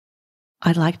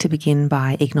I'd like to begin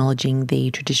by acknowledging the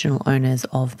traditional owners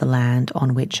of the land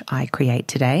on which I create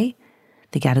today,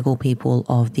 the Gadigal people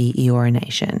of the Eora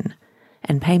Nation,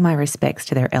 and pay my respects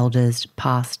to their elders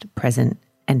past, present,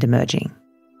 and emerging.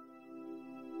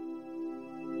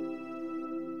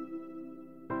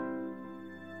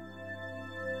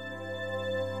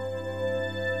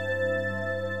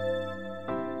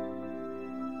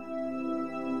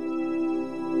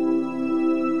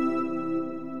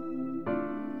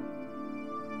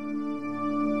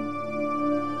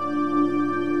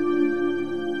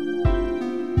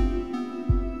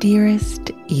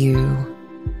 Dearest you.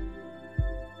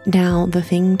 Now, the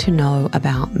thing to know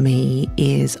about me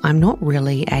is I'm not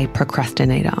really a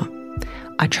procrastinator.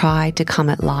 I try to come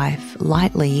at life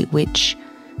lightly, which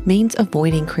means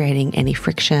avoiding creating any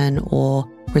friction or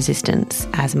resistance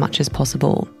as much as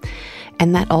possible.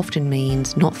 And that often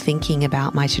means not thinking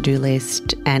about my to-do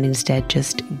list and instead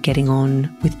just getting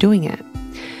on with doing it.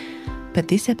 But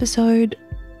this episode,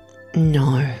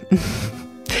 no.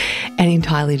 An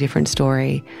entirely different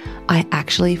story. I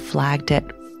actually flagged it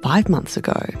 5 months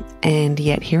ago, and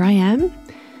yet here I am,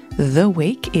 the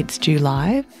week it's due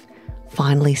live,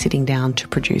 finally sitting down to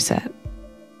produce it.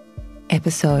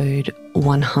 Episode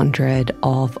 100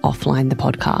 of Offline the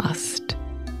Podcast.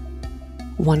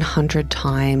 100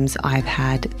 times I've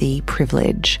had the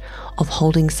privilege of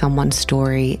holding someone's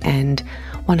story, and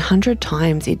 100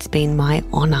 times it's been my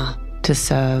honour to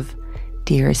serve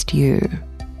dearest you.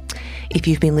 If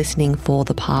you've been listening for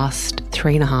the past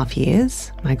 3.5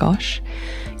 years, my gosh,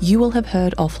 you will have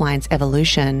heard Offline's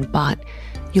evolution, but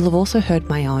you'll have also heard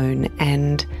my own.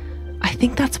 And I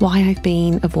think that's why I've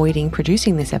been avoiding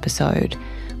producing this episode,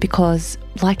 because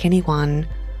like anyone,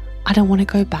 I don't want to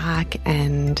go back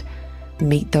and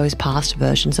meet those past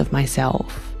versions of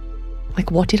myself.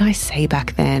 Like, what did I say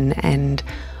back then? And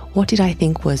what did I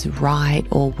think was right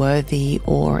or worthy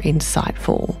or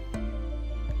insightful?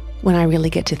 When I really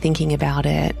get to thinking about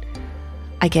it,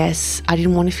 I guess I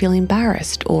didn't want to feel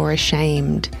embarrassed or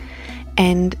ashamed.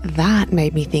 And that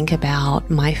made me think about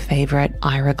my favourite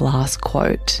Ira Glass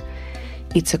quote.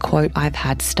 It's a quote I've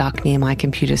had stuck near my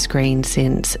computer screen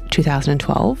since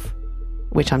 2012,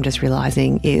 which I'm just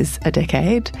realising is a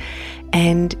decade.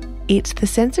 And it's the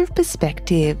sense of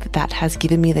perspective that has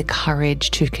given me the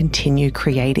courage to continue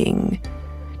creating,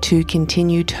 to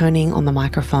continue turning on the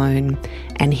microphone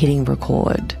and hitting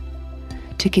record,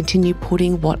 to continue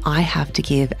putting what I have to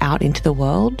give out into the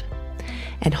world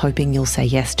and hoping you'll say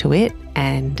yes to it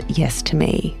and yes to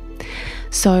me.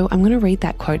 So I'm going to read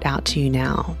that quote out to you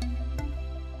now.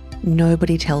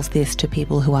 Nobody tells this to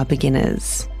people who are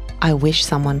beginners. I wish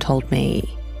someone told me.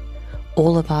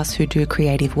 All of us who do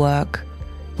creative work,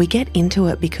 we get into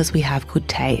it because we have good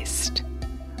taste.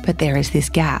 But there is this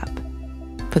gap.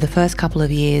 For the first couple of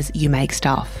years, you make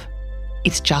stuff.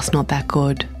 It's just not that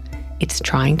good. It's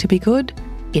trying to be good.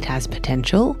 It has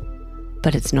potential,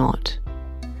 but it's not.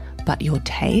 But your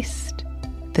taste,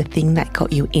 the thing that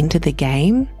got you into the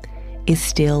game, is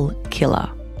still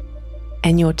killer.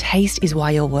 And your taste is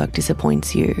why your work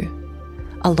disappoints you.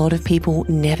 A lot of people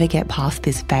never get past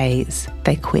this phase.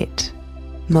 They quit.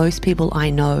 Most people I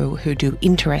know who do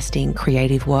interesting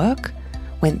creative work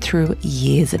went through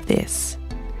years of this.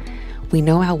 We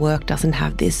know our work doesn't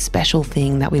have this special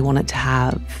thing that we want it to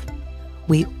have.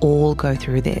 We all go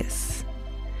through this.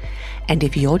 And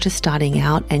if you're just starting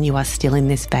out and you are still in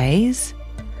this phase,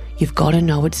 you've got to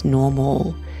know it's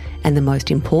normal. And the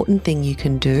most important thing you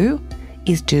can do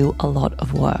is do a lot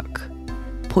of work.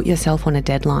 Put yourself on a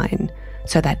deadline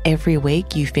so that every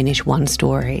week you finish one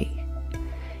story.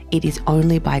 It is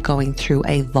only by going through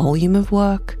a volume of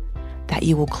work that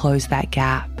you will close that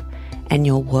gap and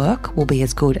your work will be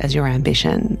as good as your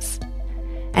ambitions.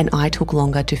 And I took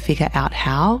longer to figure out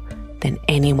how than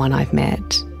anyone I've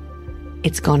met.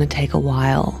 It's gonna take a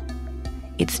while.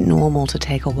 It's normal to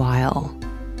take a while.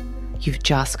 You've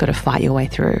just got to fight your way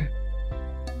through.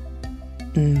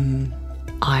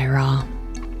 Ira.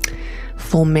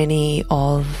 For many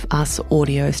of us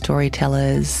audio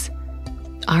storytellers,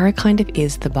 Ira kind of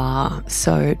is the bar.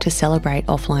 So to celebrate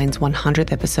Offline's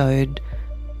 100th episode,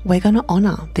 we're going to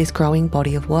honour this growing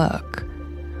body of work.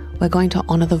 We're going to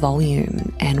honour the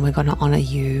volume, and we're going to honour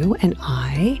you and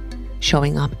I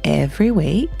showing up every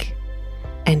week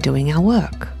and doing our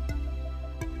work.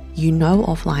 You know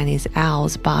Offline is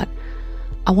ours, but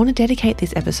I want to dedicate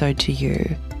this episode to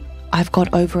you. I've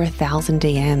got over 1,000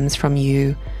 DMs from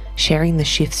you sharing the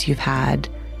shifts you've had,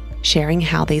 sharing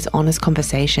how these honest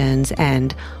conversations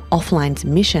and Offline's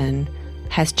mission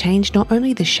has changed not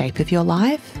only the shape of your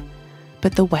life,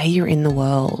 but the way you're in the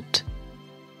world.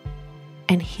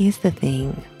 And here's the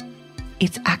thing,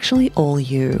 it's actually all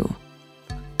you.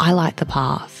 I light the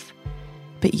path,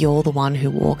 but you're the one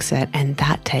who walks it, and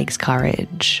that takes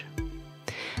courage.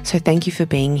 So thank you for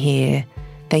being here.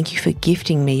 Thank you for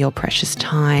gifting me your precious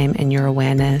time and your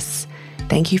awareness.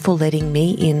 Thank you for letting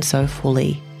me in so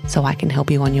fully so I can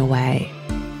help you on your way.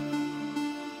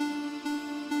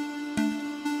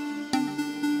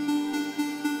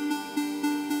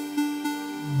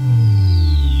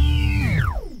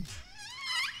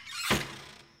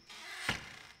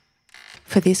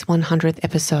 For this 100th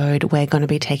episode, we're going to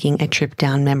be taking a trip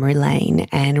down memory lane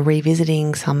and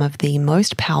revisiting some of the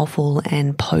most powerful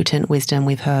and potent wisdom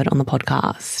we've heard on the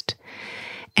podcast.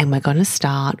 And we're going to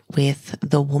start with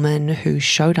the woman who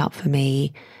showed up for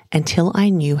me until I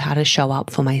knew how to show up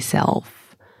for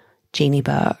myself, Jeannie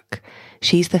Burke.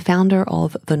 She's the founder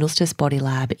of Venusta's Body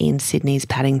Lab in Sydney's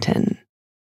Paddington.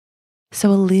 So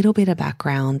a little bit of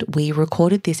background, we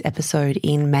recorded this episode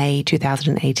in May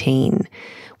 2018,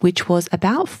 which was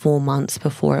about 4 months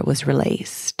before it was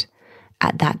released.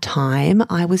 At that time,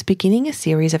 I was beginning a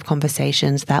series of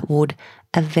conversations that would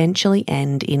eventually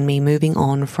end in me moving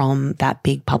on from that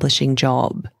big publishing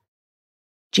job.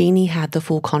 Jeannie had the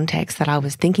full context that I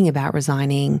was thinking about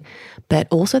resigning, but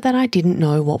also that I didn't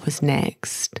know what was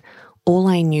next. All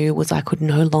I knew was I could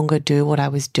no longer do what I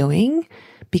was doing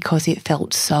because it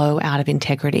felt so out of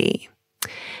integrity.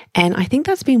 And I think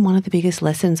that's been one of the biggest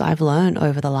lessons I've learned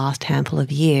over the last handful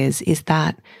of years is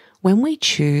that when we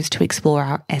choose to explore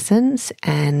our essence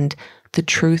and the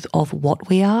truth of what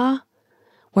we are,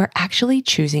 we're actually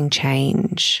choosing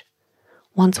change.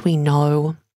 Once we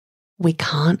know, we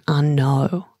can't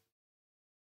unknow.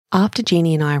 After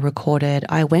Jeannie and I recorded,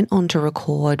 I went on to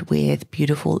record with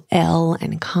beautiful Elle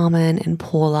and Carmen and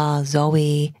Paula,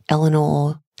 Zoe,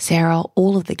 Eleanor, Sarah,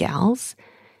 all of the gals.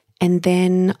 And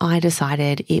then I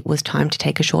decided it was time to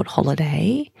take a short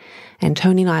holiday, and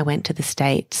Tony and I went to the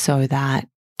States so that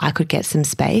I could get some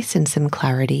space and some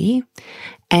clarity.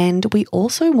 And we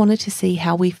also wanted to see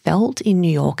how we felt in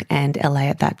New York and LA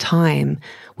at that time,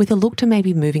 with a look to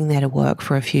maybe moving there to work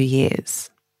for a few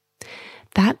years.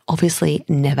 That obviously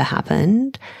never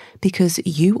happened because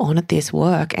you honored this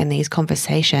work and these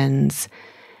conversations.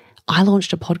 I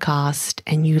launched a podcast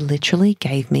and you literally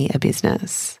gave me a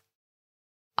business.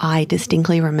 I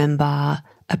distinctly remember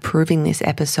approving this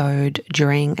episode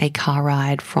during a car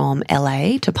ride from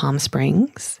LA to Palm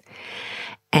Springs.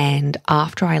 And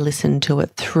after I listened to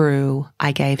it through,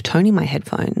 I gave Tony my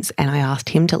headphones and I asked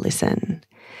him to listen.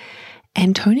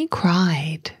 And Tony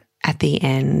cried at the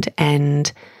end.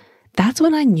 And that's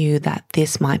when I knew that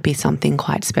this might be something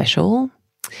quite special.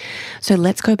 So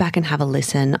let's go back and have a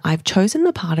listen. I've chosen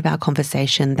the part of our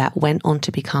conversation that went on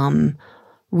to become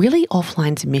really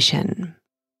Offline's mission.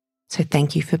 So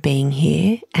thank you for being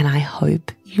here, and I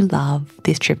hope you love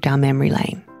this trip down memory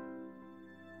lane.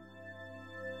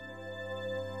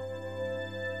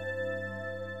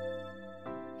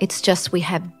 It's just we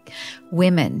have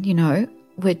women,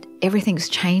 where everything's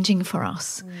changing for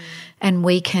us. And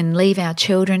we can leave our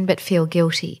children but feel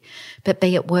guilty. But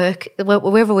be at work,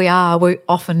 wherever we are, we're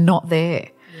often not there.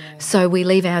 Yeah. So we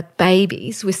leave our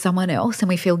babies with someone else and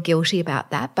we feel guilty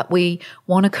about that, but we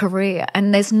want a career.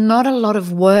 And there's not a lot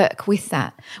of work with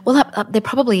that. Well, there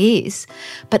probably is,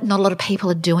 but not a lot of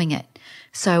people are doing it.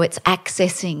 So it's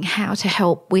accessing how to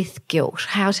help with guilt,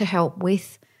 how to help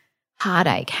with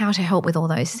heartache, how to help with all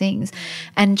those things.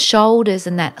 And shoulders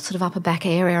and that sort of upper back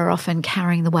area are often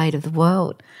carrying the weight of the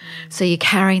world. So you're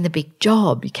carrying the big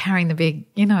job, you're carrying the big,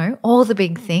 all the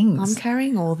big things. I'm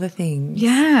carrying all the things.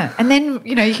 Yeah. And then,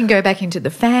 you can go back into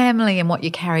the family and what you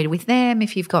carried with them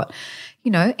if you've got,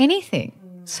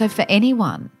 anything. So for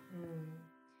anyone.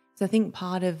 So I think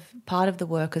part of the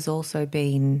work has also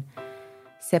been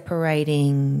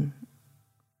separating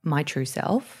my true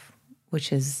self,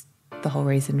 which is the whole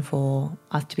reason for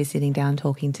us to be sitting down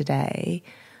talking today,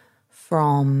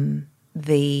 from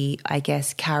the, I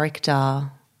guess,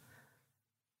 character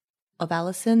of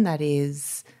Alison that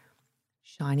is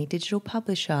shiny digital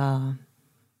publisher,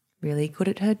 really good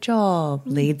at her job,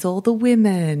 leads all the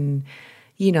women,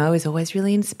 is always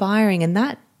really inspiring. And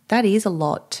that is a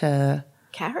lot to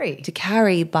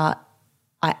carry, but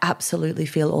I absolutely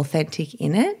feel authentic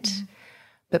in it.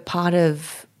 But part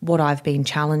of what I've been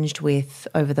challenged with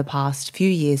over the past few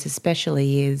years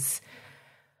especially is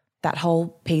that whole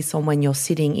piece on when you're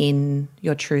sitting in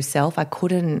your true self. I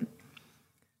couldn't,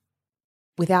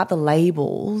 without the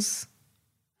labels,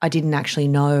 I didn't actually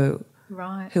know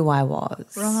who I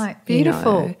was. Right.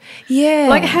 Beautiful. Yeah.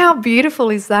 Like how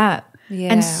beautiful is that?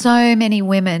 Yeah. And so many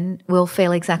women will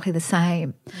feel exactly the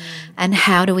same. And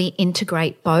how do we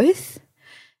integrate both?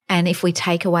 And if we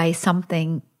take away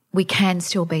something, we can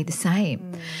still be the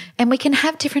same. And we can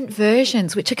have different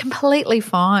versions, which are completely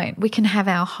fine. We can have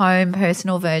our home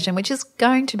personal version, which is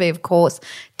going to be, of course,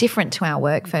 different to our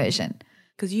work version.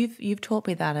 Because you've taught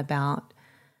me that about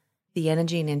the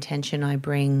energy and intention I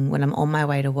bring when I'm on my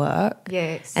way to work.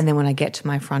 Yes. And then when I get to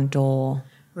my front door.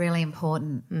 Really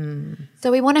important. So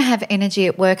we want to have energy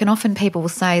at work, and often people will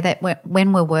say that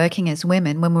when we're working as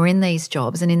women, when we're in these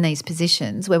jobs and in these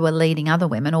positions where we're leading other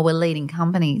women or we're leading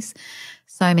companies,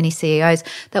 so many CEOs,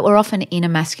 that we're often in a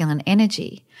masculine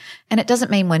energy. And it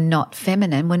doesn't mean we're not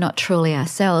feminine, we're not truly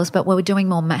ourselves, but we're doing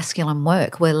more masculine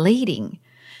work, we're leading.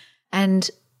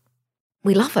 And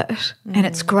we love it and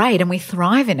it's great and we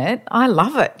thrive in it. I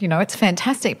love it, it's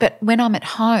fantastic. But when I'm at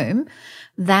home,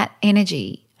 that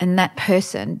energy and that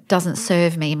person doesn't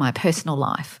serve me in my personal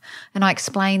life. And I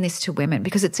explain this to women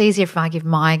because it's easier if I give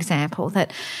my example,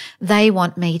 that they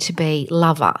want me to be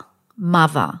lover,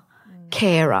 mother,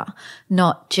 carer,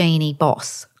 not genie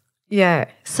boss. Yeah.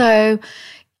 So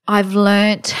I've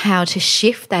learnt how to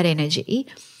shift that energy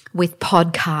with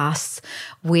podcasts,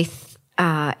 with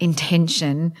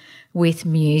intention, with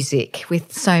music,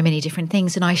 with so many different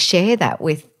things. And I share that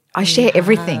I share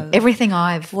everything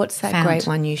I've What's that found. great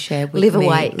one you shared with Live me?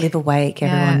 Awake. Live Awake.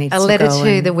 Everyone needs to go. A letter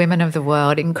to the women of the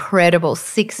world. Incredible.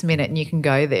 6 minute and you can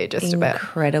go there just about.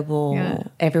 Incredible. Yeah.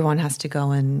 Everyone has to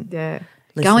go and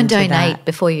go and donate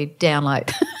before you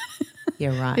download.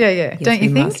 You're right. Yeah. Yes, Don't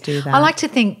you think? Must do that. I like to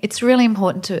think it's really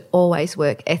important to always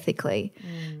work ethically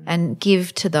and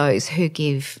give to those who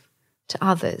give to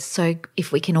others. So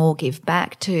if we can all give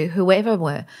back to wherever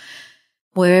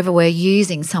we're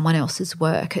using someone else's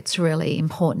work, it's really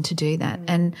important to do that.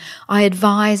 And I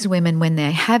advise women when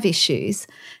they have issues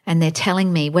and they're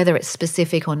telling me whether it's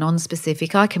specific or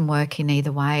non-specific, I can work in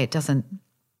either way. It doesn't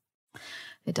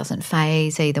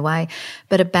phase either way,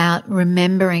 but about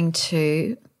remembering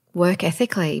to work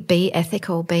ethically, be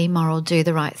ethical, be moral, do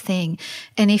the right thing.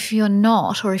 And if you're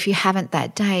not, or if you haven't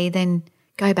that day, then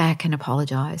go back and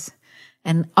apologise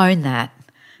and own that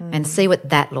and see what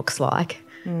that looks like.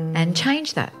 And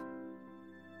change that.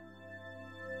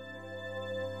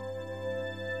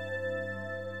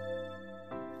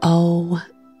 Oh,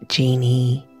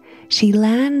 Jeannie. She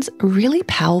lands really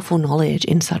powerful knowledge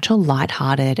in such a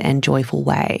lighthearted and joyful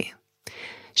way.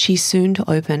 She's soon to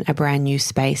open a brand new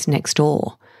space next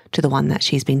door to the one that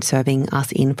she's been serving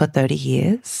us in for 30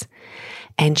 years.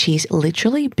 And she's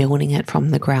literally building it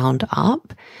from the ground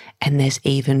up, and there's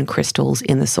even crystals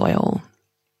in the soil.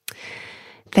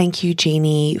 Thank you,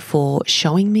 Jeannie, for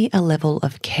showing me a level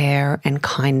of care and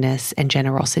kindness and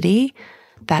generosity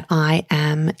that I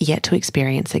am yet to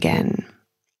experience again.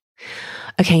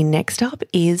 Okay, next up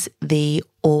is the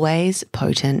always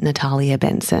potent Natalia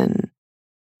Benson.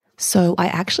 So I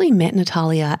actually met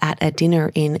Natalia at a dinner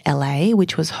in LA,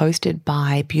 which was hosted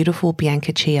by beautiful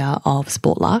Bianca Chia of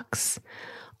Sportlux.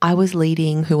 I was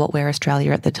leading Who What Wear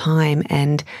Australia at the time,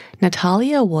 and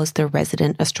Natalia was the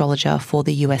resident astrologer for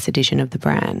the US edition of the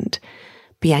brand.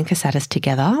 Bianca sat us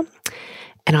together,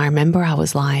 and I remember I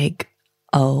was like,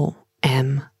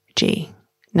 OMG,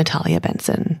 Natalia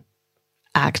Benson.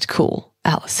 Act cool,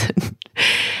 Alison.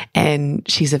 And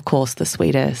she's, of course, the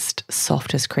sweetest,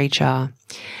 softest creature.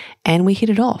 And we hit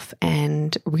it off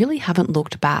and really haven't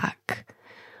looked back.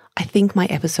 I think my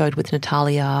episode with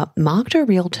Natalia marked a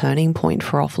real turning point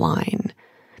for Offline.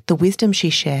 The wisdom she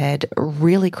shared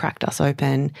really cracked us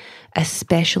open,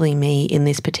 especially me in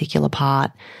this particular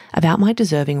part, about my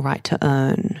deserving right to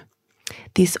earn.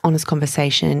 This honest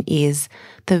conversation is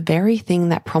the very thing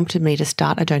that prompted me to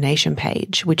start a donation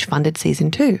page, which funded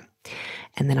season 2.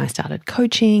 And then I started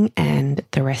coaching, and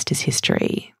the rest is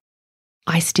history.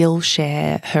 I still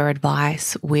share her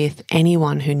advice with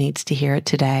anyone who needs to hear it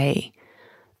today.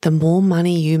 The more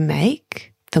money you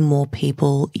make, the more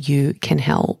people you can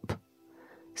help.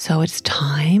 So it's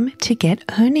time to get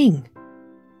earning.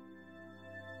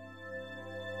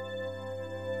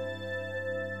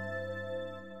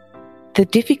 The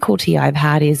difficulty I've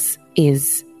had is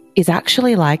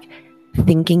actually like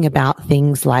thinking about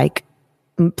things like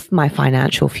my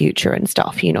financial future and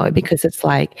stuff, because it's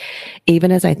like,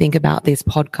 even as I think about this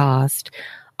podcast,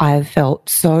 I've felt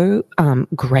so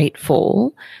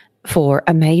grateful for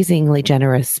amazingly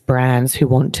generous brands who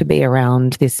want to be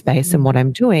around this space and what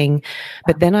I'm doing.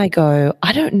 But then I go,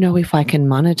 I don't know if I can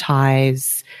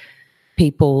monetize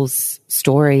people's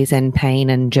stories and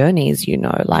pain and journeys,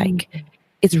 like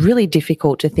it's really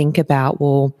difficult to think about,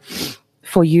 well,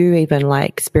 for you, even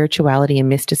like spirituality and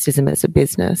mysticism as a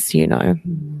business,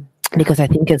 because I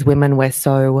think as women, we're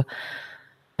so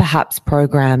perhaps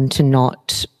programmed to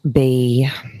not be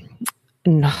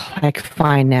like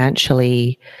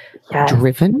financially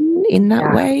driven in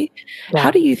that way. Yeah.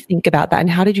 How do you think about that? And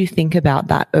how did you think about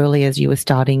that early as you were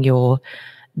starting your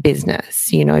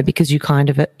business, you know, because you kind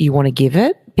of, you want to give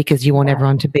it because you want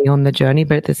everyone to be on the journey,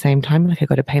 but at the same time, like, I've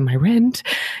got to pay my rent,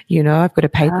 you know, I've got to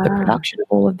pay for the production of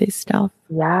all of this stuff.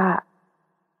 Yeah.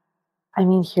 I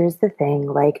mean, here's the thing,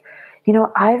 like, you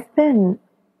know, I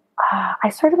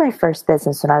started my first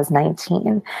business when I was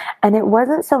 19, and it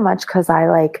wasn't so much because I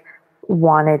like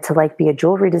wanted to like be a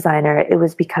jewelry designer. It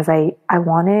was because I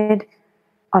wanted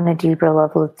on a deeper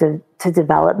level to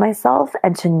develop myself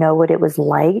and to know what it was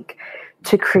like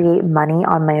to create money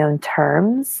on my own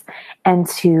terms and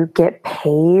to get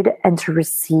paid and to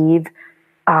receive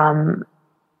I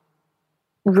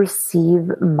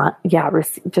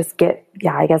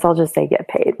guess I'll just say get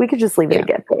paid. We could just leave it at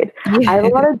get paid. I have a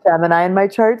lot of Gemini in my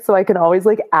chart, so I can always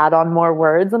like add on more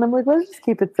words, and I'm like, let's just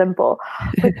keep it simple.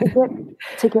 But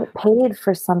to get paid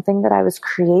for something that I was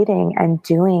creating and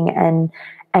doing and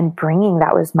bringing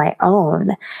that was my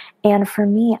own. And for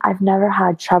me, I've never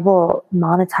had trouble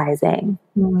monetizing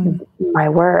my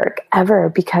work ever,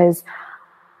 because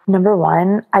number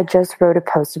one, I just wrote a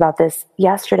post about this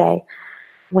yesterday.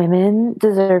 Women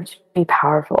deserve to be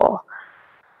powerful.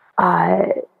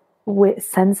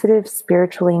 Sensitive,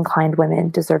 spiritually inclined women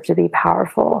deserve to be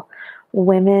powerful.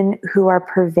 Women who are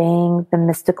purveying the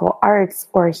mystical arts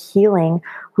or healing,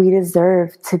 we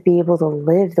deserve to be able to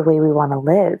live the way we want to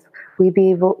live.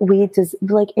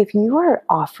 If you are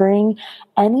offering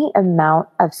any amount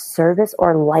of service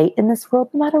or light in this world,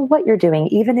 no matter what you're doing,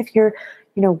 even if you're,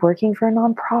 you know, working for a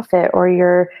nonprofit or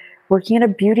you're working at a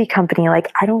beauty company,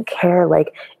 like, I don't care.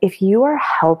 Like, if you are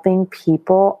helping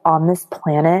people on this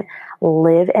planet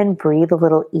live and breathe a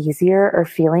little easier or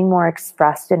feeling more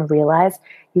expressed and realized,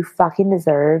 you fucking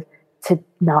deserve to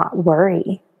not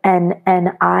worry. And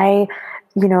I,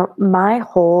 you know, my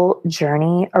whole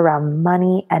journey around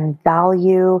money and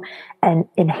value and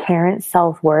inherent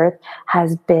self-worth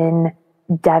has been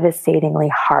devastatingly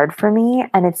hard for me.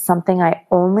 And it's something I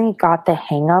only got the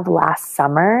hang of last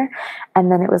summer.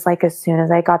 And then it was like, as soon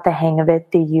as I got the hang of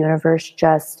it, the universe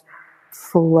just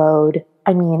flowed.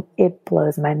 I mean, it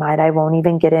blows my mind. I won't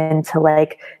even get into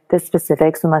like the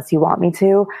specifics unless you want me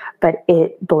to, but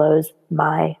it blows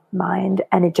my mind.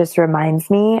 And it just reminds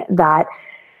me that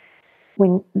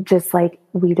when just like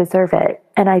we deserve it.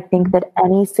 And I think that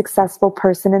any successful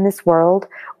person in this world,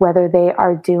 whether they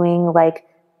are doing like,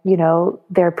 you know,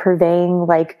 they're purveying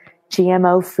like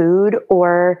GMO food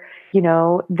or, you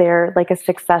know, they're like a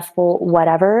successful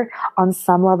whatever, on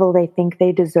some level, they think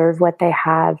they deserve what they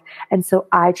have. And so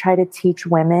I try to teach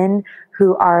women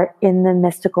who are in the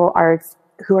mystical arts,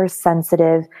 who are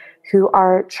sensitive, who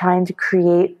are trying to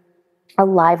create a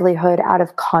livelihood out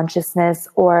of consciousness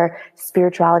or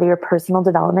spirituality or personal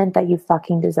development, that you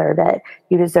fucking deserve it.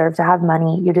 You deserve to have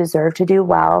money. You deserve to do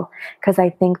well. Because I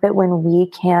think that when we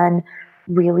can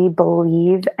really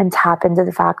believe and tap into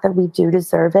the fact that we do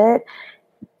deserve it,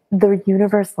 the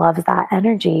universe loves that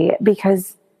energy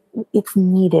because it's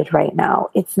needed right now.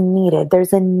 It's needed.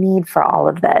 There's a need for all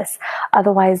of this.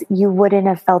 Otherwise, you wouldn't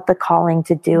have felt the calling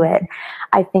to do it.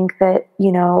 I think that,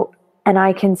 you know, and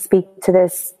I can speak to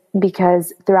this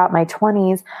because throughout my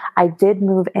 20s, I did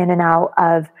move in and out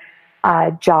of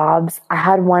jobs. I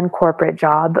had one corporate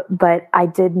job, but I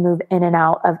did move in and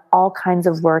out of all kinds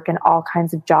of work and all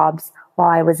kinds of jobs while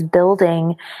I was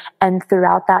building. And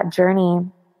throughout that journey,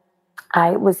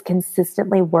 I was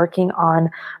consistently working on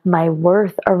my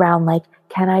worth around like,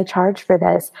 can I charge for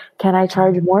this? Can I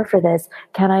charge more for this?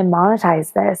 Can I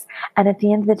monetize this? And at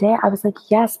the end of the day, I was like,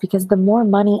 yes, because the more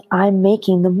money I'm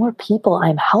making, the more people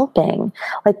I'm helping.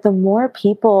 Like the more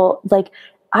people, like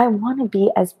I want to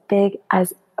be as big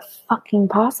as fucking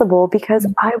possible because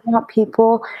I want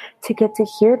people to get to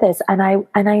hear this. And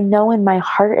I know in my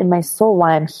heart and my soul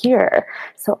why I'm here.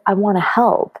 So I want to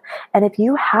help. And if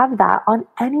you have that on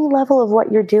any level of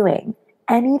what you're doing,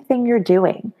 anything you're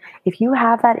doing, if you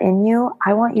have that in you,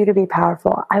 I want you to be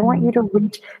powerful. I want you to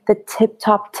reach the tip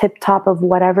top of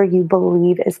whatever you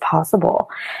believe is possible.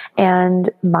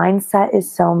 And mindset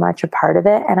is so much a part of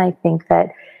it. And I think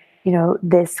that, you know,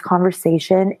 this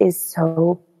conversation is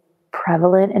so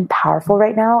prevalent and powerful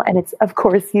right now. And it's, of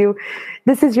course,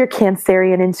 this is your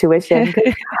Cancerian intuition.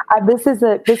 This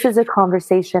is a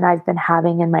conversation I've been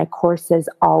having in my courses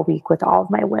all week with all of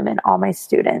my women, all my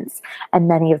students, and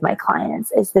many of my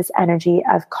clients, is this energy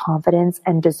of confidence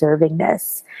and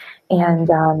deservingness. And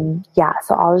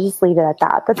so I'll just leave it at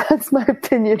that. But that's my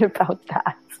opinion about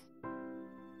that.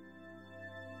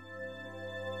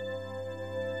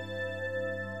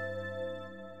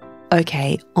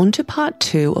 Okay, on to part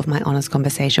 2 of my honest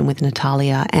conversation with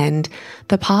Natalia, and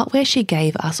the part where she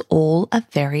gave us all a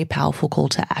very powerful call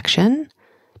to action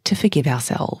to forgive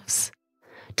ourselves,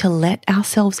 to let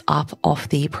ourselves up off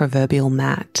the proverbial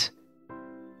mat.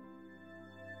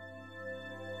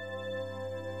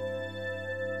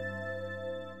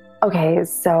 Okay,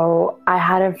 so I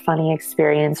had a funny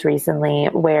experience recently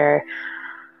where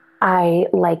I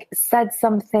said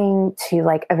something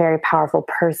to a very powerful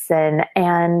person,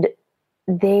 and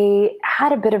they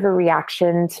had a bit of a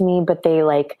reaction to me, but they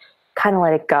kind of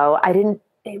let it go.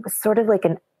 It was sort of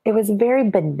it was very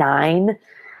benign.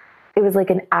 It was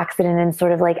like an accident, and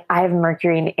sort of I have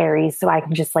Mercury in Aries, so I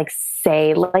can just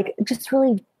say just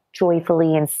really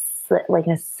joyfully and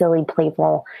in a silly,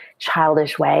 playful,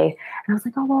 childish way. And I was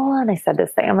like, oh, well, and I said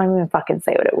this thing. I'm not even fucking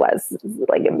say what it was.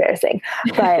 It's embarrassing.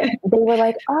 But they were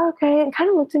like, oh, okay. And kind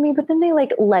of looked at me, but then they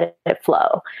let it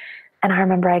flow. And I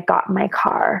remember I got in my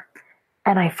car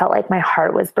and I felt like my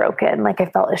heart was broken. I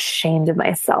felt ashamed of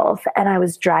myself. And I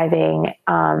was driving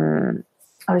on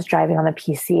the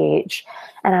PCH,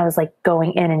 and I was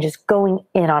going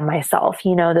in on myself.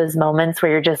 You know, those moments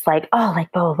where you're just blah, blah,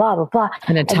 blah, blah, blah.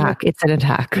 An attack. It's an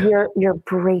attack. You're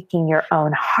breaking your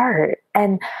own heart.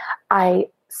 And I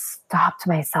stopped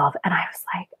myself and I was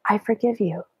like, I forgive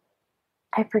you.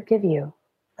 I forgive you.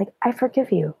 I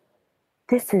forgive you.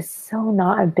 This is so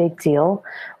not a big deal.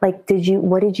 What did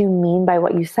you mean by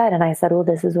what you said? And I said, well,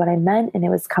 this is what I meant. And it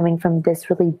was coming from this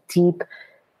really deep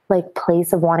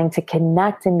place of wanting to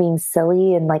connect and being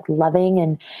silly and loving.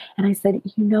 And I said,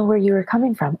 you know where you were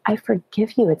coming from. I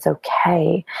forgive you. It's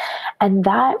okay. And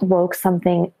that woke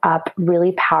something up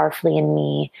really powerfully in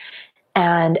me.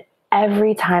 And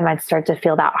every time I'd start to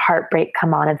feel that heartbreak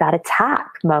come on of that attack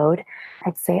mode,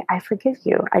 I'd say, I forgive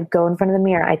you. I'd go in front of the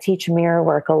mirror. I teach mirror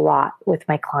work a lot with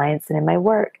my clients and in my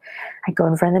work. I'd go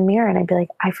in front of the mirror and I'd be like,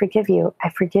 I forgive you. I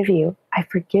forgive you. I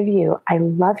forgive you. I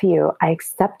love you. I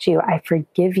accept you. I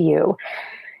forgive you.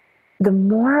 The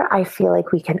more I feel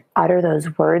like we can utter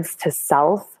those words to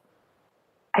self,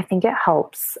 I think it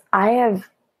helps. I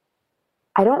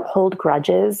don't hold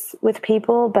grudges with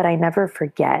people, but I never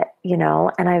forget,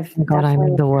 and I've God,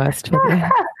 I'm the worst for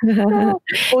that. Well,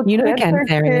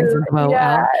 Cancerians as well.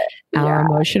 Yeah, our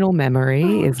emotional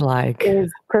memory is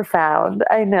profound.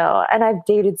 I know. And I've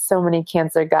dated so many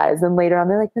Cancer guys, and later on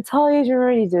they're like, Natalia, you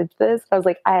already did this. I was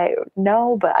like, I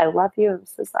know, but I love you. I'm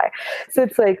so sorry. So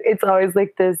it's always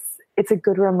this, it's a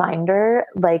good reminder,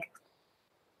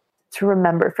 to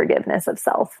remember forgiveness of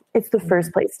self. It's the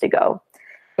first place to go.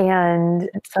 And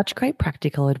it's such great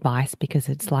practical advice, because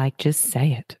it's just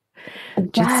say it.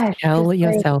 Just tell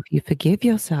yourself you forgive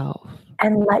yourself.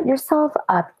 And let yourself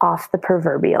up off the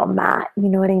proverbial mat. You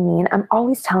know what I mean? I'm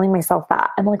always telling myself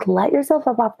that. I'm let yourself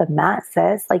up off the mat,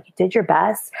 sis. You did your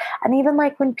best. And even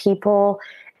when people,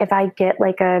 if I get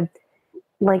an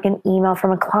email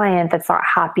from a client that's not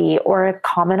happy, or a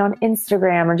comment on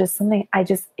Instagram or just something, I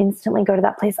just instantly go to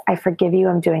that place. I forgive you.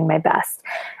 I'm doing my best.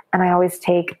 And I always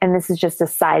take, and this is just a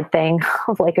side thing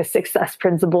of a success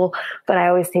principle, but I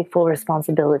always take full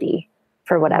responsibility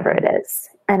for whatever it is.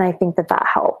 And I think that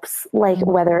helps.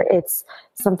 Whether it's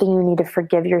something you need to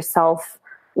forgive yourself,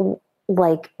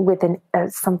 with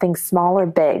something small or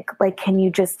big, can you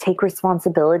just take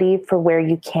responsibility for where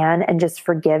you can and just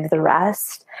forgive the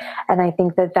rest? And I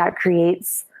think that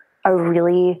creates a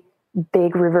really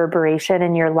big reverberation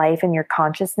in your life and your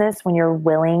consciousness when you're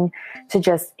willing to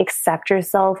just accept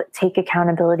yourself, take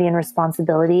accountability and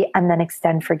responsibility, and then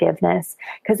extend forgiveness.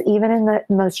 Because even in the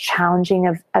most challenging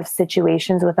of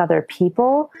situations with other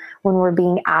people, when we're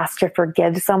being asked to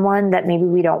forgive someone that maybe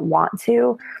we don't want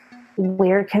to,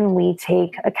 where can we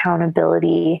take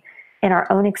accountability in our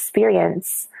own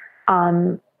experience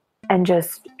and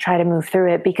just try to move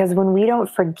through it? Because when we don't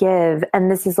forgive, and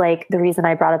this is the reason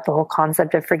I brought up the whole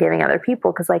concept of forgiving other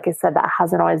people, because I said, that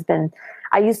hasn't always been,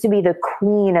 I used to be the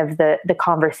queen of the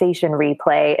conversation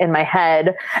replay in my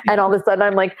head. And all of a sudden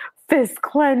I'm fist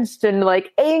clenched and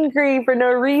angry for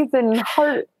no reason,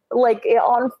 heart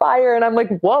on fire. And I'm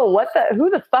whoa, who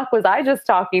the fuck was I just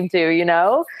talking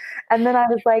to, And then I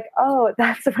was oh,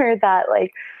 that's where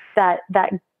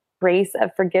that grace of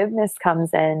forgiveness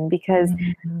comes in, because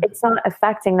it's not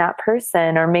affecting that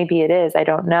person, or maybe it is. I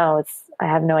don't know. I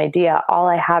have no idea. All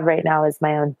I have right now is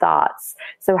my own thoughts.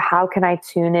 So how can I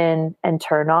tune in and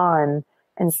turn on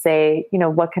and say,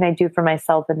 what can I do for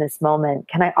myself in this moment?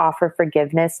 Can I offer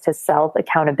forgiveness to self,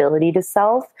 accountability to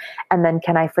self? And then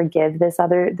can I forgive this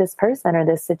person or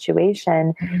this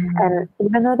situation? And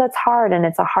even though that's hard, and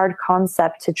it's a hard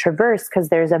concept to traverse, because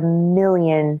there's a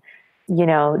million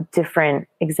different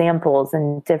examples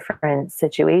and different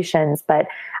situations. But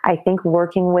I think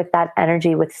working with that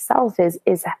energy with self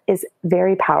is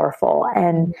very powerful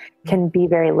and can be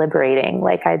very liberating,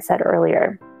 like I'd said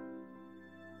earlier.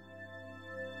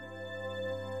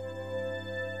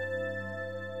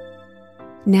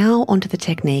 Now onto the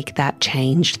technique that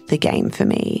changed the game for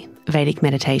me, Vedic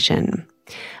meditation.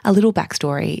 A little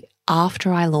backstory.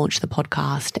 After I launched the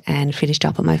podcast and finished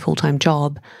up at my full-time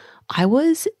job, I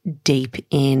was deep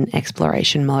in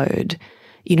exploration mode.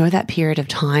 You know, that period of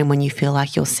time when you feel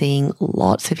like you're seeing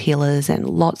lots of healers and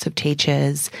lots of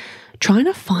teachers, trying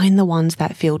to find the ones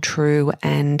that feel true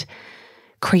and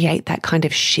create that kind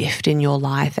of shift in your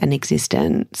life and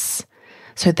existence.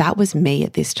 So that was me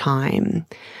at this time.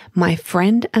 My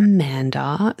friend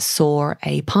Amanda saw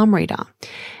a palm reader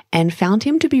and found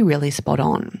him to be really spot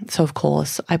on. So of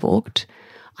course I booked.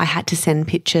 I had to send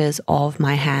pictures of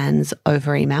my hands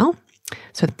over email,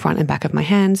 so the front and back of my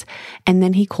hands, and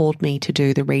then he called me to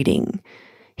do the reading.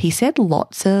 He said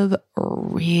lots of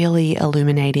really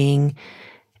illuminating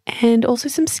and also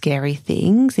some scary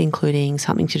things, including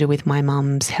something to do with my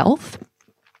mum's health,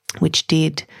 which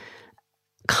did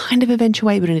kind of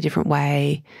eventuate, but in a different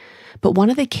way. But one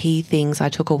of the key things I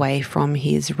took away from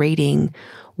his reading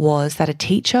was that a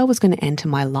teacher was going to enter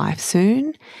my life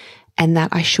soon and that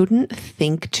I shouldn't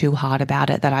think too hard about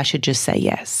it, that I should just say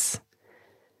yes.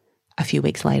 A few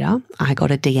weeks later, I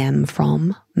got a DM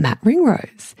from Matt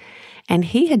Ringrose, and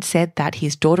he had said that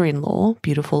his daughter-in-law,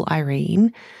 beautiful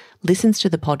Irene, listens to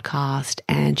the podcast,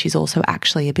 and she's also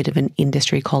actually a bit of an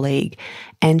industry colleague.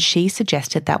 And she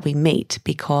suggested that we meet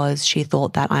because she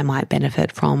thought that I might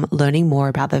benefit from learning more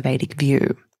about the Vedic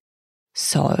view.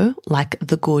 So, like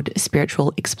the good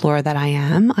spiritual explorer that I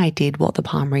am, I did what the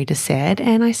palm reader said,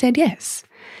 and I said yes.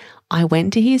 I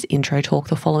went to his intro talk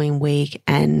the following week,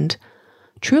 and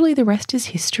truly the rest is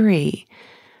history.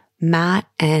 Matt,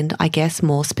 and I guess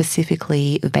more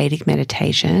specifically Vedic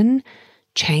meditation,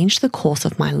 changed the course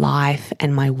of my life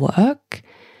and my work.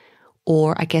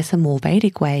 Or I guess a more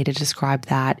Vedic way to describe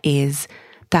that is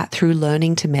that through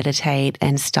learning to meditate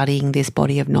and studying this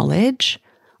body of knowledge,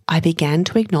 I began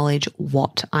to acknowledge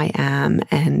what I am,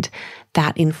 and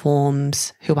that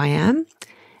informs who I am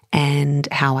and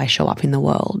how I show up in the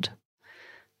world.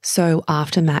 So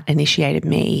after Matt initiated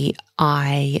me,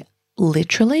 I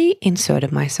literally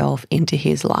inserted myself into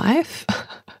his life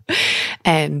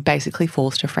and basically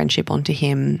forced a friendship onto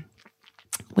him,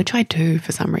 which I do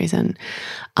for some reason.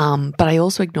 But I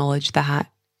also acknowledge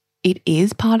that it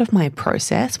is part of my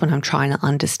process when I'm trying to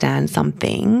understand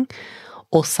something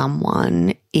or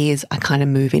someone is I kind of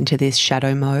move into this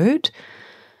shadow mode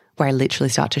where I literally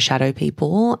start to shadow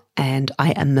people and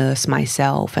I immerse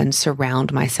myself and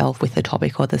surround myself with the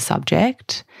topic or the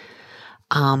subject.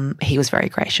 He was very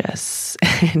gracious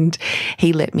and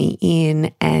he let me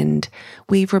in, and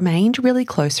we've remained really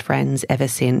close friends ever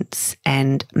since.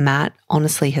 And Matt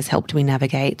honestly has helped me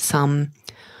navigate some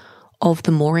of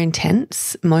the more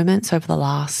intense moments over the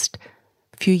last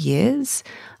few years,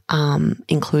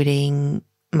 including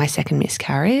my second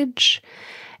miscarriage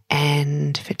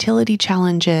and fertility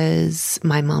challenges,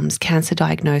 my mum's cancer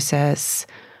diagnosis,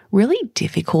 really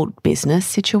difficult business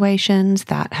situations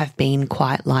that have been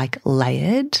quite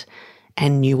layered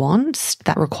and nuanced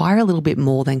that require a little bit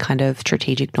more than kind of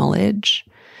strategic knowledge.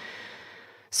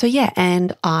 So yeah,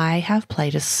 and I have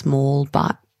played a small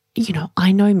but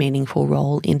I know meaningful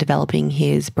role in developing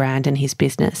his brand and his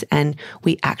business. And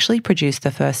we actually produced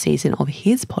the first season of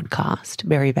his podcast,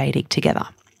 Very Vedic, together,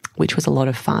 which was a lot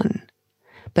of fun.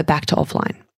 But back to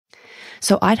offline.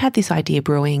 So I'd had this idea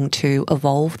brewing to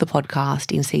evolve the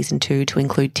podcast in season 2 to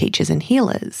include teachers and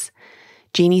healers.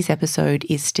 Jeannie's episode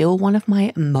is still one of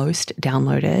my most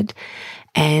downloaded,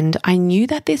 and I knew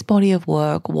that this body of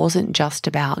work wasn't just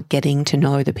about getting to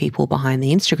know the people behind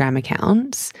the Instagram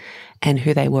accounts and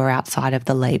who they were outside of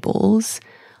the labels.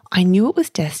 I knew it was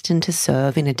destined to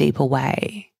serve in a deeper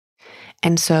way.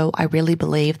 And so I really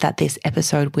believe that this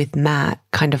episode with Matt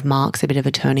kind of marks a bit of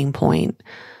a turning point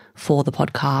for the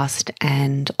podcast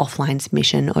and Offline's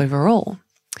mission overall.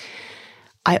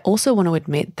 I also want to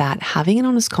admit that having an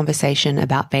honest conversation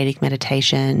about Vedic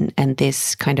meditation and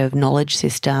this kind of knowledge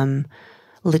system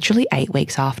literally 8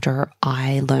 weeks after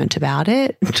I learnt about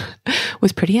it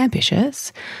was pretty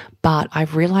ambitious. But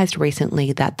I've realized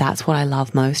recently that that's what I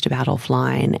love most about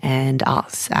Offline and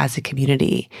us as a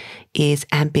community is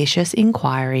ambitious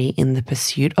inquiry in the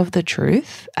pursuit of the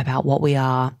truth about what we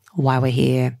are, why we're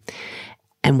here,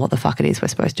 and what the fuck it is we're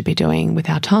supposed to be doing with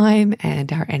our time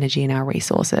and our energy and our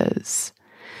resources.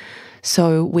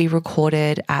 So we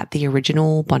recorded at the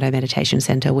original Bondi Meditation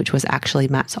Center, which was actually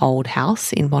Matt's old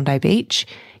house in Bondi Beach.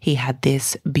 He had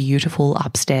this beautiful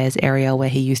upstairs area where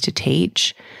he used to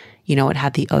teach. You know, it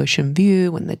had the ocean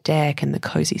view and the deck and the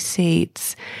cozy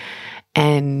seats.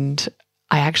 And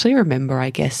I actually remember, I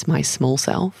guess, my small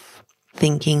self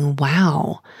thinking,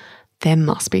 wow, there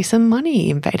must be some money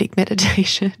in Vedic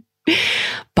meditation.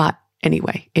 But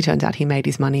anyway, it turns out he made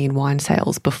his money in wine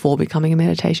sales before becoming a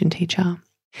meditation teacher.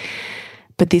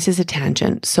 But this is a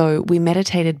tangent. So we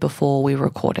meditated before we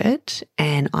recorded,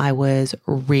 and I was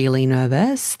really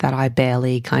nervous that I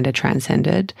barely kind of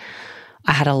transcended.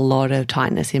 I had a lot of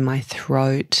tightness in my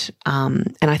throat.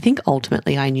 And I think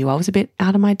ultimately I knew I was a bit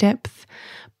out of my depth,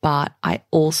 but I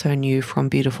also knew from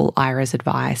beautiful Ira's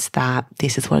advice that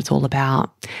this is what it's all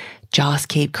about. Just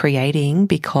keep creating,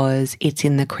 because it's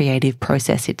in the creative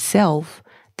process itself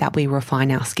that we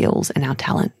refine our skills and our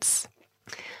talents.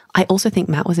 I also think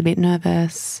Matt was a bit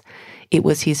nervous. It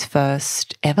was his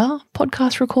first ever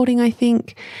podcast recording, I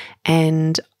think.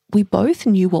 And we both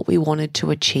knew what we wanted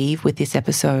to achieve with this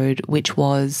episode, which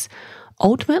was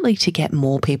ultimately to get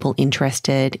more people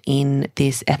interested in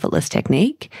this effortless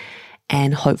technique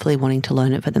and hopefully wanting to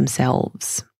learn it for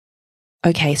themselves.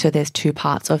 Okay, so there's two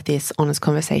parts of this honest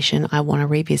conversation I want to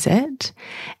revisit.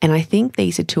 And I think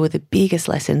these are two of the biggest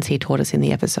lessons he taught us in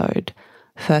the episode.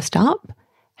 First up,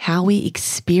 how we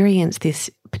experience this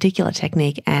particular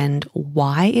technique and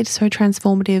why it's so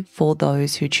transformative for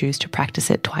those who choose to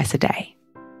practice it twice a day.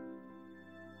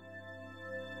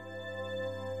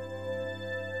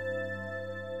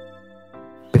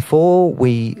 Before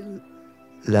we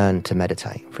learn to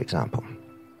meditate, for example,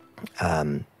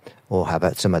 or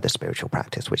have some other spiritual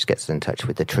practice which gets us in touch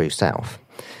with the true self,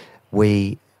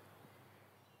 we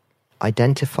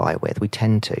identify with, we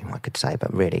tend to, I could say,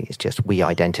 but really it's just we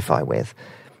identify with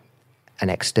an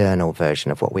external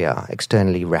version of what we are,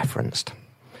 externally referenced.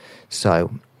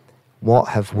 So what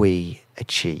have we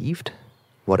achieved?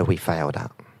 What have we failed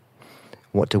at?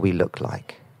 What do we look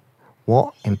like?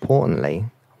 Importantly,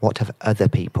 what have other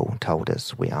people told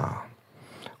us we are?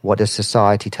 What does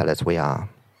society tell us we are?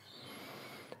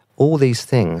 All these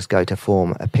things go to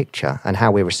form a picture, and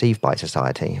how we're received by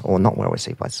society, or not well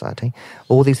received by society,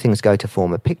 all these things go to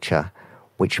form a picture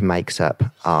which makes up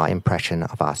our impression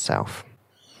of ourself.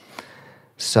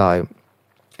 So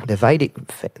the Vedic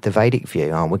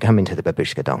view, we're coming to the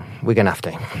babushka doll. We're going to have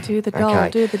to. Do the doll, okay.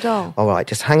 Do the doll. All right,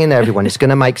 just hang in there, everyone. It's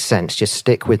going to make sense. Just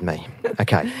stick with me.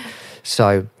 Okay.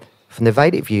 So from the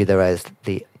Vedic view,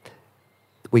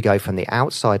 we go from the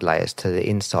outside layers to the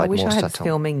inside, more subtle. I wish I was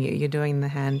filming you. You're doing the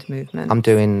hand movement. I'm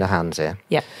doing the hands here.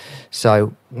 Yeah.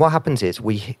 So what happens is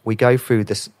we go through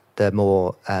the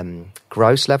more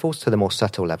gross levels to the more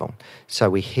subtle level. So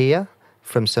we hear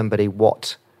from somebody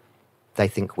what they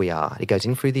think we are. It goes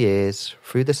in through the ears,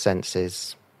 through the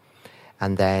senses,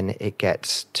 and then it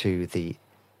gets to the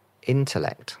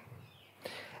intellect.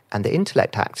 And the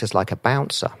intellect acts as like a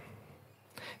bouncer.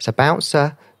 It's a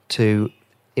bouncer to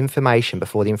information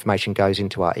before the information goes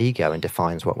into our ego and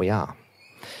defines what we are.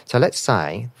 So let's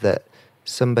say that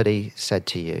somebody said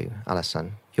to you,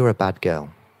 Alison, you're a bad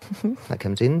girl. That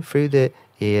comes in through the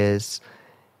ears,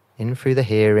 in through the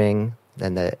hearing,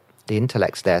 then the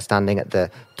intellect's there standing at the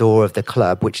door of the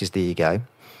club, which is the ego.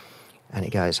 And it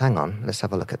goes, hang on, let's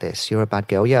have a look at this. You're a bad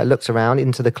girl. Yeah, it looks around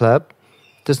into the club.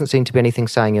 Doesn't seem to be anything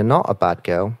saying you're not a bad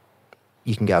girl.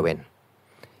 You can go in.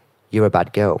 You're a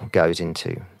bad girl goes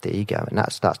into the ego, and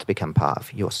that starts to become part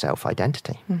of your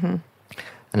self-identity. Mm-hmm. And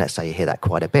let's say you hear that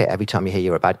quite a bit. Every time you hear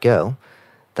you're a bad girl,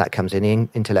 that comes in, the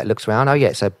intellect looks around. Oh,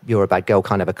 yeah, so you're a bad girl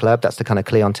kind of a club. That's the kind of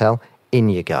clientele. In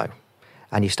you go.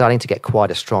 And you're starting to get quite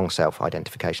a strong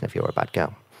self-identification if you're a bad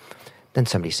girl. Then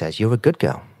somebody says, you're a good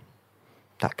girl.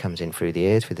 That comes in through the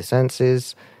ears, through the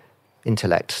senses.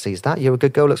 Intellect sees that. You're a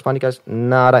good girl, looks fine. He goes,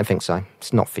 no, I don't think so.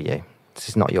 It's not for you. This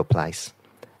is not your place.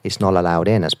 It's not allowed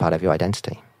in as part of your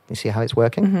identity. You see how it's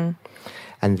working? Mm-hmm.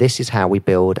 And this is how we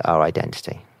build our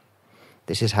identity.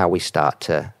 This is who we start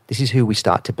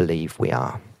to believe we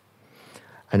are.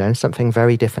 And then something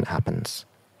very different happens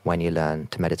when you learn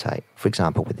to meditate, for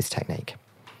example, with this technique.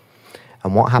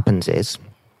 And what happens is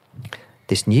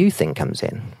this new thing comes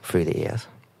in through the ears,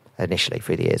 initially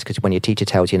through the ears, because when your teacher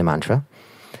tells you the mantra,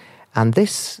 and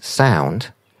this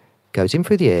sound goes in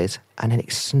through the ears and then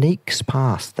it sneaks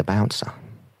past the bouncer.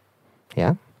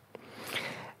 Yeah?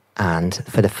 And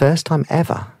for the first time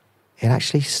ever, it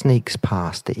actually sneaks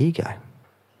past the ego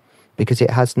because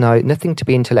it has nothing to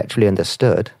be intellectually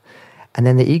understood. And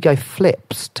then the ego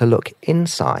flips to look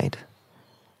inside,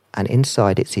 and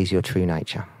inside it sees your true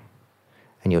nature.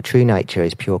 And your true nature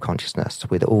is pure consciousness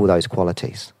with all those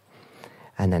qualities.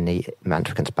 and then the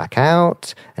mantra comes back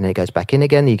out, and then it goes back in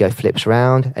again, the ego flips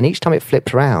around, and each time it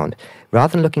flips around,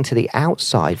 rather than looking to the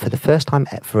outside for the first time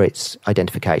for its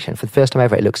identification, for the first time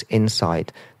ever, it looks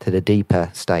inside to the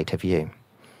deeper state of you.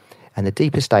 And the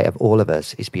deeper state of all of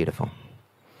us is beautiful.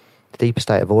 The deeper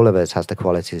state of all of us has the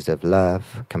qualities of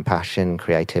love, compassion,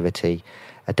 creativity,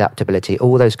 adaptability,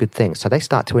 all those good things. So they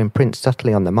start to imprint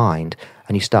subtly on the mind,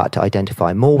 and you start to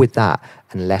identify more with that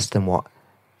and less than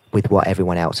with what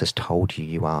everyone else has told you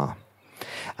you are.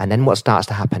 And then what starts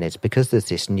to happen is, because there's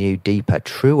this new, deeper,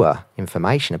 truer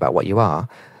information about what you are,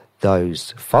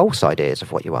 those false ideas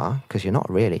of what you are, because you're not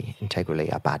really integrally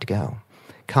a bad girl,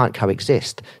 can't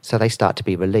coexist. So they start to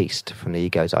be released from the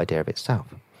ego's idea of itself.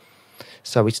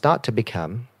 So we start to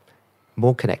become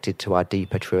more connected to our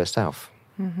deeper, truer self.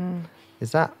 Mm-hmm.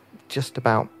 Is that just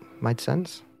about made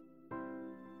sense?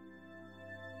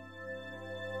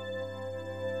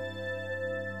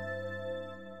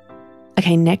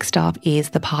 Okay, next up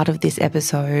is the part of this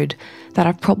episode that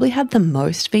I've probably had the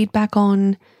most feedback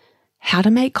on: how to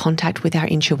make contact with our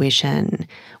intuition,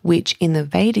 which in the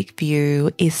Vedic view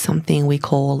is something we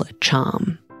call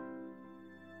charm.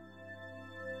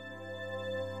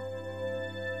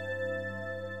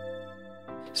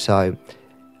 So,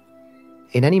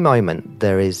 in any moment,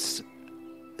 there is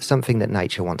something that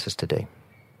nature wants us to do.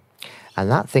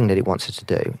 And that thing that it wants us to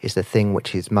do is the thing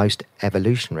which is most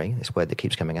evolutionary, this word that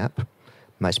keeps coming up,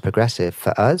 most progressive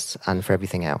for us and for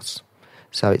everything else.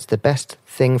 So it's the best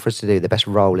thing for us to do, the best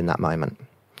role in that moment.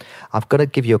 I've got to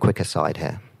give you a quick aside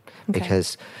here,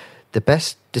 because the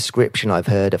best description I've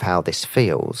heard of how this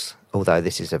feels, although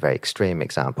this is a very extreme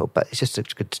example, but it's just a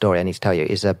good story I need to tell you,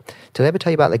 is did I ever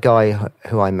tell you about the guy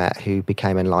who I met who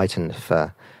became enlightened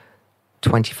for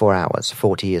 24 hours,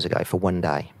 40 years ago, for one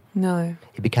day? No.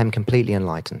 He became completely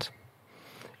enlightened.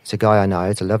 It's a guy I know,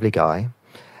 it's a lovely guy,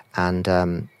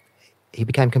 and he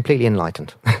became completely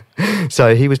enlightened.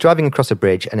 So he was driving across a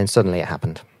bridge, and then suddenly it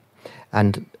happened.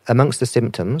 And amongst the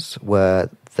symptoms were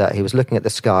that he was looking at the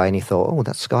sky, and he thought, oh,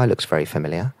 that sky looks very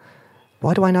familiar.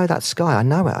 Why do I know that sky? I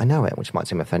know it, which might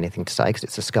seem a funny thing to say because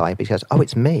it's the sky, but he goes, oh,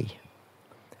 it's me.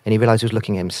 And he realised he was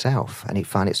looking at himself, and he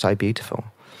found it so beautiful.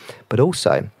 But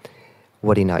also,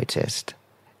 what he noticed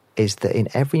is that in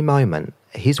every moment,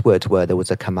 his words were, there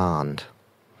was a command.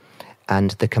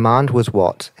 And the command was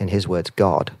what, in his words,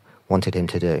 God wanted him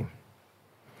to do.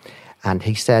 And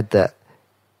he said that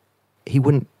he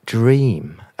wouldn't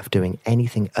dream of doing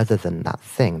anything other than that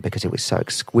thing because it was so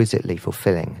exquisitely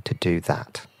fulfilling to do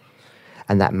that.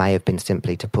 And that may have been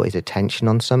simply to put his attention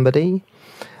on somebody,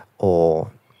 or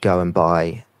go and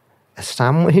buy a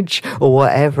sandwich, or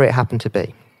whatever it happened to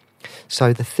be.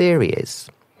 So the theory is,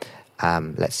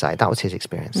 let's say that was his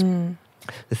experience.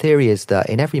 The theory is that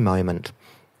in every moment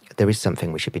there is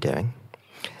something we should be doing.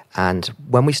 And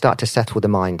when we start to settle the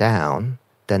mind down,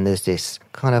 then there's this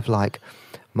kind of like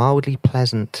mildly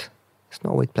pleasant, it's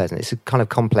not always pleasant, it's a kind of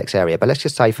complex area, but let's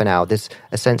just say for now there's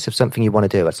a sense of something you want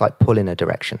to do. It's like pull in a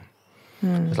direction.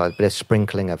 There's like a bit of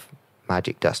sprinkling of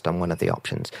magic dust on one of the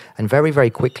options. And very, very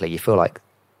quickly you feel like,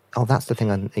 oh, that's the thing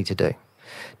I need to do.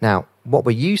 Now, what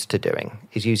we're used to doing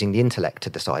is using the intellect to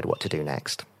decide what to do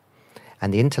next.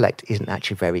 And the intellect isn't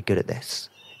actually very good at this.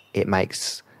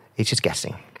 It's just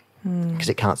guessing, because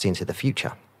it can't see into the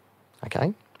future.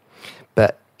 Okay?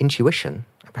 But intuition,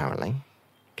 apparently,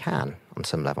 can on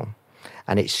some level.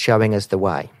 And it's showing us the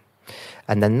way.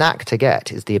 And the knack to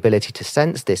get is the ability to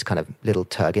sense this kind of little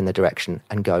tug in the direction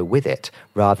and go with it,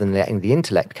 rather than letting the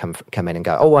intellect come in and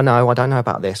go, oh, I don't know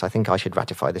about this. I think I should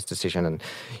ratify this decision. And,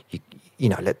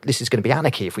 this is going to be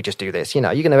anarchy if we just do this. You're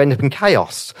going to end up in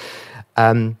chaos.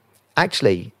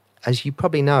 Actually, as you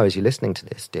probably know as you're listening to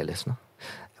this, dear listener,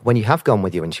 when you have gone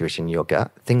with your intuition, your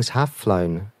gut, things have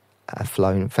flown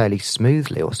fairly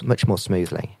smoothly, or much more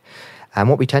smoothly. And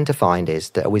what we tend to find is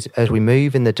that as we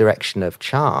move in the direction of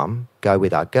charm, go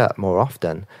with our gut more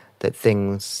often, that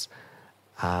things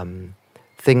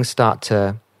start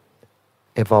to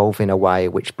evolve in a way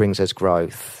which brings us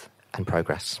growth and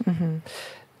progress. Mm-hmm.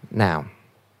 Now,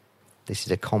 this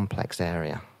is a complex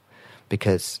area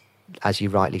because, as you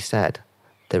rightly said,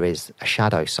 there is a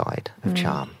shadow side of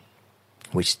charm,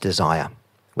 which is desire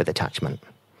with attachment.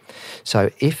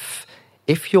 So if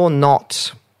you're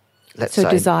not... So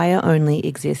desire only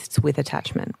exists with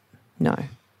attachment? No.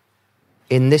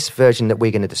 In this version that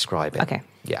we're going to describe it. Okay.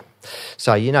 Yeah.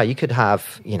 So, you could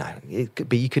have,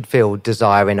 you could feel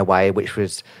desire in a way which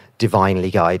was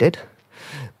divinely guided.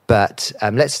 But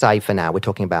let's say for now we're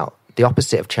talking about the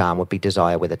opposite of charm would be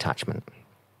desire with attachment.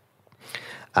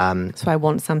 So I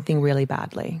want something really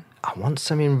badly. I want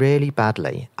something really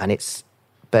badly.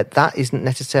 But that isn't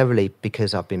necessarily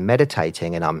because I've been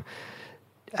meditating and I'm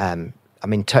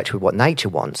I'm in touch with what nature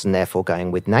wants and therefore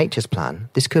going with nature's plan.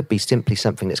 This could be simply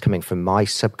something that's coming from my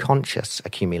subconscious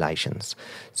accumulations,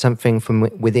 something from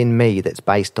within me that's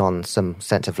based on some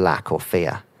sense of lack or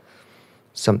fear,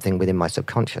 something within my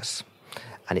subconscious.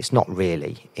 And it's not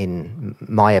really in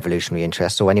my evolutionary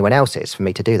interests or anyone else's for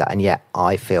me to do that. And yet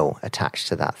I feel attached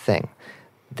to that thing.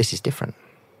 This is different.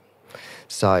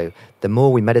 So the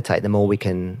more we meditate, the more we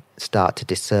can start to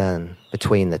discern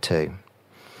between the two.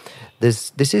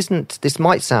 This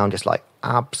might sound just like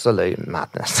absolute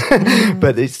madness,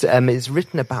 but it's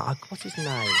written about, what's his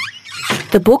name?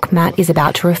 The book Matt is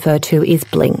about to refer to is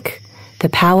Blink, The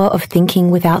Power of Thinking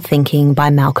Without Thinking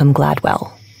by Malcolm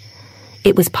Gladwell.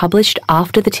 It was published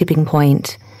after The Tipping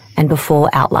Point and before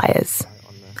Outliers.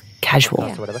 Casual.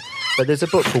 Yeah. But there's a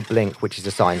book called Blink, which is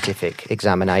a scientific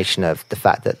examination of the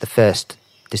fact that the first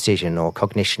decision or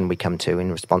cognition we come to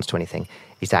in response to anything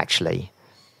is actually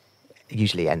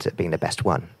usually ends up being the best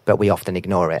one, but we often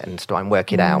ignore it and try and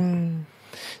work it out.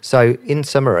 So in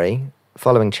summary,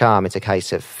 following charm is a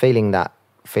case of feeling that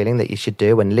you should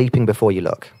do and leaping before you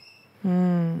look,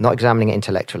 not examining it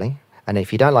intellectually. And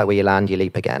if you don't like where you land, you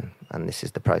leap again. And this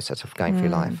is the process of going through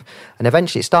life. And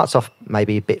eventually it starts off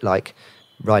maybe a bit like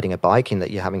riding a bike in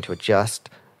that you're having to adjust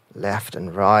left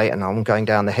and right, and I'm going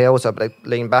down the hill, so I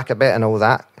lean back a bit and all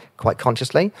that quite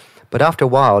consciously. But after a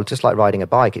while, just like riding a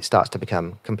bike, it starts to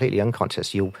become completely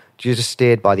unconscious. You're just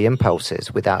steered by the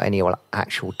impulses without any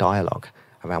actual dialogue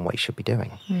around what you should be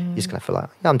doing. You're just going to feel like,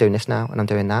 yeah, I'm doing this now and I'm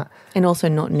doing that. And also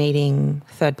not needing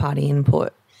third-party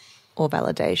input or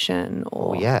validation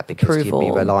or because approval.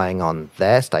 You'd be relying on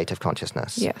their state of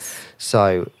consciousness. Yes.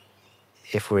 So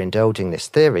if we're indulging this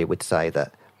theory, we'd say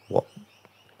that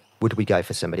would we go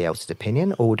for somebody else's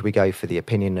opinion, or would we go for the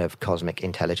opinion of cosmic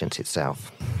intelligence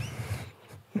itself?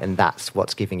 And that's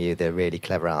what's giving you the really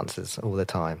clever answers all the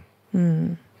time.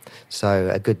 So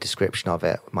a good description of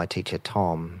it, my teacher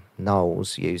Tom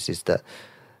Knowles uses that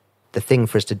the thing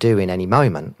for us to do in any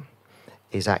moment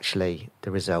is actually the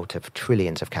result of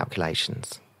trillions of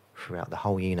calculations throughout the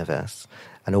whole universe.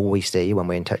 And all we see when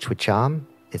we're in touch with charm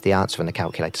is the answer on the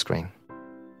calculator screen.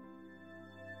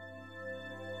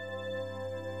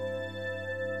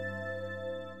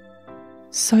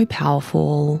 So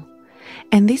powerful.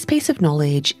 And this piece of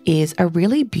knowledge is a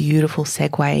really beautiful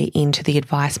segue into the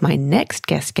advice my next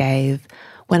guest gave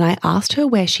when I asked her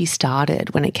where she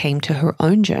started when it came to her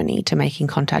own journey to making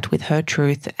contact with her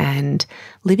truth and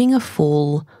living a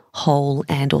full, whole,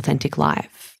 and authentic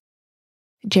life.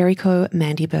 Jericho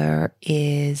Mandybur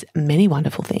is many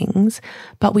wonderful things,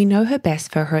 but we know her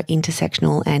best for her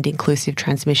intersectional and inclusive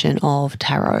transmission of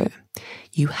tarot.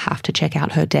 You have to check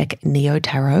out her deck, Neo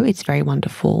Tarot. It's very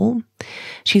wonderful.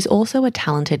 She's also a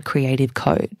talented creative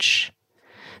coach.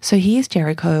 So here's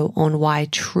Jericho on why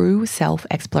true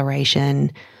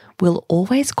self-exploration will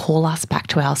always call us back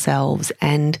to ourselves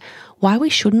and why we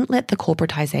shouldn't let the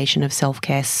corporatization of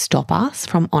self-care stop us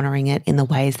from honoring it in the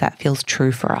ways that feels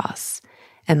true for us.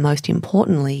 And most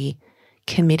importantly,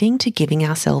 committing to giving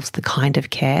ourselves the kind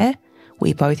of care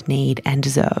we both need and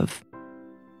deserve.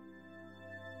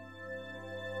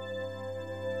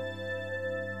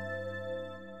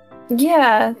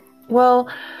 Yeah, well,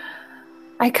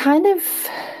 I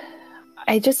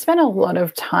just spent a lot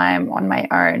of time on my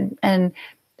own, and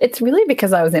it's really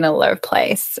because I was in a low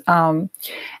place. And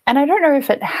I don't know if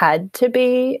it had to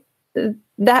be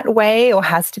that way or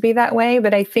has to be that way,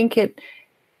 but I think it,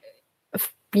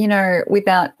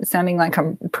 without sounding like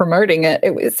I'm promoting it,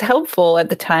 it was helpful at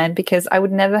the time because I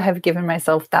would never have given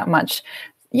myself that much,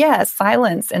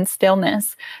 silence and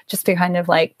stillness just to kind of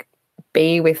like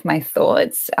be with my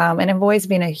thoughts. And I've always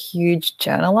been a huge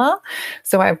journaler.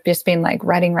 So I've just been like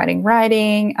writing.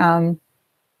 And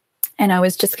I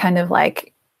was just kind of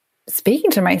like speaking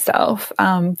to myself,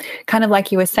 kind of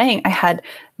like you were saying, I had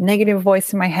negative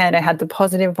voice in my head, I had the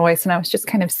positive voice, and I was just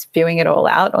kind of spewing it all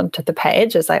out onto the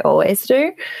page as I always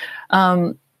do.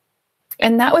 And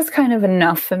that was kind of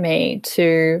enough for me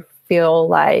to feel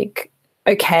like,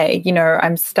 okay,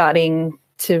 I'm starting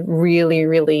to really,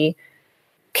 really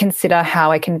consider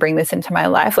how I can bring this into my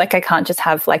life. Like I can't just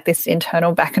have like this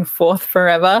internal back and forth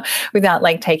forever without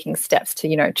like taking steps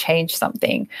to, change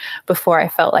something before I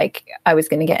felt like I was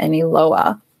going to get any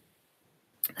lower.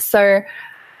 So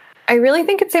I really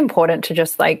think it's important to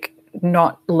just like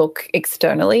not look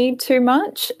externally too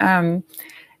much. And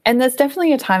there's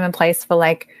definitely a time and place for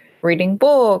like reading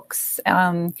books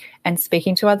and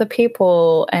speaking to other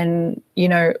people and,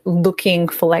 looking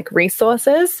for like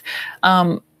resources.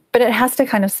 But it has to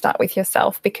kind of start with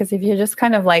yourself, because if you're just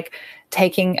kind of like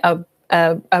taking a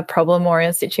a problem or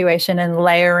a situation and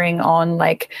layering on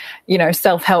like, you know,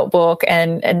 self-help book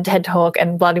and TED Talk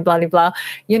and blah, blah, blah, blah,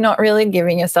 you're not really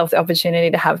giving yourself the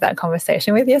opportunity to have that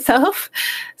conversation with yourself.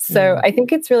 So I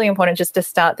think it's really important just to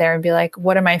start there and be like,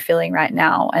 what am I feeling right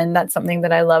now? And that's something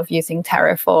that I love using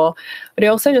tarot for. But I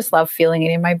also just love feeling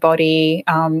it in my body,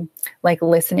 like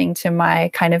listening to my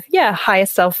kind of, higher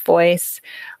self voice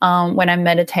when I'm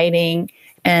meditating,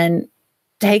 and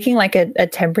taking like a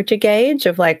temperature gauge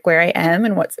of like where I am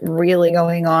and what's really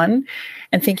going on,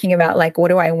 and thinking about like, what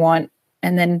do I want?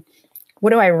 And then what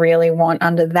do I really want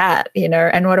under that, you know,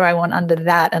 and what do I want under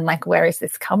that? And like, where is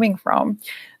this coming from?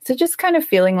 So just kind of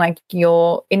feeling like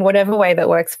you're, in whatever way that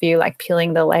works for you, like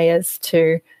peeling the layers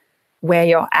to where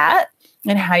you're at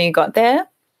and how you got there.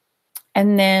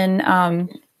 And then,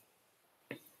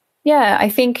 I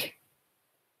think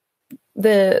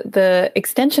the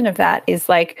extension of that is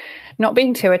like not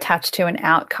being too attached to an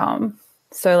outcome.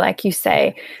 So like you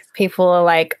say, people are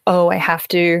like, oh, I have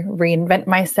to reinvent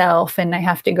myself and I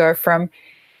have to go from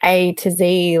A to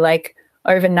Z like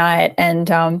overnight. And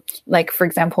like, for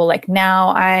example, like now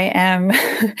I'm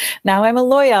a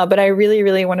lawyer, but I really,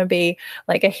 really want to be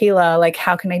like a healer. Like,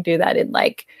 how can I do that in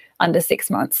like under 6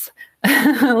 months?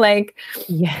 Like,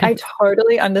 I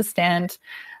totally understand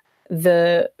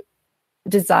the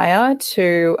desire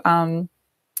to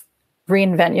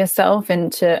reinvent yourself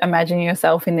and to imagine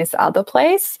yourself in this other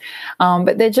place.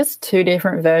 But they're just two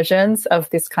different versions of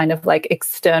this kind of like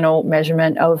external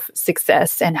measurement of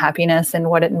success and happiness and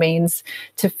what it means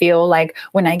to feel like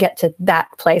when I get to that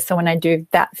place or when I do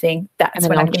that thing, that's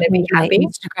when I'm going to be happy.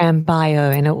 Instagram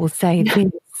bio and it will say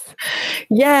this.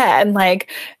 Yeah. And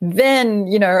like, then,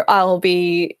 you know, I'll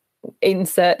be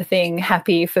insert thing,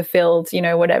 happy, fulfilled, you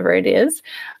know, whatever it is.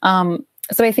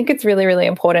 So I think it's really, really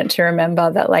important to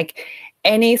remember that like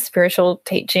any spiritual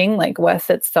teaching, like worth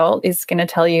its salt, is going to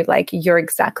tell you like you're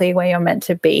exactly where you're meant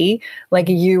to be. Like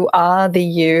you are the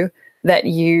you that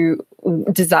you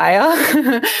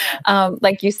desire.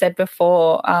 Like you said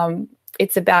before,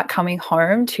 it's about coming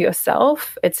home to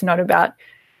yourself. It's not about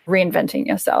reinventing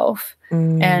yourself.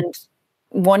 And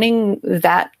wanting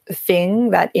that thing,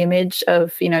 that image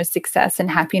of, you know, success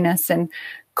and happiness and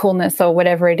coolness or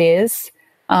whatever it is,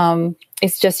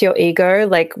 it's just your ego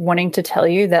like wanting to tell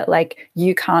you that like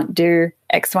you can't do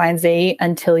X, Y, and Z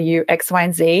until you X, Y,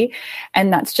 and Z.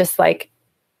 And that's just like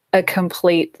a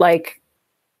complete, like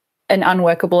an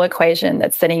unworkable equation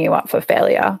that's setting you up for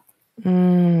failure.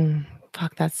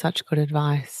 Fuck, that's such good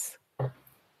advice.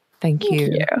 Thank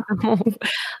you.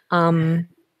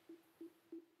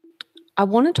 I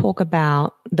want to talk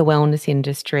about the wellness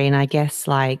industry, and I guess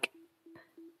like,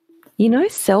 you know,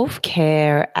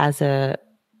 self-care as a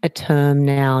term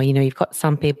now. You know, you've got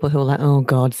some people who are like, oh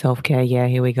God, self-care, yeah,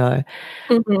 here we go.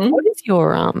 What is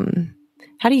your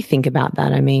how do you think about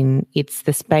that? I mean, it's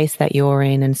the space that you're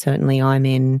in, and certainly I'm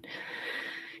in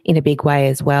a big way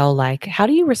as well. Like, how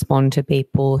do you respond to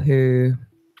people who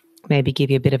maybe give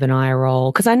you a bit of an eye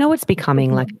roll? Because I know it's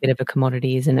becoming like a bit of a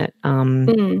commodity, isn't it?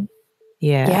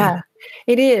 Yeah,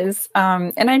 it is.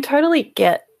 And I totally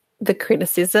get the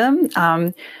criticism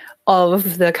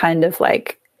of the kind of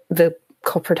like the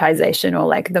corporatization or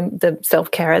like the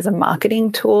self-care as a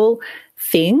marketing tool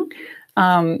thing,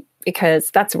 because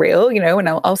that's real, you know, and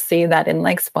I'll see that in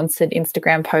like sponsored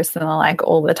Instagram posts and like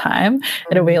all the time.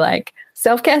 It'll be like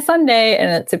self-care Sunday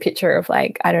and it's a picture of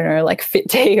like, I don't know, like Fit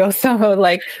Tea or some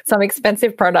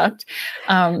expensive product.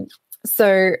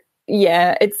 So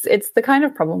yeah, it's the kind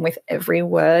of problem with every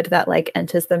word that like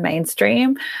enters the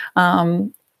mainstream.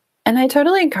 And I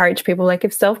totally encourage people, like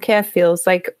if self-care feels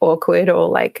like awkward or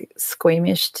like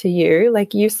squeamish to you,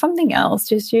 like use something else.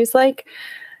 Just use like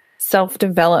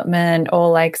self-development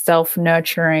or like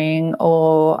self-nurturing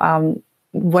or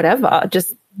whatever.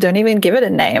 Just don't even give it a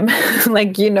name.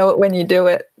 Like, you know it when you do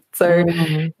it. So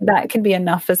that can be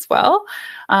enough as well.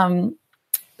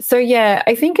 So yeah,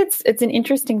 I think it's an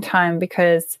interesting time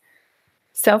because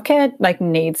self-care like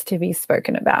needs to be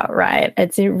spoken about, right?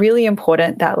 It's really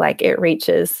important that like it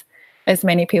reaches as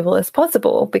many people as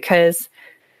possible, because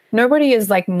nobody is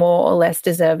like more or less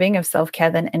deserving of self-care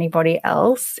than anybody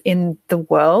else in the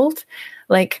world.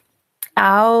 Like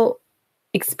our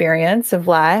experience of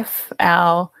life,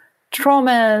 our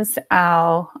traumas,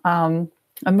 our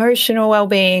emotional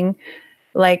well-being,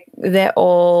 like they're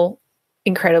all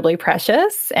incredibly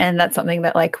precious, and that's something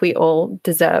that like we all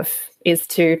deserve, is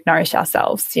to nourish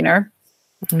ourselves, you know,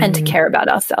 and to care about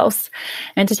ourselves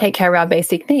and to take care of our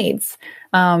basic needs.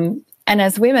 And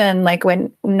as women, like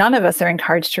when none of us are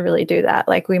encouraged to really do that,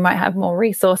 like we might have more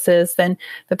resources than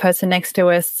the person next to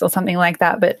us or something like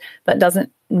that, but that doesn't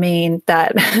mean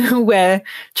that we're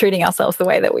treating ourselves the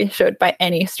way that we should by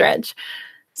any stretch.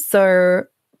 So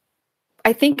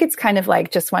I think it's kind of like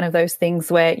just one of those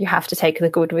things where you have to take the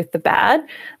good with the bad.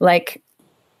 Like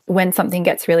when something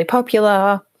gets really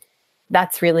popular,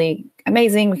 that's really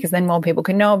amazing because then more people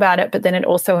can know about it. But then it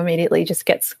also immediately just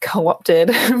gets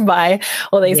co-opted by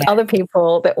all these other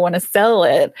people that want to sell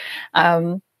it.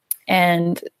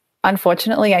 And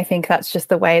unfortunately, I think that's just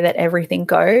the way that everything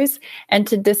goes. And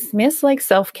to dismiss like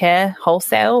self-care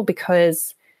wholesale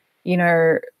because, you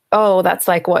know, oh, that's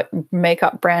like what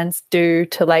makeup brands do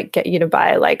to like get you to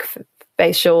buy like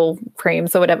facial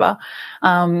creams or whatever,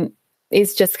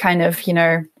 is just kind of, you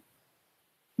know,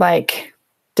 like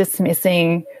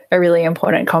dismissing a really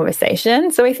important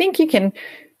conversation. So I think you can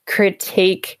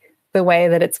critique the way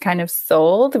that it's kind of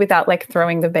sold without like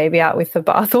throwing the baby out with the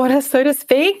bathwater, so to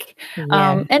speak.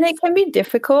 And it can be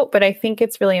difficult, but I think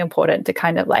it's really important to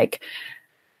kind of like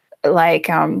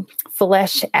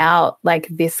flesh out like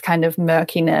this kind of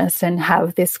murkiness and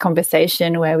have this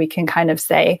conversation where we can kind of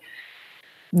say,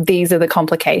 these are the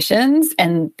complications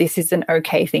and this is an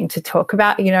okay thing to talk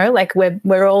about, you know, like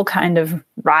we're all kind of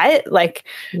right. Like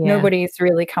nobody's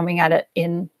really coming at it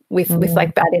with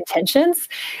like bad intentions.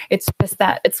 It's just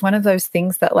that it's one of those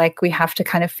things that like we have to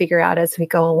kind of figure out as we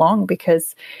go along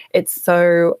because it's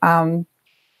so,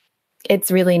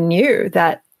 it's really new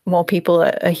that more people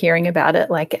are hearing about it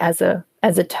like as a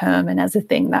term and as a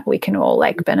thing that we can all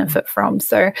like benefit from.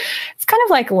 So it's kind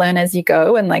of like learn as you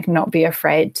go and like not be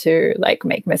afraid to like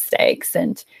make mistakes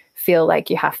and feel like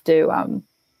you have to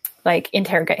like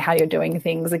interrogate how you're doing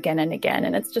things again and again.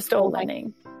 And it's just all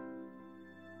learning.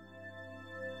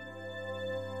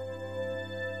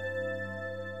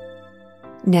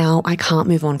 Now, I can't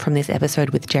move on from this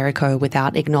episode with Jericho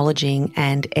without acknowledging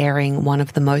and airing one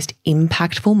of the most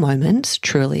impactful moments,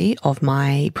 truly, of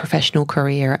my professional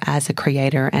career as a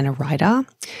creator and a writer.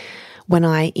 When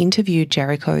I interviewed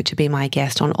Jericho to be my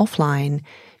guest on Offline,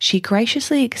 she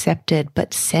graciously accepted,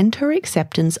 but sent her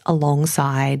acceptance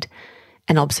alongside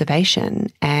an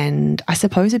observation and I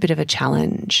suppose a bit of a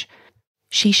challenge.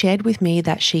 She shared with me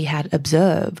that she had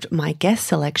observed my guest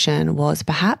selection was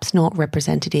perhaps not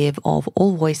representative of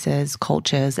all voices,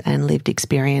 cultures, and lived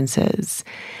experiences.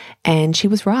 And she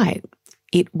was right.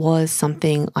 It was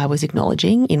something I was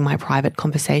acknowledging in my private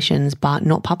conversations, but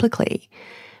not publicly.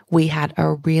 We had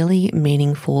a really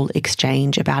meaningful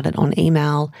exchange about it on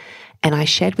email, and I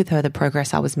shared with her the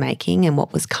progress I was making and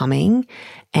what was coming,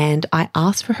 and I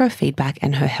asked for her feedback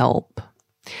and her help.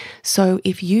 So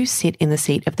if you sit in the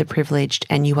seat of the privileged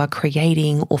and you are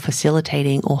creating or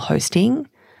facilitating or hosting,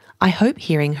 I hope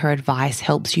hearing her advice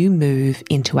helps you move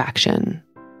into action.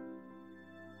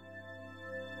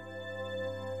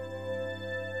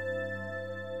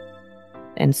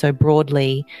 And so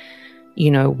broadly,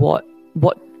 you know, what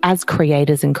as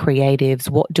creators and creatives,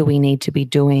 what do we need to be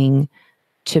doing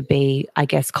to be, I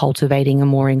guess, cultivating a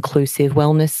more inclusive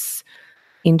wellness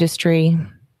industry?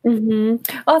 Mm-hmm.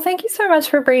 Oh, thank you so much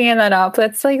for bringing that up.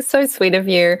 That's like so sweet of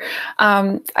you.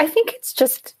 I think it's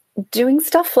just doing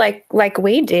stuff like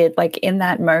we did, like in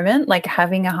that moment, like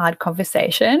having a hard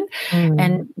conversation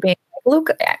and being like, look,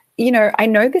 you know, I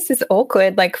know this is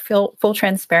awkward, like full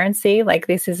transparency, like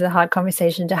this is a hard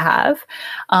conversation to have.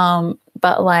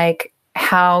 But like,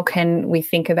 how can we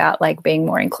think about like being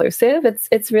more inclusive?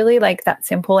 It's really like that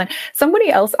simple. And somebody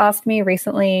else asked me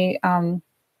recently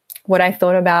what I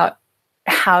thought about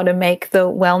how to make the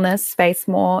wellness space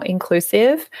more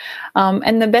inclusive.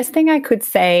 And the best thing I could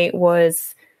say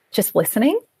was just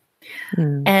listening.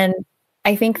 And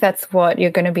I think that's what you're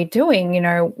going to be doing, you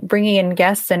know, bringing in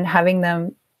guests and having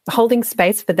them, holding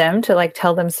space for them to like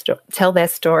tell their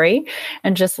story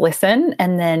and just listen,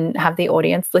 and then have the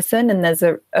audience listen. And there's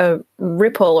a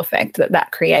ripple effect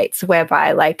that creates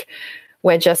whereby like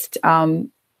we're just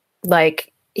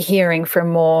like hearing from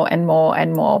more and more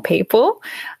and more people,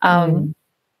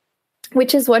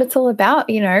 which is what it's all about,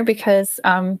 you know, because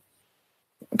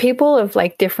people of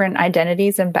like different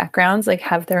identities and backgrounds like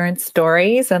have their own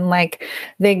stories, and like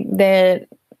they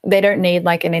don't need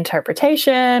like an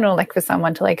interpretation or like for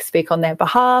someone to like speak on their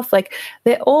behalf. Like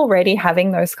they're already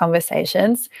having those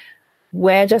conversations.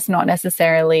 We're just not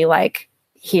necessarily like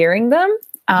hearing them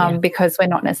because we're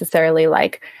not necessarily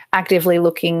like actively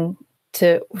looking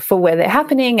for where they're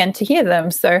happening and to hear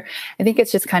them. So I think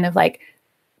it's just kind of like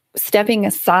stepping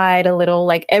aside a little,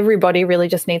 like everybody really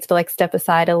just needs to like step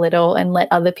aside a little and let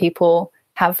other people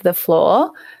have the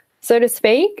floor, so to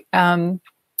speak,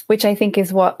 which I think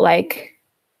is what like,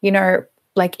 you know,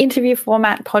 like interview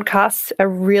format podcasts are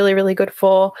really, really good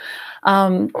for.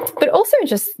 But also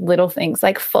just little things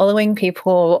like following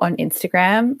people on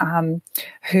Instagram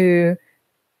who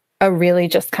are really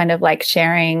just kind of like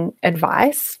sharing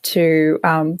advice to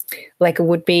like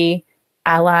would-be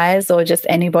allies or just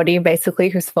anybody basically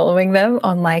who's following them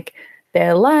on like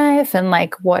their life and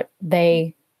like what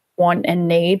they want and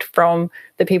need from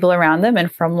the people around them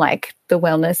and from like the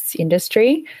wellness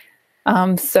industry.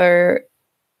 So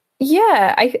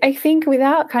yeah, I think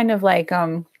without kind of like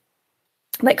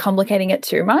complicating it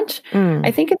too much,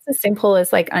 I think it's as simple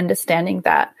as like understanding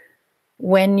that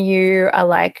when you are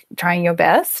like trying your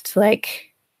best,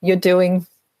 like you're doing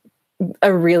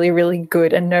a really, really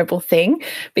good and noble thing,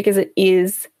 because it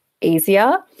is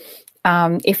easier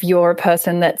if you're a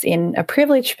person that's in a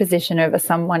privileged position over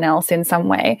someone else in some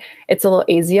way. It's a lot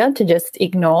easier to just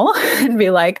ignore and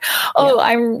be like, oh, yeah,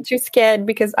 I'm too scared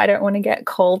because I don't want to get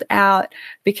called out,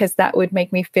 because that would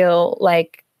make me feel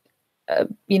like,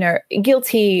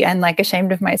 guilty and like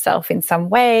ashamed of myself in some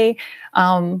way.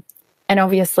 And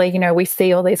obviously, we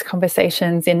see all these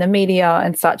conversations in the media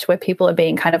and such where people are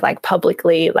being kind of like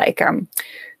publicly like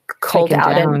called taken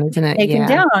out down, and isn't it? taken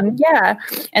down. Yeah.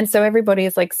 And so everybody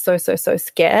is like so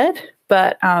scared.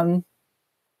 But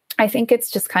I think it's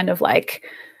just kind of like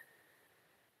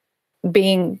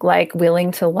being like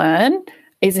willing to learn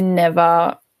is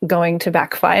never going to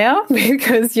backfire,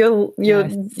 because you're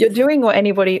doing all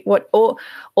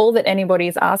that anybody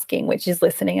is asking, which is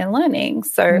listening and learning.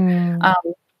 So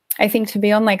I think to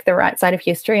be on like the right side of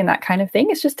history and that kind of thing,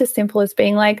 it's just as simple as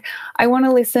being like, I want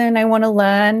to listen, I want to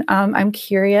learn, I'm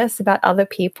curious about other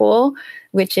people,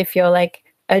 which if you're like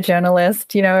a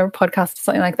journalist, a podcast or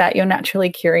something like that, you're naturally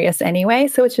curious anyway.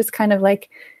 So it's just kind of like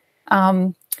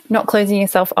not closing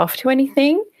yourself off to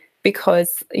anything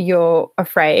because you're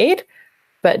afraid,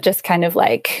 but just kind of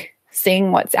like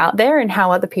seeing what's out there and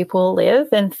how other people live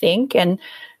and think, and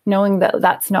knowing that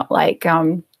that's not like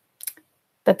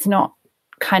that's not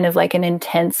kind of like an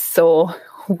intense or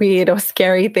weird or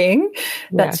scary thing.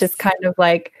 That's just kind of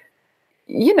like,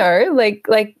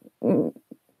 like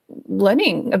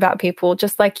learning about people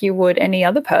just like you would any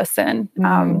other person.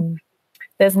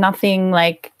 There's nothing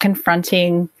like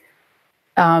confronting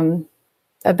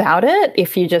about it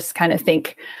if you just kind of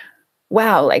think,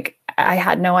 wow, like I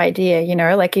had no idea,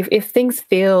 like if things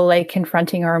feel like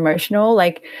confronting or emotional,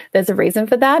 like there's a reason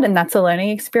for that, and that's a learning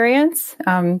experience.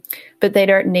 But they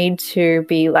don't need to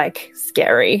be like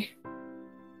scary.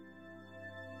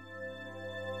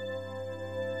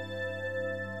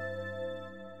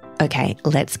 Okay,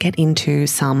 let's get into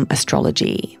some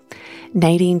astrology.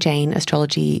 Nadine Jane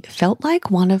Astrology felt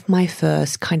like one of my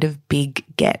first kind of big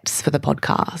gets for the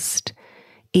podcast.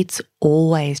 It's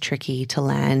always tricky to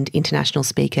land international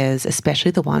speakers,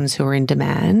 especially the ones who are in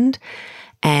demand.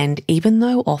 And even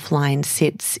though Offline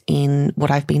sits in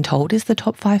what I've been told is the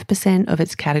top 5% of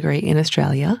its category in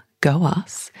Australia, go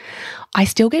us, I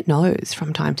still get no's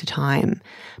from time to time.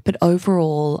 But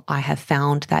overall, I have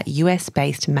found that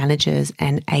US-based managers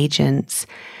and agents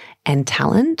and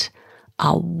talent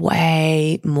are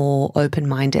way more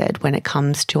open-minded when it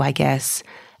comes to, I guess,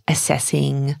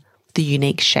 assessing the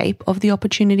unique shape of the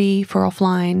opportunity for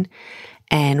Offline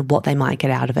and what they might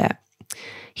get out of it.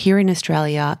 Here in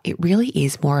Australia, it really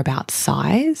is more about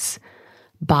size,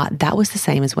 but that was the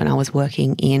same as when I was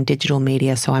working in digital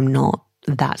media, so I'm not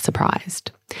that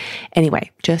surprised. Anyway,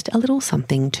 just a little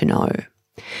something to know.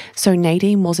 So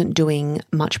Nadine wasn't doing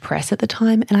much press at the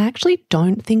time, and I actually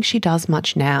don't think she does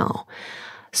much now.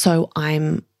 So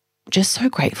I'm just so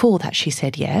grateful that she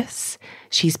said yes.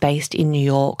 She's based in New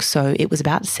York, so it was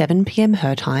about 7 p.m.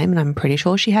 her time, and I'm pretty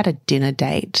sure she had a dinner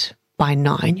date by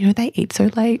 9. They eat so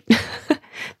late.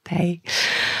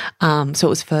 So it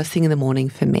was first thing in the morning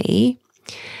for me.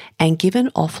 And given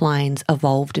Offline's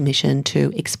evolved mission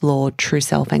to explore true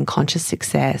self and conscious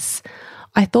success,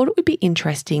 I thought it would be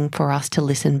interesting for us to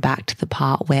listen back to the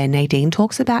part where Nadine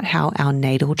talks about how our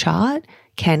natal chart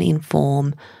can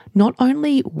inform not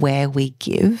only where we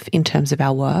give in terms of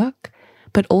our work,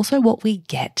 but also what we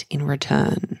get in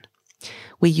return.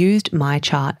 We used my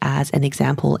chart as an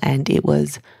example, and it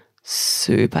was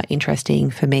super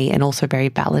interesting for me and also very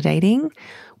validating,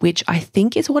 which I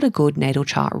think is what a good natal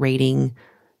chart reading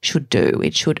should do.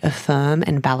 It should affirm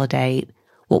and validate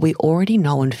what we already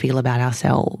know and feel about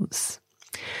ourselves.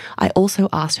 I also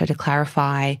asked her to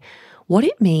clarify what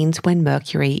it means when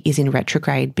Mercury is in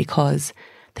retrograde, because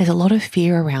there's a lot of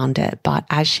fear around it, but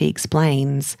as she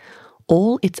explains,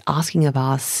 all it's asking of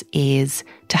us is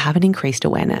to have an increased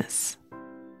awareness.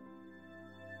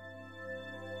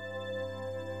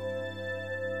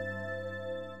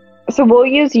 So we'll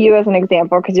use you as an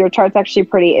example because your chart's actually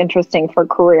pretty interesting for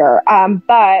career.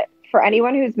 But for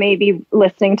anyone who's maybe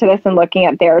listening to this and looking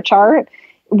at their chart,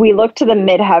 we look to the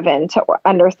midheaven to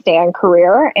understand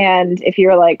career. And if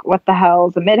you're like, what the hell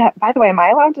is a midheaven? By the way, am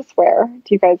I allowed to swear?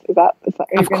 Do you guys, is that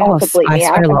of course, I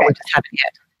swear a lot, we just haven't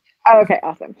yet. Oh, okay,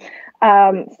 awesome.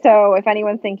 So if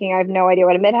anyone's thinking, I have no idea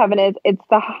what a midheaven is, it's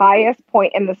the highest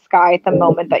point in the sky at the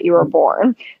moment that you were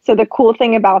born. So the cool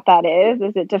thing about that is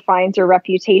it defines your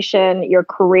reputation, your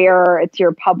career, it's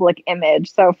your public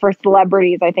image. So for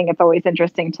celebrities, I think it's always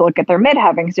interesting to look at their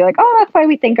midheaven because you're like, oh, that's why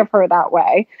we think of her that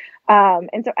way.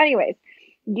 And so anyways,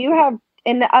 you have,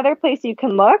 in the other place you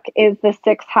can look is the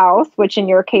sixth house, which in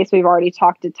your case, we've already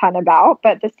talked a ton about,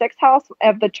 but the sixth house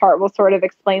of the chart will sort of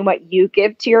explain what you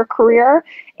give to your career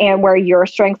and where your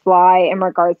strengths lie in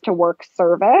regards to work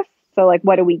service. So like,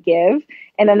 what do we give?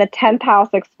 And then the 10th house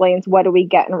explains what do we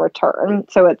get in return.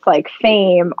 So it's like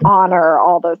fame, honor,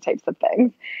 all those types of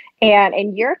things. And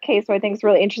in your case, what I think is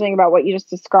really interesting about what you just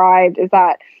described is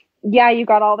that yeah, you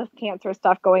got all this Cancer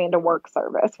stuff going into work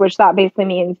service, which that basically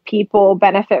means people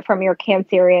benefit from your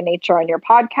Cancerian nature on your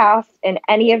podcast and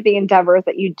any of the endeavors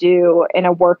that you do in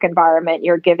a work environment,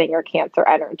 you're giving your Cancer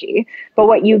energy. But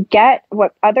what you get,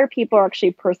 what other people are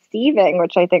actually perceiving,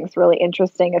 which I think is really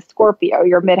interesting, is Scorpio.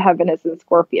 Your midheaven is in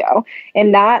Scorpio.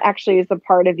 And that actually is the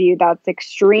part of you that's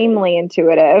extremely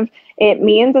intuitive. It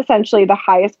means essentially the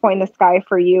highest point in the sky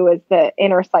for you is the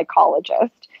inner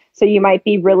psychologist. So you might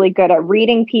be really good at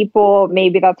reading people.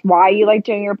 Maybe that's why you like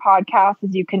doing your podcast,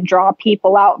 is you can draw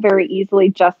people out very easily,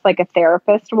 just like a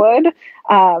therapist would.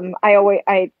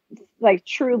 I like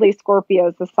truly Scorpio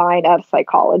is the sign of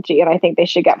psychology, and I think they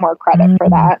should get more credit for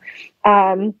that.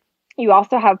 You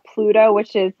also have Pluto,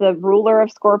 which is the ruler of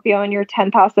Scorpio in your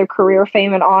 10th house of career,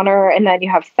 fame, and honor. And then you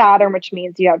have Saturn, which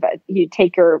means you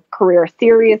take your career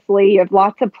seriously. You have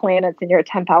lots of planets in your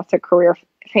 10th house of career,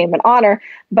 fame, and honor,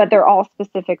 but they're all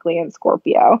specifically in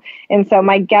Scorpio. And so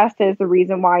my guess is the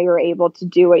reason why you're able to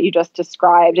do what you just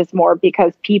described is more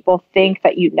because people think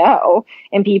that you know,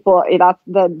 and people, that's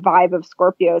the vibe of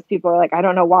Scorpios. People are like, I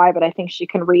don't know why, but I think she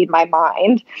can read my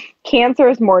mind. Cancer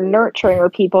is more nurturing, where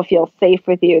people feel safe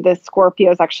with you. The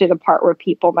Scorpio is actually the part where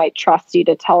people might trust you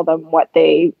to tell them what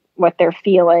they're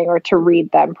feeling or to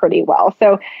read them pretty well.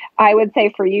 So I would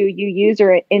say for you, you use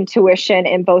your intuition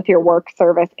in both your work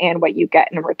service and what you get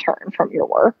in return from your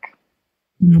work.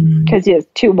 Because you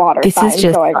have two water signs. Is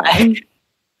just so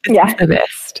it's the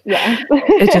best. Yeah.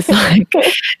 It's just like,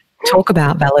 talk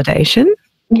about validation.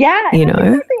 Yeah. You know,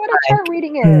 exactly what a chart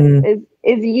reading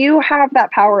is you have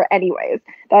that power anyways.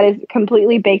 That is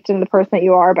completely baked in the person that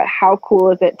you are, but how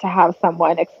cool is it to have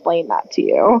someone explain that to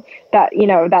you? That, you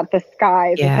know, that the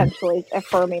sky is essentially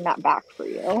affirming that back for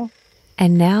you.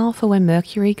 And now for when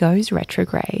Mercury goes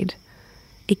retrograde.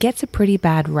 It gets a pretty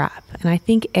bad rap, and I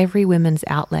think every women's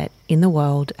outlet in the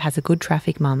world has a good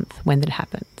traffic month when it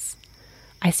happens.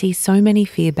 I see so many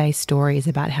fear-based stories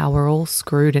about how we're all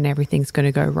screwed and everything's going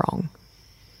to go wrong.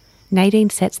 Nadine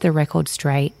sets the record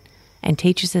straight and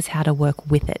teaches us how to work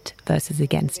with it versus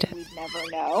against it. We never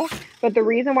know. But the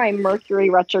reason why Mercury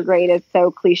retrograde is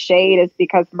so cliched is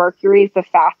because Mercury is the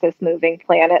fastest moving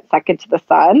planet, second to the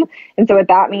sun. And so what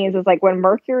that means is like when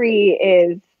Mercury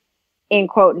is, in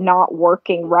quote, not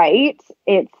working right,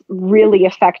 it's really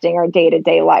affecting our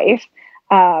day-to-day life.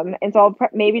 And so I'll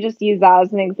maybe just use that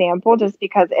as an example, just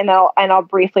because, and I'll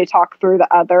briefly talk through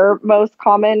the other most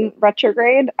common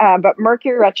retrograde. But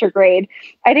Mercury retrograde,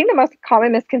 I think the most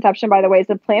common misconception, by the way, is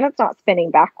the planet's not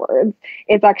spinning backwards.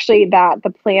 It's actually that the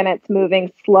planet's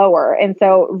moving slower. And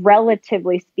so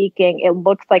relatively speaking, it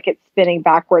looks like it's spinning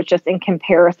backwards just in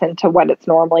comparison to what it's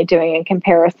normally doing in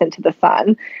comparison to the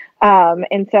sun.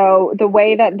 And so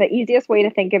the easiest way to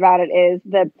think about it is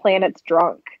the planet's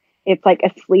drunk. It's like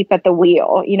asleep at the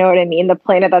wheel. You know what I mean? The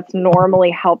planet that's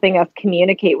normally helping us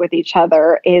communicate with each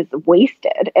other is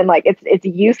wasted. And like, it's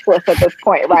useless at this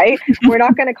point, right? We're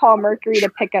not going to call Mercury to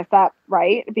pick us up,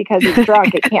 right? Because it's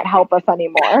drunk. It can't help us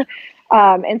anymore.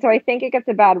 And so I think it gets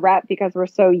a bad rep because we're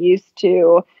so used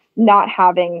to not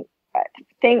having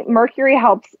Mercury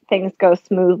helps things go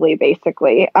smoothly,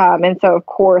 basically. And so, of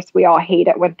course, we all hate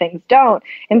it when things don't.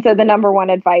 And so the number one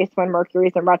advice when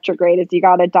Mercury's in retrograde is you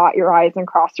got to dot your I's and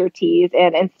cross your T's.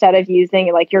 And instead of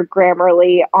using like your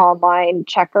Grammarly online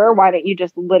checker, why don't you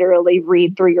just literally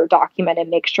read through your document and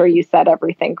make sure you said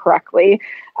everything correctly?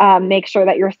 Make sure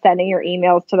that you're sending your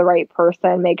emails to the right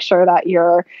person. Make sure that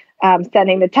you're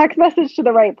sending the text message to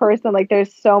the right person. Like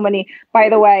there's so many. By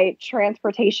the way,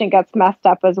 transportation gets messed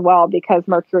up as well because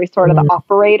Mercury is sort of the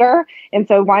operator. And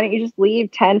so why don't you just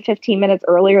leave 10, 15 minutes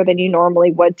earlier than you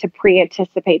normally would to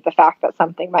pre-anticipate the fact that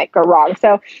something might go wrong?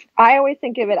 So I always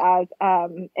think of it as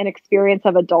an experience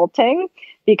of adulting,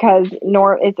 because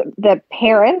it's the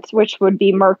parent, which would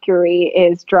be Mercury,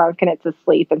 is drunk and it's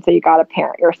asleep. And so you got to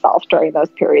parent yourself during those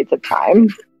periods of time.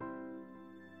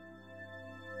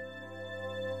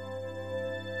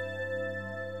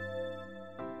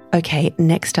 Okay,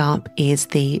 next up is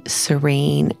the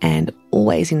serene and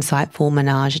always insightful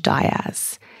Manoj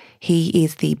Diaz. He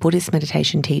is the Buddhist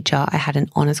meditation teacher I had an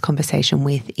honest conversation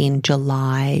with in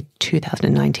July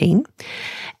 2019,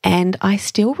 and I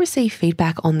still receive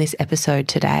feedback on this episode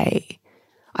today.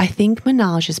 I think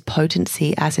Manoj's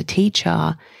potency as a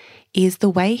teacher is the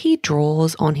way he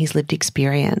draws on his lived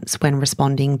experience when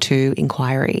responding to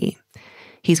inquiry.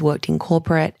 He's worked in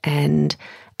corporate, and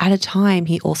at a time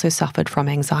he also suffered from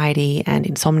anxiety and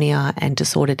insomnia and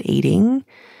disordered eating.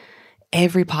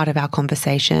 Every part of our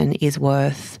conversation is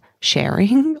worth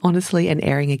sharing, honestly, and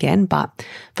airing again. But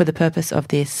for the purpose of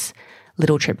this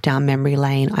little trip down memory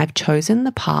lane, I've chosen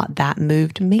the part that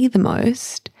moved me the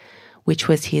most, which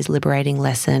was his liberating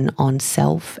lesson on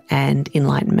self and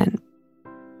enlightenment.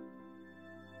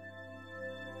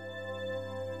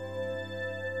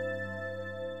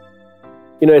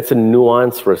 It's a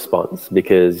nuanced response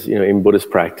because, in Buddhist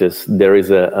practice, there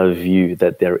is a view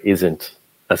that there isn't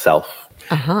a self.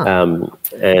 Uh-huh.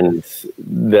 And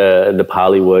the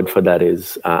Pali word for that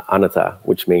is anatta,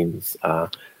 which means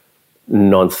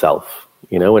non-self,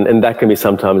 and that can be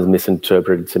sometimes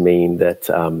misinterpreted to mean that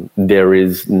there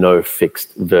is no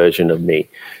fixed version of me.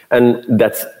 And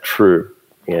that's true.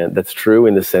 Yeah, that's true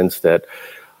in the sense that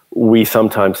we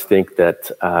sometimes think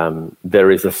that there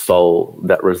is a soul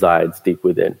that resides deep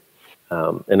within.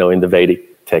 In the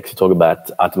Vedic text, you talk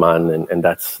about Atman, and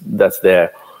that's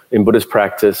there. In Buddhist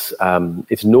practice,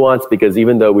 it's nuanced because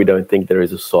even though we don't think there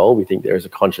is a soul, we think there is a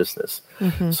consciousness.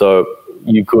 Mm-hmm. So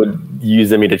you could use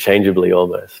them interchangeably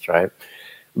almost, right?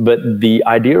 But the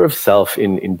idea of self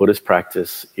in Buddhist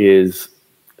practice is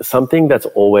something that's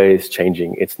always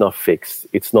changing. It's not fixed.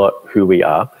 It's not who we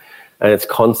are. And it's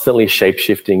constantly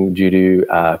shape-shifting due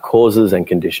to causes and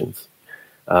conditions.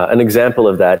 An example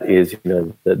of that is,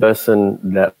 the person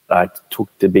that I took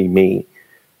to be me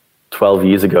 12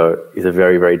 years ago is a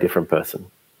very, very different person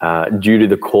due to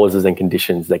the causes and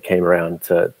conditions that came around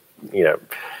to,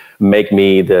 make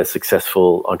me the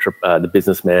successful the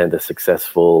businessman, the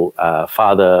successful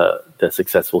father, the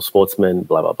successful sportsman,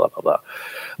 blah, blah, blah, blah, blah.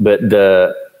 But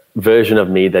the version of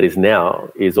me that is now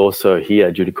is also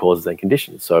here due to causes and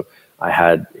conditions. So I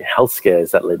had health scares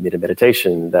that led me to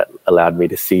meditation that allowed me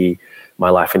to see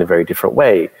my life in a very different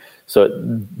way. So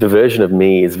the version of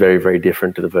me is very, very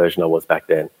different to the version I was back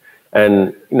then.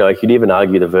 And, you could even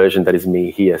argue the version that is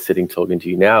me here sitting talking to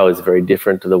you now is very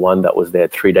different to the one that was there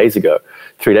 3 days ago.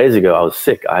 3 days ago, I was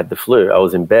sick. I had the flu. I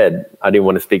was in bed. I didn't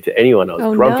want to speak to anyone. I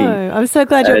was grumpy. No. I'm so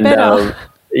glad you're better.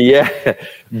 Yeah.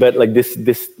 But like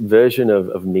this version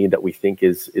of me that we think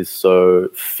is so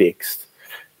fixed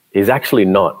is actually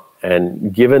not.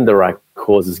 And given the right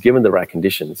causes, given the right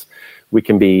conditions, we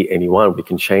can be anyone. We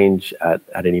can change at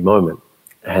any moment.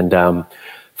 And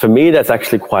for me, that's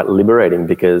actually quite liberating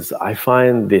because I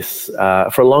find this,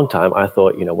 for a long time, I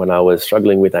thought, when I was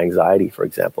struggling with anxiety, for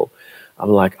example, I'm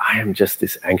like, I am just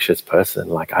this anxious person.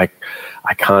 Like I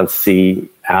can't see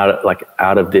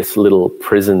out of this little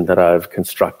prison that I've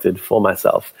constructed for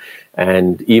myself.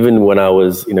 And even when I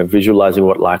was, visualizing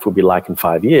what life would be like in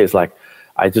 5 years, like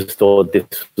I just thought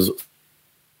this was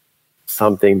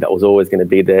something that was always going to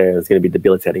be there. It was going to be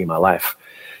debilitating in my life.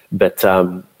 But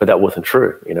that wasn't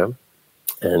true,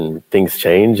 and things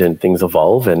change and things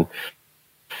evolve. And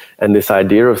this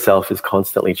idea of self is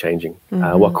constantly changing.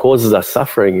 Mm-hmm. What causes us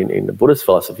suffering in the Buddhist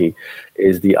philosophy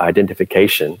is the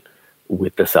identification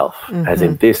with the self, mm-hmm. as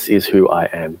in this is who I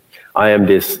am. I am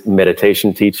this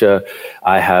meditation teacher.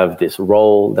 I have this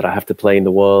role that I have to play in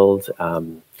the world.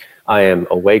 I am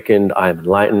awakened. I am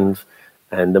enlightened.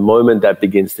 And the moment that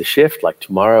begins to shift, like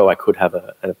tomorrow, I could have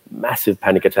a massive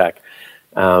panic attack.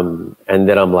 And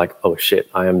then I'm like, oh shit,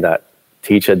 I am that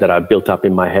teacher that I built up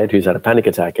in my head who's had a panic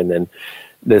attack. And then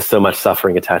there's so much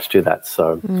suffering attached to that.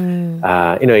 So, in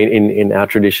our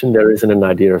tradition, there isn't an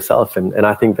idea of self. And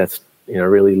I think that's,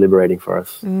 really liberating for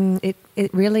us.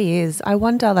 It really is. I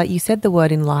wonder, like you said the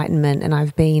word enlightenment, and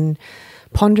I've been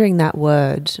pondering that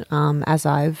word as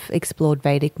I've explored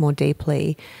Vedic more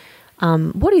deeply.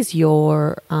 What is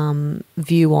your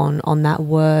view on that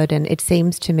word? And it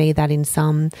seems to me that in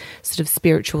some sort of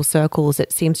spiritual circles,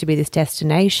 it seems to be this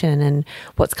destination. And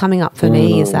what's coming up for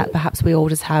me is that perhaps we all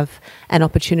just have an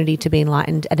opportunity to be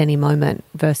enlightened at any moment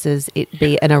versus it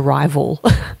be an arrival.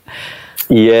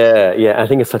 Yeah. I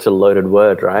think it's such a loaded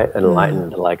word, right?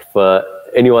 Enlightened. Like for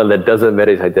anyone that doesn't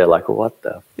meditate, they're like, what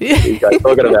the f- are you guys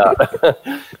talking about?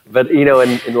 But,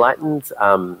 enlightened,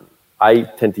 I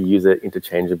tend to use it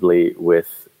interchangeably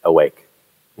with awake,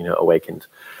 awakened.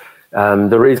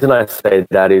 The reason I say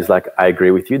that is, like, I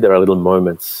agree with you. There are little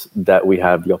moments that we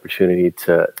have the opportunity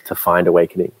to find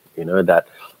awakening, that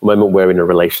moment where we're in a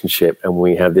relationship and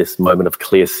we have this moment of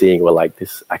clear seeing, we're like,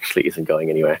 this actually isn't going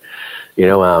anywhere.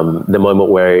 The moment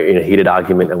where we're in a heated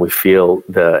argument and we feel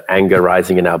the anger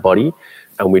rising in our body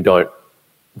and we don't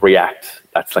react.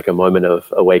 That's like a moment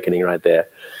of awakening right there.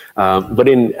 But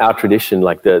in our tradition,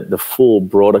 like the full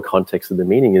broader context of the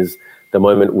meaning is the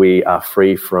moment we are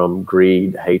free from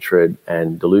greed, hatred,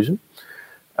 and delusion.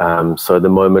 So the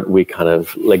moment we kind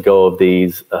of let go of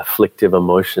these afflictive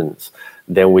emotions,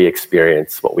 then we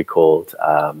experience what we called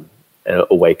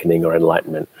awakening or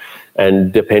enlightenment.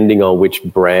 And depending on which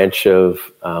branch of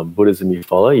Buddhism you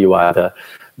follow, you either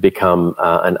become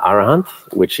an arahant,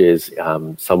 which is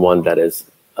someone that has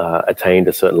attained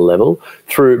a certain level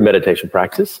through meditation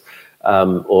practice,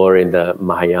 or in the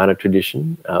Mahayana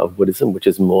tradition of Buddhism, which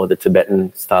is more the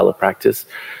Tibetan style of practice,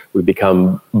 we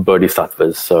become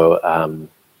bodhisattvas. So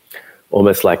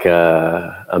almost like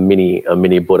a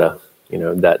mini Buddha,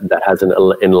 that hasn't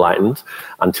enlightened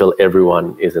until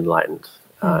everyone is enlightened,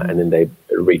 and then they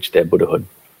reach their Buddhahood.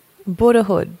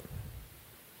 Buddhahood.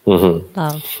 Mm-hmm.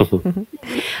 Love.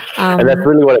 And that's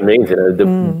really what it means.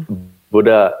 The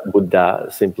Buddha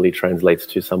simply translates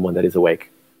to someone that is awake.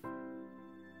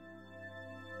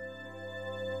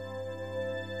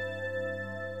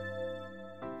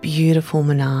 Beautiful,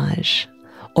 Manoj.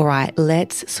 All right,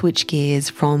 let's switch gears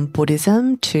from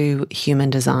Buddhism to human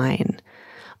design.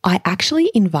 I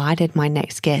actually invited my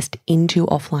next guest into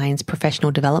Offline's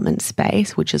professional development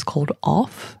space, which is called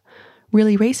Off.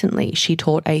 Really recently, she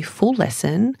taught a full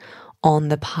lesson on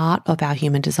the part of our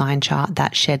human design chart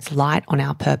that sheds light on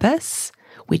our purpose,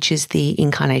 which is the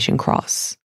incarnation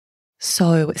cross.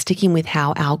 So, sticking with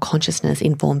how our consciousness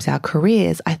informs our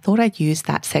careers, I thought I'd use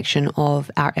that section of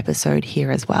our episode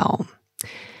here as well.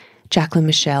 Jacqueline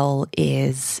Michelle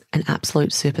is an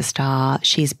absolute superstar.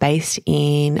 She's based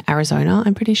in Arizona,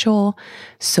 I'm pretty sure.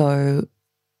 So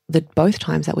both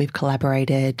times that we've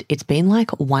collaborated, it's been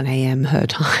like 1 a.m. her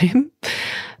time.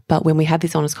 But when we had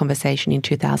this honest conversation in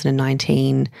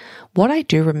 2019, what I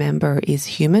do remember is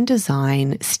human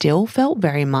design still felt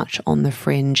very much on the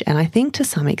fringe. And I think to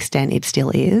some extent it still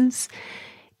is.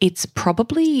 It's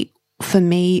probably, for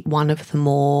me, one of the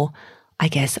more, I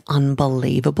guess,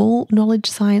 unbelievable knowledge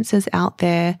sciences out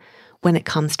there when it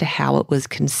comes to how it was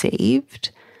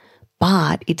conceived.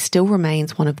 But it still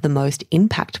remains one of the most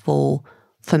impactful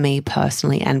for me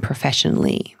personally and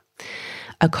professionally.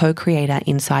 A co-creator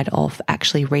inside Off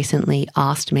actually recently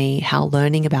asked me how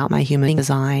learning about my human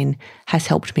design has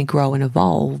helped me grow and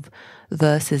evolve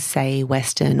versus, say,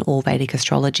 Western or Vedic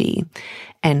astrology.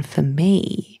 And for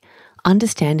me,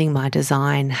 understanding my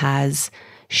design has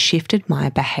shifted my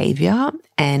behavior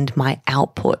and my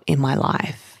output in my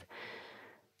life.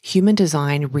 Human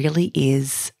design really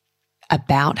is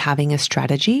about having a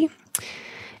strategy.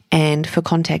 And for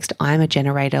context, I'm a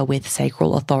generator with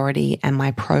sacral authority and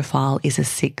my profile is a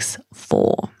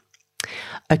 6/4.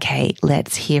 Okay,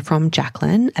 let's hear from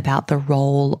Jacqueline about the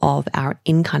role of our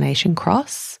incarnation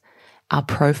cross, our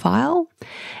profile,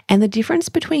 and the difference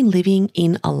between living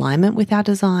in alignment with our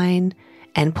design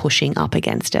and pushing up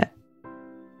against it.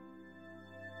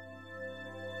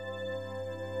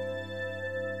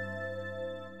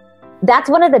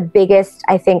 That's one of the biggest,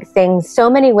 I think, things so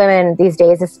many women these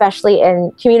days, especially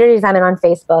in communities I'm in on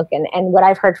Facebook and what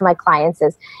I've heard from my clients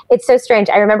is, it's so strange.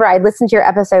 I remember I listened to your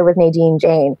episode with Nadine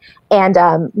Jane, and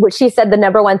what she said the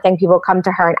number one thing people come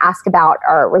to her and ask about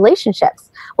are relationships.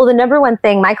 Well, the number one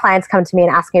thing my clients come to me and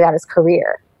ask me about is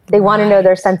career. They want to know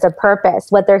their sense of purpose,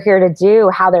 what they're here to do,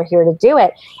 how they're here to do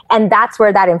it. And that's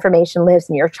where that information lives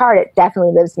in your chart. It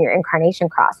definitely lives in your incarnation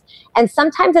cross. And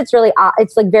sometimes it's really,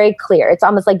 it's like very clear. It's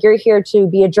almost like you're here to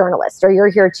be a journalist, or you're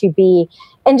here to be,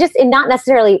 and not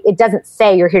necessarily, it doesn't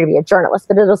say you're here to be a journalist,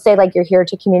 but it'll say like you're here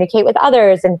to communicate with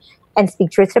others and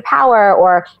speak truth to power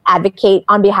or advocate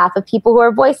on behalf of people who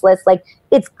are voiceless. Like,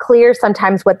 it's clear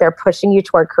sometimes what they're pushing you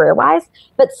toward career-wise,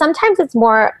 but sometimes it's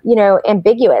more,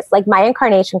 ambiguous. Like my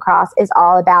incarnation cross is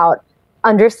all about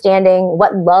understanding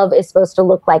what love is supposed to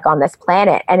look like on this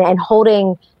planet and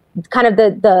holding kind of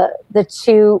the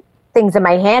two things in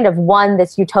my hand of one,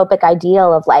 this utopic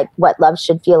ideal of like what love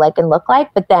should feel like and look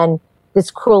like, but then this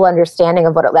cruel understanding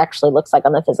of what it actually looks like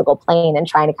on the physical plane, and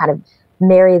trying to kind of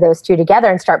marry those two together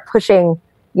and start pushing,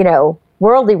 you know,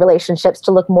 worldly relationships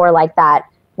to look more like that,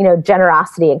 you know,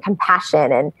 generosity and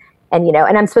compassion and, you know,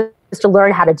 and I'm supposed to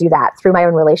learn how to do that through my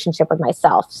own relationship with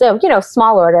myself. So, you know,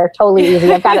 small order, totally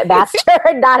easy. I've got it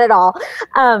mastered, not at all.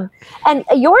 And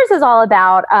yours is all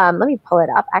about, let me pull it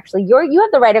up. Actually, you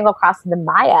have the right angle cross in the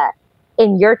Maya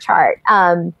in your chart.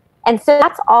 And so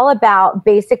that's all about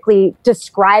basically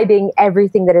describing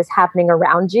everything that is happening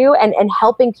around you and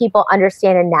helping people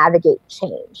understand and navigate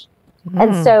change.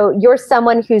 And so you're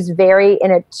someone who's very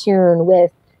in attune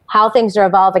with how things are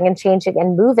evolving and changing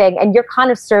and moving. And you're kind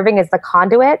of serving as the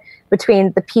conduit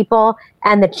between the people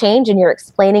and the change. And you're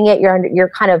explaining it. You're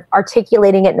kind of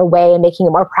articulating it in a way and making it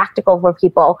more practical for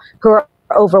people who are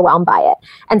overwhelmed by it.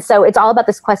 And so it's all about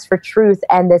this quest for truth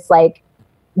and this like,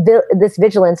 this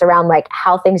vigilance around like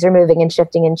how things are moving and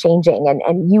shifting and changing.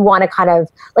 And you want to kind of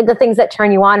like the things that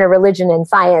turn you on are religion and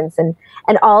science and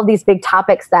all these big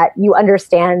topics that you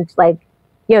understand, like,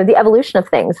 you know, the evolution of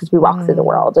things as we walk through the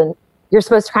world. And you're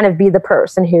supposed to kind of be the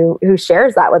person who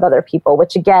shares that with other people,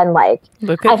 which again, like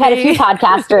I've had a few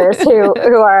podcasters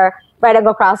who are right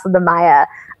angle cross with the Maya.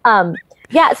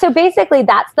 Yeah. So basically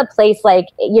that's the place, like,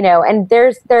 you know, and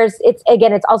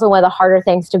it's also one of the harder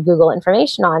things to Google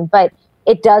information on, but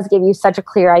it does give you such a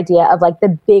clear idea of like the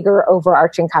bigger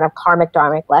overarching kind of karmic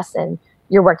dharmic lesson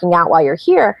you're working out while you're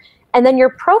here. And then your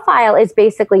profile is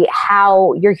basically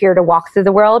how you're here to walk through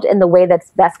the world in the way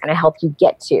that's going to help you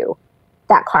get to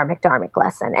that karmic dharmic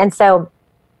lesson. And so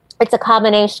it's a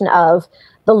combination of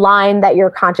the line that your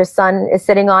conscious sun is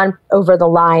sitting on over the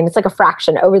line. It's like a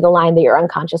fraction over the line that your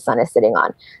unconscious sun is sitting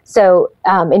on. So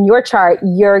in your chart,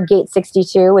 your gate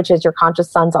 62, which is your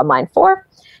conscious sun's on line 4.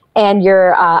 And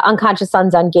your unconscious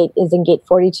sun's is in gate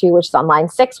 42, which is on line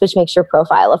 6, which makes your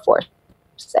profile a 4-6.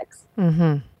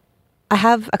 Mm-hmm. I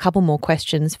have a couple more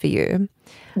questions for you.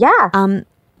 Yeah.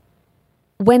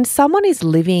 When someone is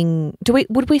living,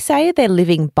 would we say they're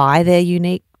living by their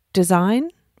unique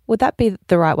design? Would that be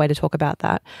the right way to talk about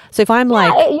that? So if I'm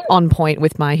on point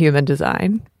with my human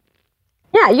design.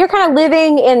 Yeah, you're kind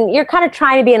of you're kind of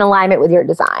trying to be in alignment with your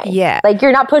design. Yeah. Like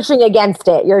you're not pushing against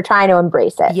it. You're trying to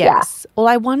embrace it. Yes. Yeah. Well,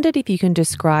 I wondered if you can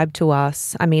describe to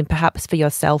us, I mean, perhaps for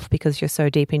yourself because you're so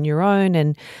deep in your own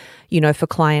and, you know, for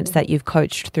clients that you've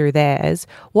coached through theirs,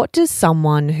 what does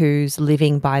someone who's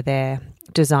living by their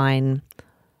design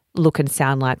look and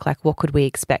sound like? Like what could we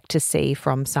expect to see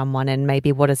from someone and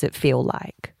maybe what does it feel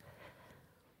like?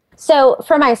 So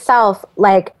for myself,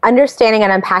 like understanding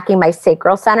and unpacking my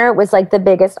sacral center was like the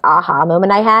biggest aha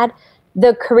moment I had.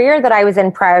 The career that I was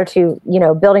in prior to, you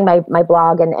know, building my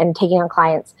blog and taking on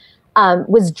clients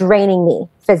was draining me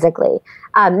physically.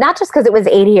 Not just because it was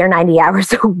 80 or 90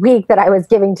 hours a week that I was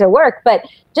giving to work, but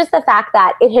just the fact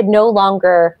that it had no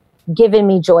longer given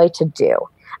me joy to do.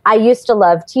 I used to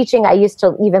love teaching. I used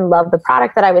to even love the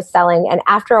product that I was selling. And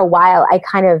after a while,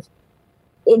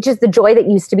 the joy that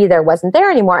used to be there wasn't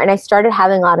there anymore. And I started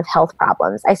having a lot of health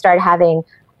problems. I started having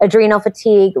adrenal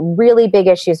fatigue, really big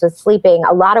issues with sleeping,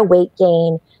 a lot of weight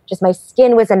gain, just my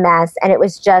skin was a mess. And it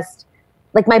was just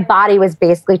like my body was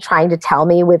basically trying to tell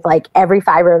me with like every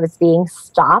fiber of its being,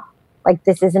 stop. Like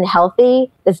this isn't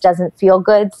healthy. This doesn't feel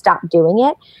good. Stop doing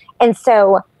it. And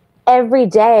so every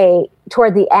day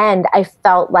toward the end, I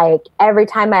felt like every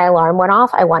time my alarm went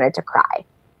off, I wanted to cry.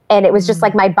 And it was just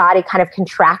like my body kind of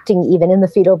contracting even in the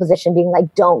fetal position, being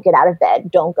like, don't get out of bed,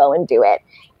 don't go and do it.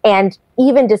 And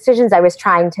even decisions I was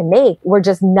trying to make were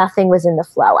just nothing was in the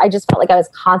flow. I just felt like I was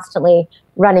constantly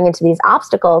running into these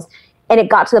obstacles. And it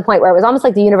got to the point where it was almost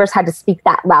like the universe had to speak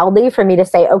that loudly for me to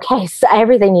say, okay, so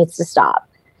everything needs to stop.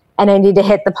 And I need to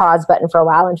hit the pause button for a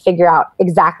while and figure out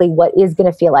exactly what is going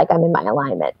to feel like I'm in my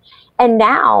alignment. And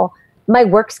now my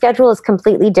work schedule is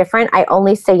completely different. I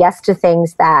only say yes to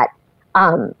things that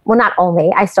well, not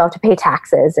only, I still have to pay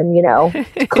taxes and, you know,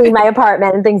 clean my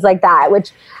apartment and things like that,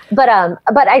 but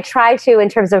I try to, in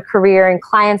terms of career and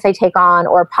clients I take on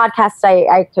or podcasts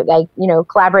I you know,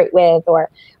 collaborate with or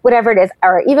whatever it is,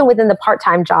 or even within the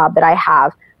part-time job that I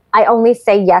have, I only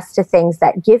say yes to things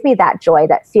that give me that joy,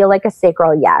 that feel like a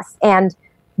sacral yes. And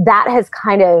that has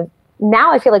kind of,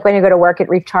 now I feel like when I go to work, it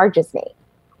recharges me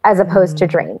as opposed to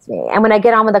drains me. And when I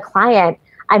get on with a client,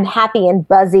 I'm happy and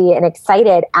buzzy and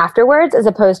excited afterwards, as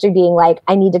opposed to being like,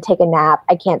 I need to take a nap.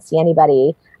 I can't see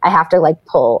anybody. I have to like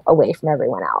pull away from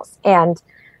everyone else. And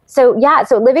so, yeah,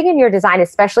 so living in your design,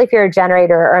 especially if you're a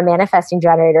generator or a manifesting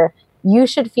generator, you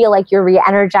should feel like you're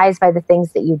re-energized by the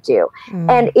things that you do.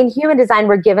 And in human design,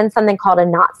 we're given something called a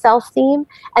not self theme.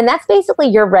 And that's basically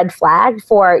your red flag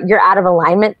for you're out of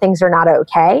alignment, things are not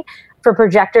okay. For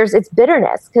projectors, it's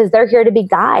bitterness because they're here to be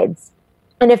guides.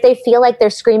 And if they feel like they're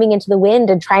screaming into the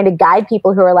wind and trying to guide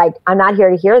people who are like, I'm not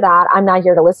here to hear that, I'm not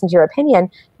here to listen to your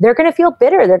opinion, they're going to feel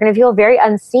bitter. They're going to feel very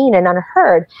unseen and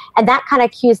unheard. And that kind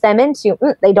of cues them into,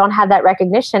 they don't have that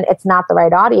recognition. It's not the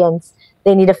right audience.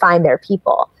 They need to find their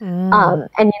people. And,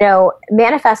 you know,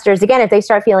 manifestors, again, if they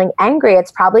start feeling angry,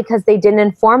 it's probably because they didn't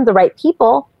inform the right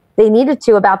people they needed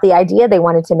to about the idea they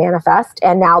wanted to manifest.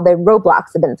 And now the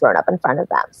roadblocks have been thrown up in front of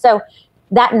them. So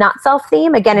that not self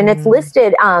theme, again, and it's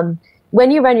listed, when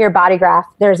you run your body graph,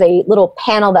 there's a little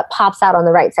panel that pops out on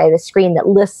the right side of the screen that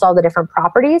lists all the different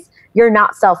properties. Your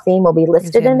not self theme will be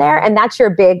listed in there. And that's your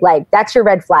big, like, that's your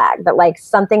red flag that like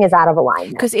something is out of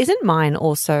alignment. Because isn't mine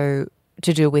also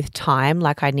to do with time?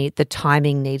 Like the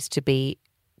timing needs to be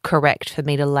correct for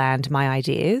me to land my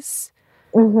ideas.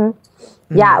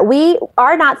 Yeah,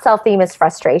 our not self theme is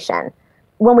frustration.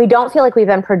 When we don't feel like we've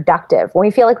been productive, when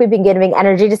we feel like we've been giving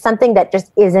energy to something that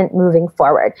just isn't moving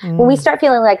forward, when we start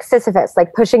feeling like Sisyphus,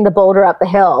 like pushing the boulder up the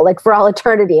hill, like for all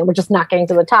eternity, and we're just not getting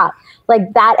to the top, like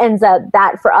that ends up,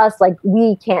 that for us, like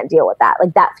we can't deal with that.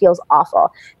 Like that feels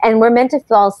awful. And we're meant to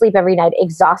fall asleep every night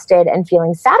exhausted and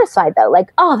feeling satisfied though.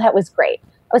 Like, oh, that was great.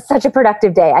 It was such a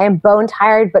productive day. I am bone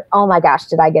tired, but oh my gosh,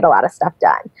 did I get a lot of stuff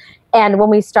done? And when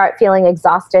we start feeling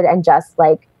exhausted and just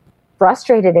like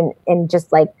frustrated and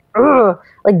just like,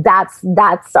 like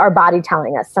that's our body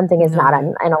telling us something is not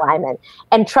in alignment.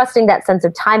 And trusting that sense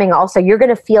of timing also, you're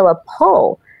going to feel a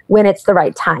pull when it's the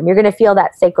right time. You're going to feel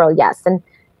that sacral yes. And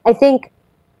I think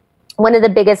one of the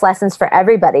biggest lessons for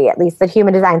everybody, at least that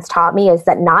human design's taught me, is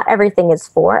that not everything is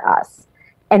for us.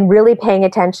 And really paying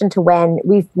attention to when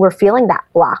we're feeling that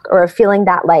block or feeling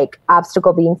that like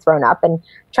obstacle being thrown up and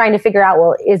trying to figure out,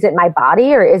 well, is it my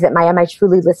body or am I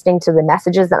truly listening to the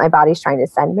messages that my body's trying to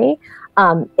send me?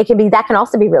 That can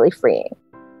also be really freeing.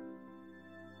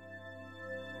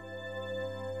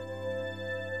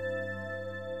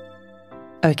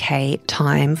 Okay,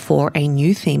 time for a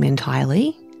new theme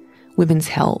entirely, women's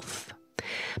health.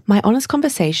 My honest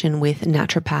conversation with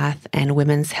naturopath and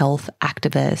women's health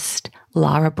activist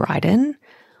Lara Briden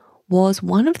was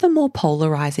one of the more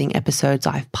polarizing episodes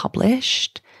I've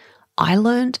published. I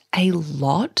learned a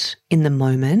lot in the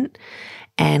moment,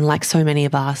 and like so many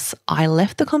of us, I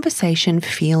left the conversation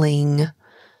feeling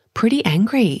pretty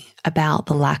angry about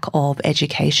the lack of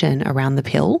education around the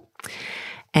pill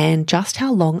and just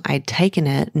how long I'd taken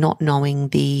it, not knowing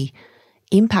the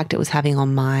impact it was having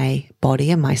on my body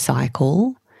and my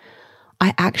cycle.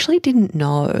 I actually didn't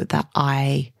know that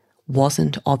I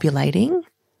wasn't ovulating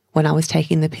when I was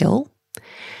taking the pill,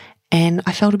 and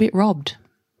I felt a bit robbed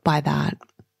by that.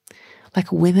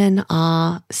 Like, women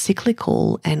are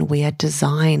cyclical and we are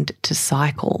designed to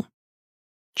cycle.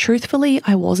 Truthfully,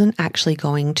 I wasn't actually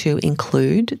going to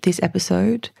include this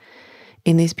episode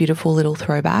in this beautiful little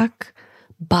throwback,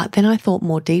 but then I thought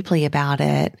more deeply about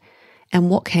it, and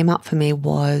what came up for me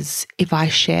was, if I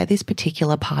share this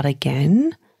particular part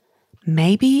again,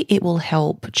 maybe it will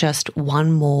help just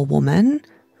one more woman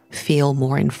feel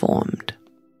more informed.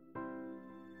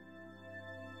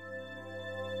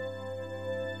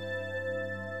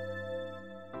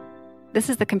 This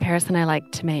is the comparison I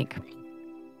like to make.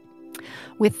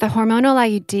 With the hormonal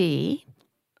IUD,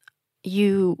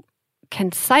 you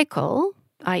can cycle,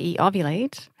 i.e.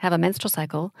 ovulate, have a menstrual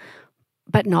cycle,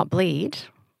 but not bleed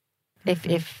if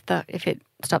it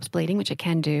stops bleeding, which it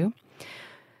can do.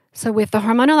 So with the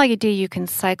hormonal IUD, you can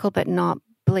cycle but not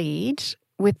bleed.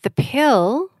 With the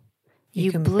pill,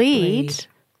 you bleed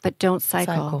but don't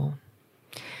cycle.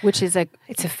 Which is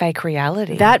it's a fake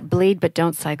reality. That bleed but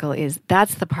don't cycle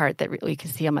that's the part that really, you can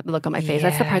see on my look on my face.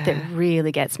 That's the part that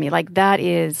really gets me. Like that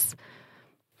is.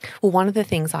 Well, one of the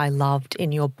things I loved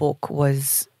in your book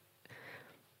was,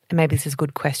 and maybe this is a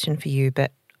good question for you,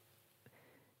 but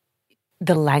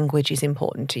the language is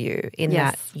important to you in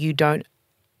that you don't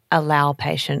allow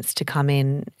patients to come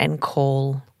in and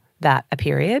call that a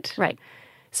period. Right.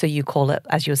 So you call it,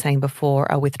 as you were saying before,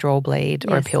 a withdrawal bleed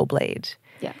or a pill bleed.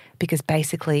 Yeah. Because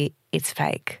basically it's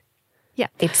fake. Yeah.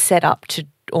 It's set up to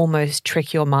almost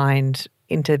trick your mind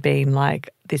into being like,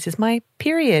 this is my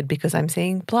period because I'm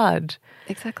seeing blood.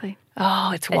 Exactly.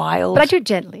 Oh, it's wild. But I do it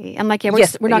gently. I'm like,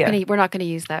 we're not going to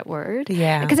use that word.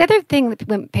 Yeah. Because the other thing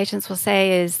when patients will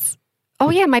say is, oh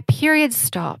yeah, my period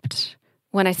stopped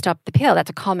when I stopped the pill. That's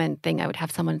a common thing. I would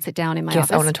have someone sit down in my office.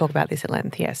 Yes, I want to talk about this at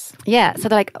length, yes. Yeah. So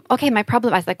they're like, okay, my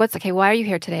problem, I was like, why are you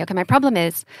here today? Okay, my problem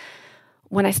is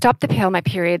when I stopped the pill, my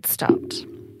period stopped.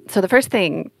 So the first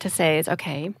thing to say is,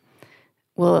 okay,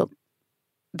 well,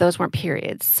 those weren't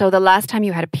periods. So the last time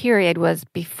you had a period was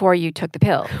before you took the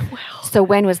pill. Wow. So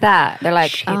when was that? They're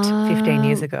like, 15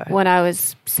 years ago. When I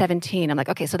was 17. I'm like,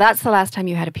 okay, so that's the last time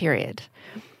you had a period.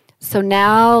 So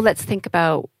now let's think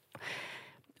about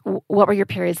what were your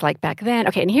periods like back then?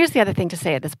 Okay, and here's the other thing to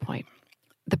say at this point.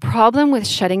 The problem with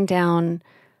shutting down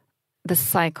the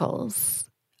cycles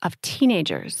of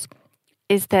teenagers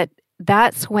is that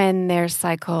that's when their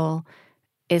cycle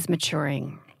is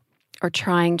maturing or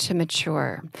trying to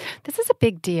mature. This is a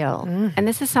big deal. And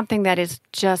this is something that has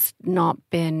just not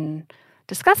been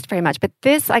discussed very much. But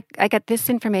this, I get this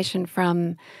information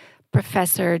from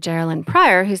Professor Geraldine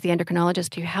Pryor, who's the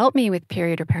endocrinologist who helped me with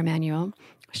period repair manual.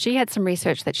 She had some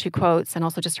research that she quotes, and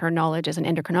also just her knowledge as an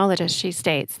endocrinologist. She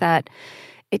states that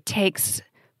it takes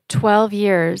 12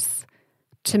 years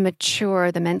to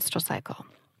mature the menstrual cycle.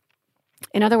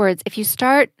 In other words, if you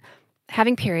start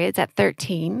having periods at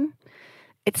 13,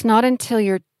 it's not until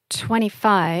you're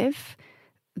 25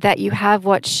 that you have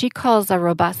what she calls a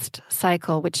robust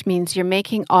cycle, which means you're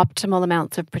making optimal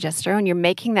amounts of progesterone. You're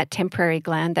making that temporary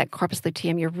gland, that corpus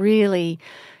luteum. You're really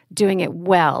doing it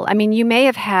well. I mean, you may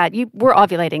have had, you were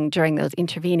ovulating during those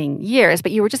intervening years,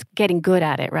 but you were just getting good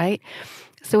at it, right?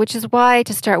 So which is why,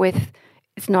 to start with,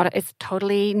 it's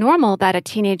totally normal that a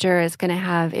teenager is going to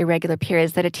have irregular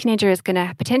periods, that a teenager is going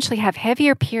to potentially have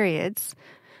heavier periods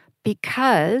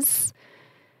because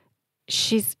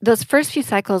those first few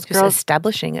cycles, just girls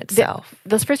establishing itself.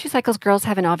 Those first few cycles, girls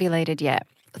haven't ovulated yet.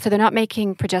 So they're not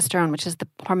making progesterone, which is the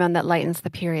hormone that lightens the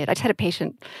period. I just had a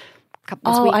patient a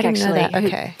couple this week, I didn't actually. know that.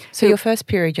 Okay. So your first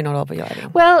period, you're not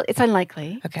ovulating? Well, it's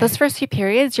unlikely. Okay. Those first few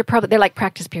periods, they're like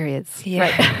practice periods. Yeah.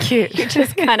 Right? Cute. You're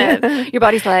just kind of, your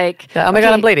body's like, oh my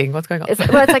God, I'm bleeding. What's going on? It's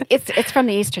like, it's from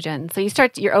the estrogen.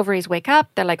 So your ovaries wake up.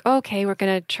 They're like, okay, we're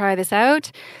going to try this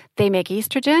out. They make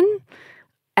estrogen,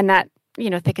 and that,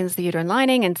 thickens the uterine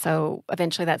lining. And so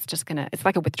eventually that's just it's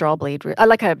like a withdrawal bleed,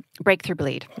 like a breakthrough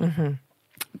bleed. Mm-hmm.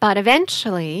 But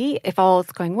eventually, if all is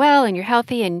going well and you're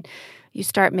healthy and you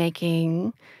start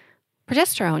making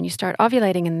progesterone, you start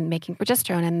ovulating and making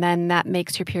progesterone, and then that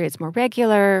makes your periods more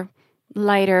regular,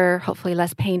 lighter, hopefully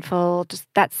less painful. Just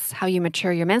that's how you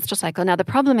mature your menstrual cycle. Now, the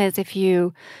problem is if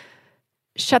you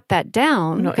shut that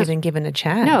down. Not even given a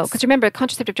chance. No, because remember,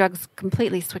 contraceptive drugs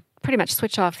completely pretty much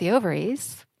switch off the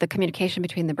ovaries, the communication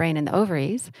between the brain and the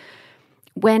ovaries.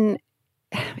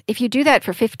 If you do that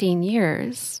for 15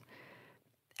 years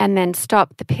and then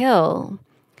stop the pill,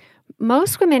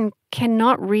 most women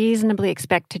cannot reasonably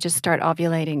expect to just start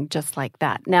ovulating just like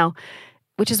that. Now,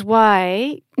 which is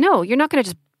why, no, you're not going to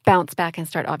just bounce back and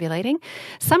start ovulating.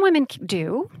 Some women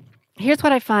do. Here's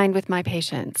what I find with my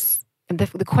patients.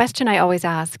 The question I always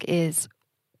ask is,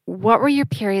 what were your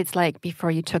periods like before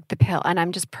you took the pill? And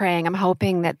I'm just praying, I'm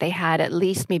hoping that they had at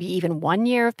least maybe even 1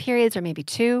 year of periods or maybe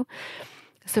 2.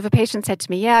 So if a patient said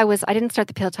to me, I didn't start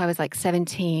the pill till I was like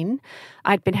 17.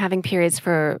 I'd been having periods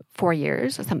for 4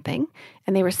 years or something,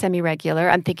 and they were semi-regular.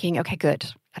 I'm thinking, okay, good.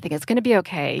 I think it's going to be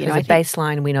okay. As a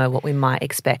baseline, we know what we might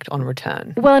expect on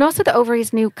return. Well, and also the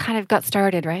ovaries got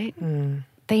started, right?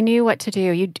 They knew what to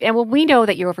do. We know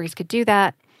that your ovaries could do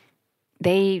that.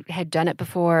 They had done it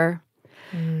before,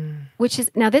 which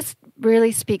is, now this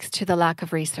really speaks to the lack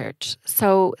of research.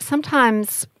 So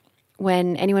sometimes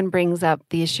when anyone brings up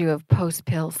the issue of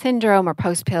post-pill syndrome or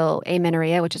post-pill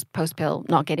amenorrhea, which is post-pill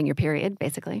not getting your period,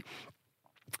 basically,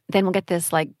 then we'll get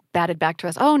this like batted back to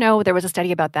us. Oh no, there was a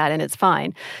study about that and it's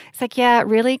fine. It's like, yeah,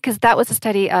 really? Because that was a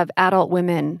study of adult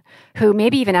women who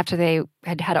maybe even after they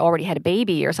had already had a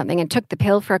baby or something and took the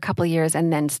pill for a couple of years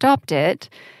and then stopped it.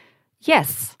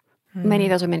 Yes. Many of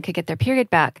those women could get their period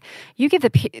back. You give the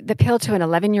pill to an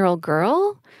 11-year-old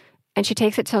girl and she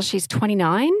takes it till she's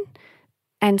 29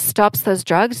 and stops those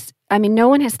drugs. I mean, no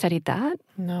one has studied that.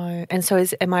 No. And so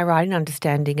am I right in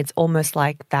understanding it's almost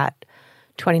like that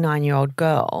 29-year-old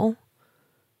girl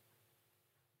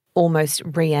almost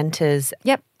re-enters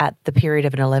at the period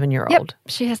of an 11-year-old? Yep.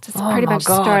 She has to pretty much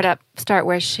start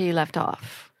where she left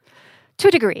off. To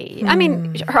a degree. I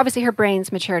mean, obviously her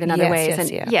brain's matured in other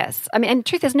ways. Yes. I mean, and the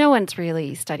truth is no one's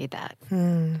really studied that.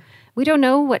 We don't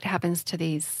know what happens to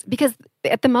these. Because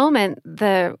at the moment,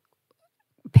 the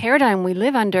paradigm we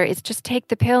live under is just take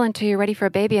the pill until you're ready for a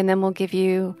baby and then we'll give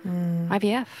you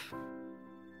IVF.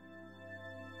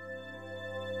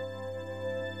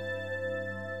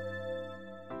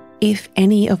 If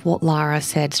any of what Lara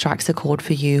said strikes a chord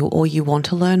for you or you want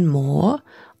to learn more,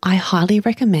 I highly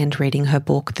recommend reading her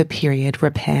book, The Period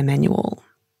Repair Manual.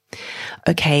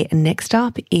 Okay, next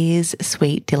up is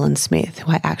Sweet Dylan Smith,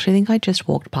 who I actually think I just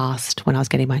walked past when I was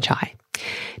getting my chai.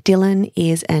 Dylan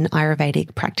is an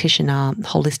Ayurvedic practitioner,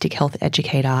 holistic health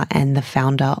educator, and the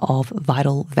founder of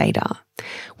Vital Veda.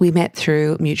 We met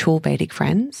through mutual Vedic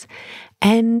friends,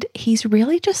 and he's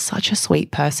really just such a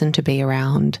sweet person to be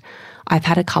around. I've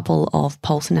had a couple of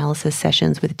pulse analysis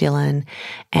sessions with Dylan,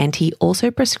 and he also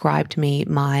prescribed me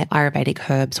my Ayurvedic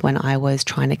herbs when I was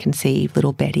trying to conceive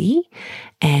little Betty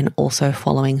and also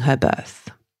following her birth.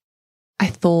 I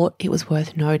thought it was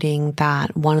worth noting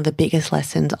that one of the biggest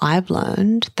lessons I've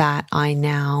learned that I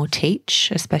now teach,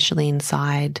 especially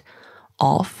inside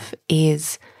OFF,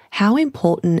 is how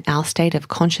important our state of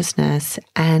consciousness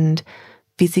and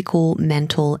physical,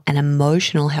 mental, and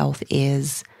emotional health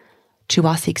is to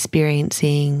us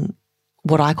experiencing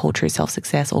what I call true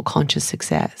self-success or conscious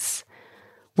success.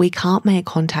 We can't make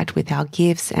contact with our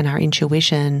gifts and our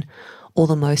intuition, or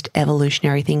the most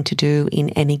evolutionary thing to do in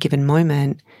any given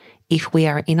moment, if we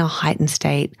are in a heightened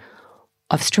state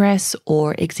of stress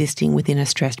or existing within a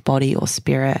stressed body or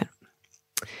spirit.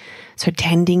 So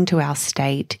tending to our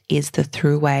state is the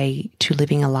through way to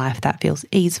living a life that feels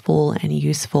easeful and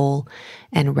useful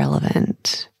and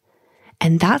relevant.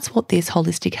 And that's what this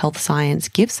holistic health science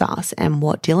gives us, and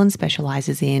what Dylan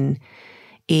specializes in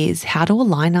is how to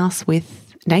align us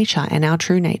with nature and our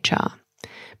true nature,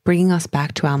 bringing us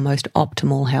back to our most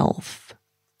optimal health.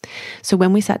 So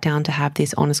when we sat down to have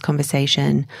this honest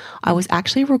conversation, I was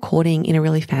actually recording in a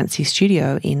really fancy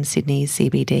studio in Sydney's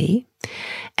CBD.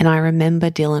 And I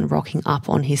remember Dylan rocking up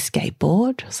on his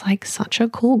skateboard. It was like such a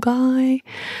cool guy.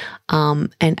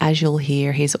 And as you'll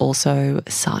hear, he's also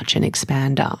such an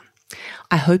expander.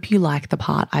 I hope you like the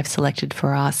part I've selected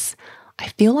for us. I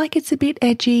feel like it's a bit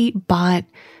edgy, but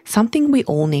something we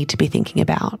all need to be thinking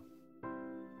about.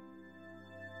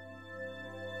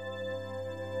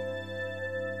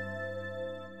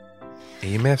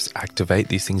 EMFs activate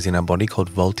these things in our body called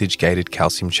voltage-gated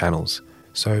calcium channels.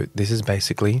 So this is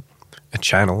basically a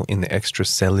channel in the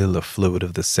extracellular fluid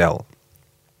of the cell,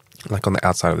 like on the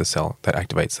outside of the cell, that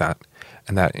activates that.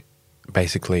 And that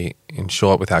basically, in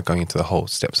short, without going into the whole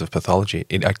steps of pathology,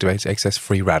 it activates excess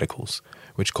free radicals,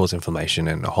 which cause inflammation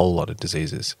and a whole lot of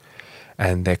diseases.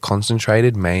 And they're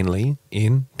concentrated mainly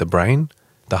in the brain,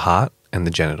 the heart, and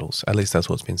the genitals. At least that's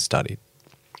what's been studied.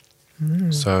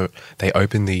 So they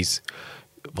open these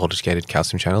voltage-gated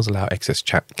calcium channels, allow excess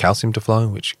calcium to flow,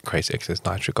 which creates excess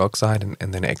nitric oxide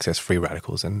and then excess free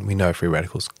radicals. And we know free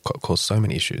radicals cause so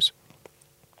many issues.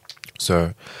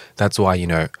 So that's why, you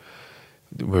know,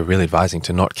 we're really advising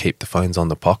to not keep the phones in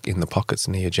the pockets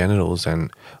near your genitals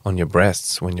and on your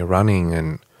breasts when you're running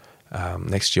and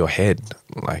next to your head,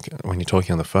 like when you're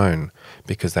talking on the phone,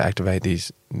 because they activate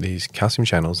these calcium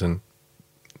channels, and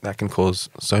that can cause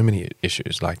so many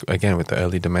issues, like, again, with the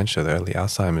early dementia, the early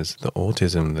Alzheimer's, the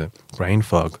autism, the brain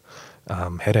fog,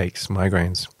 headaches,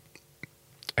 migraines,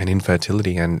 and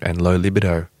infertility and low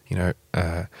libido,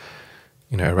 erectile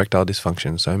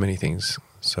dysfunction, so many things.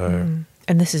 So,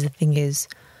 And this is the thing is,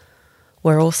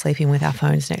 we're all sleeping with our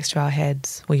phones next to our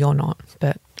heads. Well, you're not,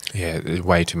 but... Yeah,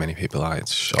 way too many people are.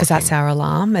 It's shocking. Because that's our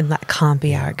alarm, and that can't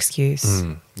be our excuse.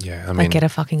 Yeah, I mean... Like, get a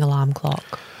fucking alarm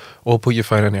clock. Or put your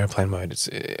phone on airplane mode.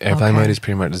 Airplane mode is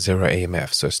pretty much zero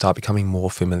EMF, so start becoming more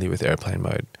familiar with airplane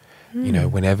mode. You know,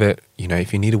 whenever,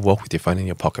 if you need to walk with your phone in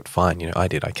your pocket, fine. I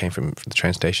did. I came from the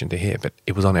train station to here, but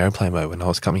it was on airplane mode when I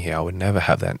was coming here. I would never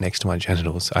have that next to my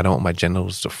genitals. I don't want my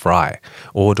genitals to fry.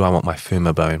 Or do I want my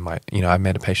femur bone? I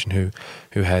met a patient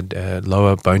who had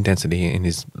lower bone density in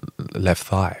his left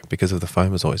thigh because of the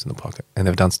phone was always in the pocket. And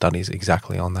they've done studies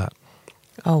exactly on that.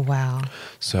 Oh, wow.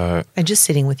 So, and just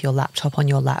sitting with your laptop on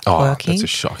your lap working. That's a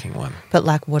shocking one. But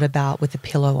like, what about with a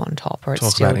pillow on top? Or it's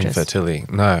Talk still about just... infertility.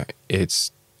 No,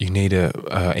 you need a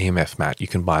EMF mat. You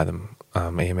can buy them,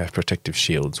 EMF protective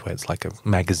shields, where it's like a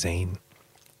magazine,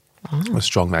 a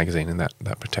strong magazine, and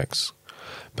that protects.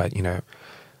 But,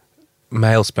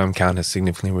 male sperm count has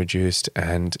significantly reduced,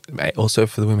 and also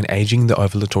for the women, aging the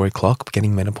ovulatory clock,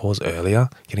 getting menopause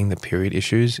earlier, getting the period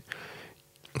issues.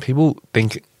 People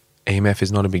think EMF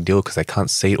is not a big deal because they can't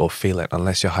see it or feel it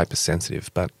unless you're hypersensitive,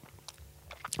 but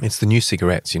it's the new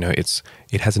cigarettes,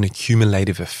 it has an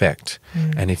accumulative effect.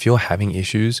 And if you're having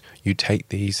issues, you take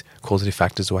these causative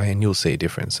factors away and you'll see a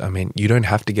difference. I mean, you don't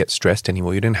have to get stressed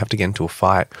anymore. You don't have to get into a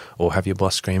fight or have your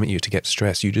boss scream at you to get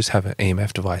stressed. You just have an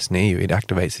EMF device near you. It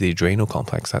activates the adrenal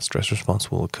complex. That stress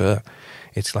response will occur.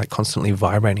 It's like constantly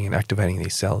vibrating and activating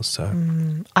these cells. So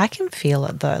I can feel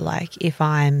it though, like if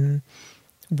I'm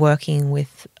working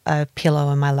with a pillow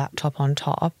and my laptop on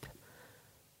top,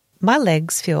 My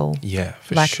legs feel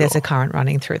like sure. there's a current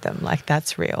running through them. Like,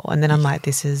 that's real. And then I'm like,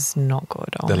 this is not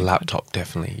good. Oh, the laptop,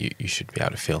 definitely, you should be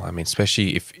able to feel. I mean,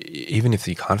 especially even if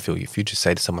you can't feel, if you just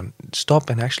say to someone,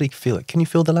 stop and actually feel it. Can you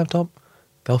feel the laptop?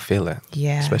 They'll feel it.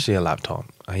 Yeah. Especially a laptop,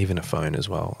 even a phone as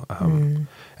well.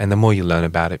 And the more you learn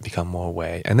about it, become more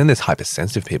aware. And then there's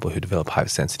hypersensitive people who develop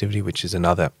hypersensitivity, which is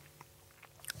another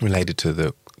related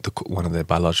to one of the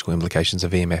biological implications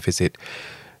of EMF is it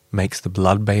makes the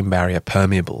blood-brain barrier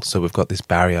permeable. So we've got this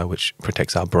barrier which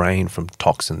protects our brain from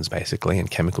toxins, basically,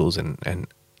 and chemicals and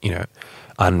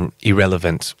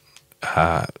irrelevant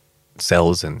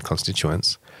cells and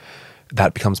constituents.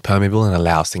 That becomes permeable and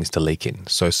allows things to leak in.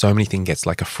 So many things gets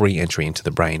like a free entry into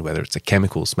the brain, whether it's a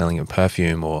chemical smelling of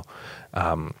perfume or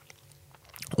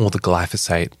the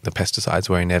glyphosate, the pesticides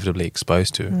we're inevitably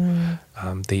exposed to.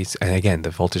 And again, the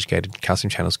voltage-gated calcium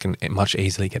channels can much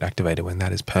easily get activated when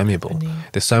that is permeable.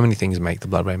 There's so many things that make the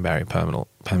blood-brain barrier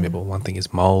permeable. One thing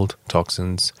is mold,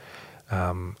 toxins.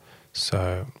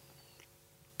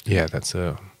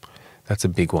 That's a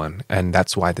big one. And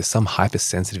that's why there's some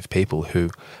hypersensitive people who,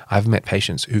 I've met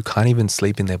patients who can't even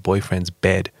sleep in their boyfriend's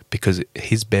bed because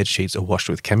his bed sheets are washed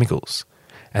with chemicals.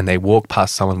 And they walk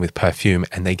past someone with perfume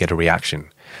and they get a reaction.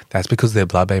 That's because their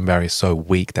blood-brain barrier is so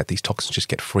weak that these toxins just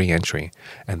get free entry.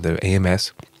 And the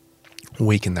EMS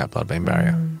weaken that blood-brain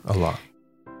barrier a lot.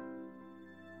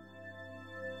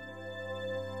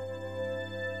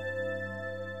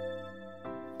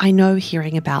 I know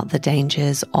hearing about the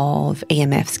dangers of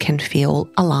EMFs can feel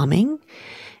alarming,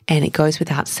 and it goes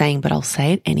without saying, but I'll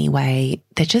say it anyway.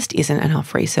 There just isn't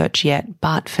enough research yet.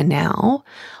 But for now,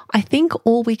 I think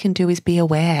all we can do is be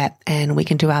aware, and we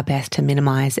can do our best to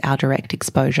minimize our direct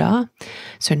exposure.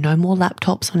 So no more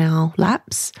laptops on our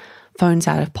laps, phones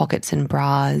out of pockets and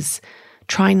bras,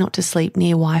 trying not to sleep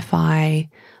near Wi-Fi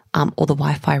or the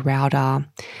Wi-Fi router,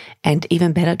 and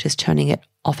even better, just turning it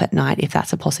off at night if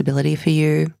that's a possibility for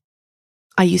you.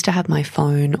 I used to have my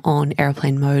phone on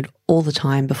airplane mode all the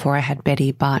time before I had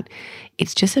Betty, but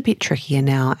it's just a bit trickier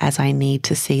now as I need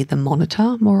to see the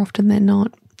monitor more often than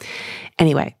not.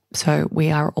 Anyway, so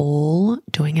we are all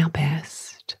doing our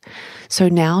best. So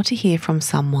now to hear from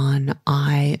someone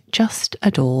I just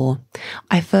adore.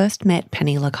 I first met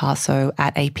Penny Lacasso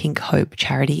at a Pink Hope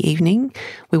charity evening.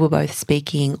 We were both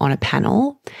speaking on a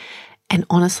panel, and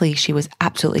honestly, she was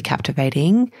absolutely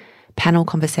captivating. Panel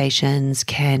conversations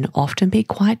can often be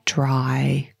quite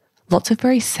dry, lots of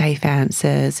very safe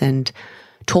answers and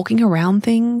talking around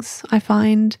things, I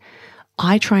find.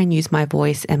 I try and use my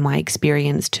voice and my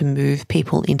experience to move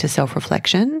people into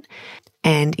self-reflection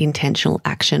and intentional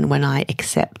action when I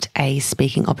accept a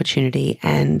speaking opportunity.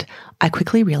 And I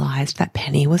quickly realized that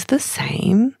Penny was the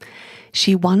same.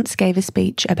 She once gave a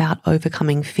speech about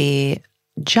overcoming fear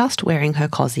just wearing her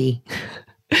cozy.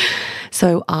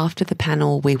 So after the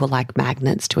panel, we were like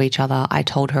magnets to each other. I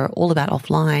told her all about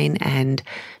Offline, and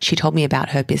she told me about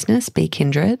her business, Be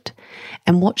Kindred,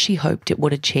 and what she hoped it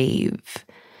would achieve.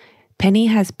 Penny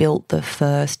has built the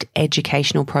first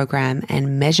educational program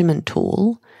and measurement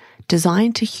tool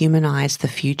designed to humanize the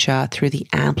future through the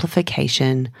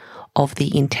amplification of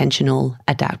the intentional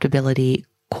adaptability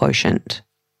quotient.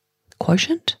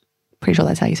 Quotient? Pretty sure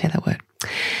that's how you say that word.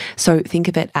 So think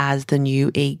of it as the new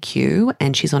EQ,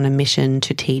 and she's on a mission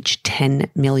to teach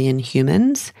 10 million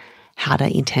humans how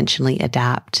to intentionally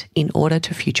adapt in order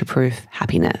to future-proof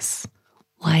happiness.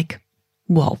 Like,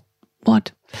 whoa,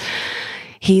 what?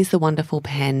 Here's the wonderful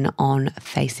Pen on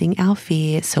facing our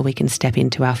fear so we can step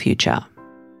into our future.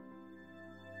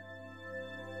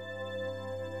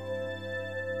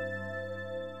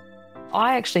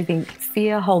 I actually think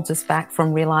fear holds us back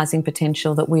from realizing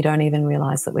potential that we don't even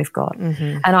realize that we've got.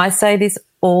 And I say this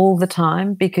all the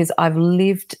time because I've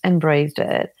lived and breathed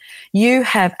it. You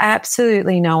have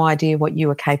absolutely no idea what you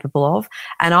are capable of,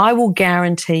 and I will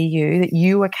guarantee you that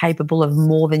you are capable of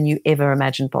more than you ever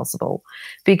imagined possible.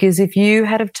 Because if you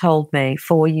had have told me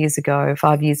 4 years ago,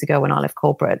 5 years ago when I left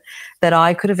corporate, that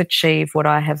I could have achieved what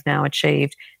I have now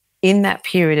achieved in that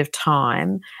period of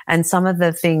time, and some of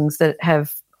the things that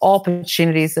have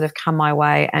opportunities that have come my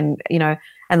way, and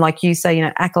and like you say,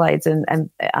 accolades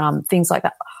and things like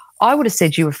that, I would have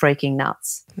said you were freaking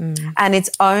nuts. And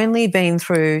it's only been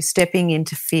through stepping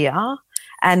into fear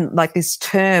and like this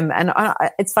term. And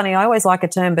it's funny, I always like a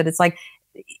term, but it's like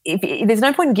if there's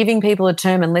no point in giving people a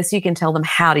term unless you can tell them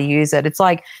how to use it. It's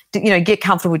like, get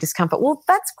comfortable with discomfort. Well,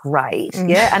 that's great,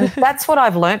 yeah, and that's what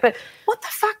I've learned. But what the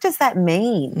fuck does that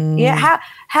mean? Yeah,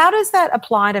 how does that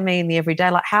apply to me in the everyday?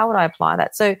 Like, how would I apply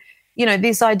that? So,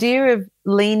 this idea of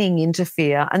leaning into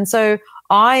fear, and so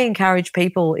I encourage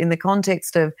people in the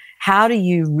context of how do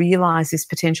you realize this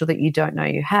potential that you don't know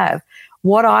you have?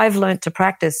 What I've learned to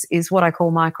practice is what I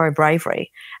call micro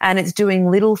bravery. And it's doing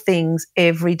little things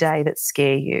every day that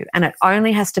scare you. And it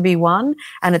only has to be one,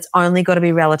 and it's only got to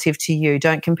be relative to you.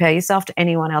 Don't compare yourself to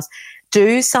anyone else.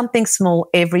 Do something small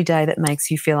every day that makes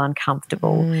you feel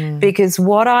uncomfortable. Because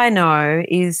what I know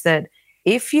is that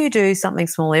if you do something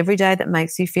small every day that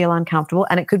makes you feel uncomfortable,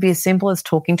 and it could be as simple as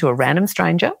talking to a random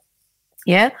stranger,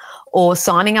 or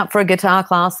signing up for a guitar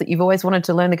class that you've always wanted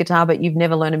to learn the guitar but you've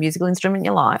never learned a musical instrument in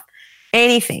your life,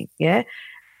 anything,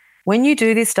 when you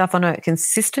do this stuff on a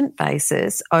consistent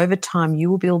basis, over time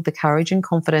you will build the courage and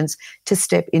confidence to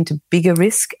step into bigger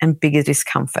risk and bigger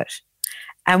discomfort.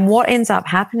 And what ends up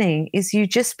happening is you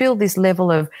just build this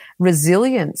level of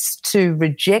resilience to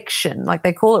rejection, like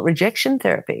they call it rejection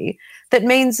therapy. That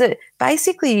means that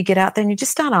basically you get out there and you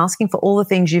just start asking for all the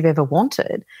things you've ever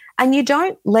wanted, and you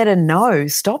don't let a no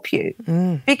stop you.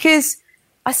 Because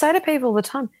I say to people all the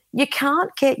time, you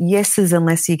can't get yeses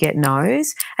unless you get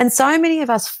nos. And so many of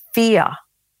us fear.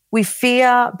 We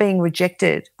fear being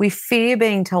rejected. We fear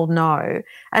being told no.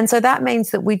 And so that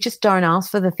means that we just don't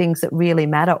ask for the things that really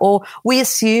matter. Or we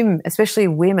assume, especially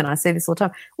women, I say this all the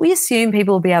time, we assume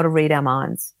people will be able to read our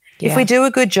minds. If we do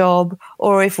a good job,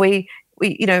 or if we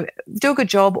do a good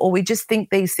job, or we just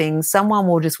think these things, someone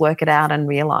will just work it out and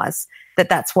realize that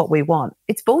that's what we want.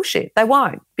 It's bullshit. They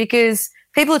won't, because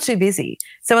people are too busy.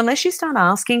 So unless you start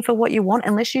asking for what you want,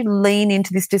 unless you lean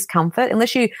into this discomfort,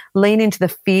 unless you lean into the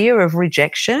fear of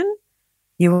rejection,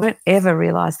 you won't ever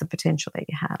realize the potential that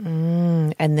you have.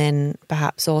 And then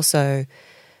perhaps also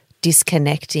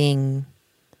disconnecting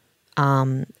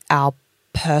our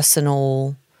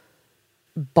personal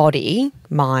body,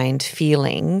 mind,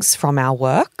 feelings from our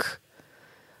work.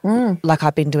 Like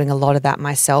I've been doing a lot of that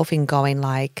myself, in going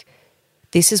like,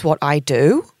 this is what I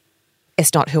do.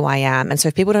 It's not who I am. And so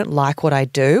if people don't like what I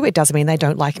do, it doesn't mean they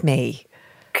don't like me.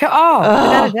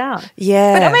 Without a doubt.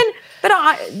 Yeah.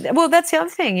 Well, that's the other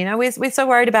thing, we're so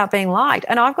worried about being liked.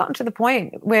 And I've gotten to the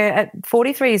point where at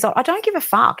 43 years old, I don't give a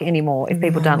fuck anymore if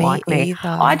people don't like me. Either.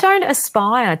 I don't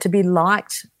aspire to be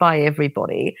liked by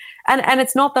everybody. And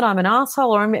it's not that I'm an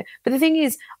asshole, but the thing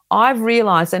is, I've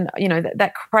realized, and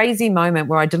that crazy moment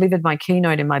where I delivered my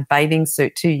keynote in my bathing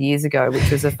suit 2 years ago,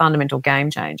 which was a fundamental game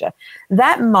changer.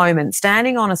 That moment,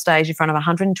 standing on a stage in front of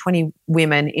 120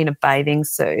 women in a bathing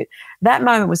suit, that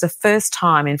moment was the first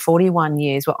time in 41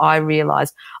 years where I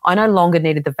realized I no longer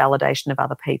needed the validation of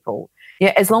other people.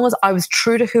 As long as I was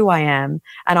true to who I am,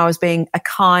 and I was being a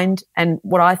kind and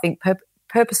what I think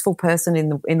purposeful person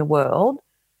in the world,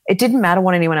 it didn't matter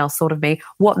what anyone else thought of me.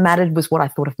 What mattered was what I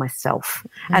thought of myself.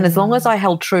 And as long as I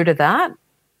held true to that,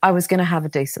 I was going to have a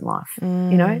decent life.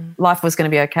 Life was going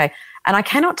to be okay. And I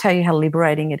cannot tell you how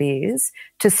liberating it is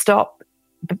to stop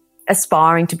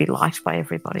aspiring to be liked by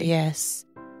everybody. Yes.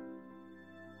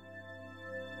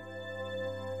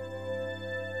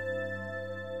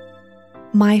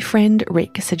 My friend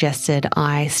Rick suggested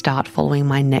I start following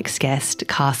my next guest,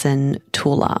 Carson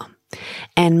Tula.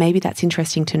 And maybe that's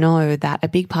interesting to know, that a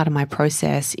big part of my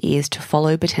process is to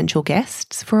follow potential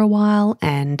guests for a while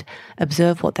and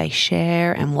observe what they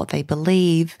share and what they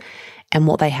believe and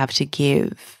what they have to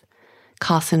give.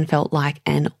 Carson felt like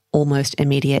an almost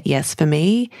immediate yes for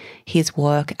me. His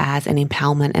work as an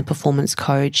empowerment and performance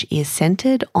coach is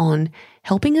centered on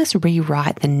helping us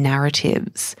rewrite the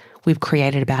narratives we've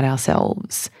created about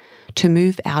ourselves, to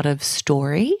move out of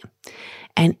story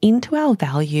and into our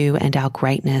value and our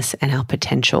greatness and our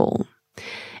potential.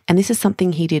 And this is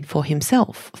something he did for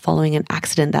himself following an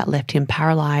accident that left him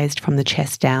paralyzed from the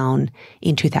chest down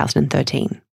in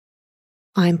 2013.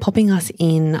 I'm popping us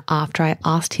in after I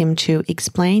asked him to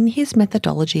explain his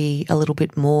methodology a little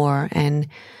bit more and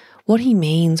what he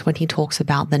means when he talks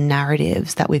about the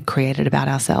narratives that we've created about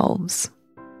ourselves.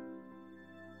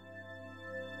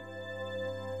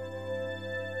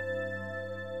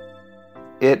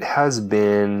 It has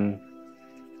been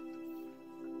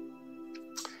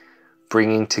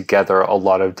bringing together a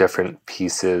lot of different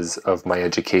pieces of my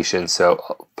education.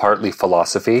 So partly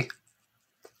philosophy,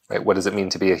 right? What does it mean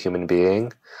to be a human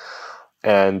being?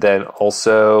 And then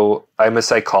also, I'm a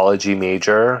psychology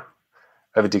major.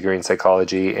 I have a degree in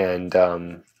psychology. And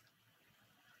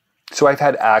so I've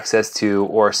had access to,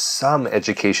 or some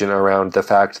education around the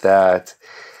fact that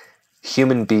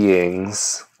human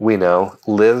beings, we know,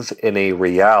 live in a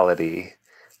reality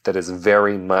that is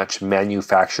very much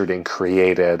manufactured and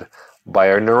created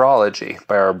by our neurology,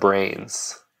 by our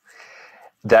brains,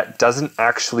 that doesn't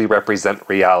actually represent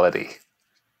reality.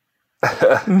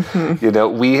 You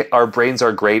know, our brains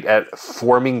are great at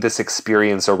forming this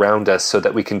experience around us so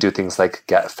that we can do things like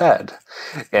get fed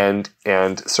and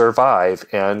survive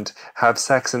and have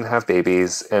sex and have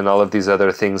babies and all of these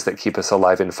other things that keep us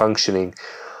alive and functioning.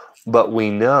 But we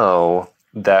know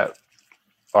that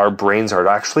our brains are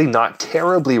actually not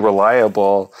terribly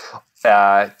reliable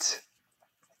at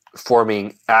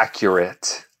forming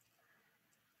accurate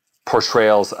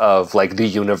portrayals of like the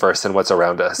universe and what's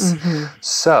around us.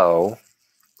 So,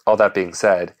 all that being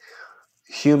said,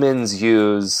 humans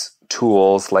use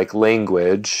tools like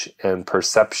language and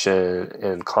perception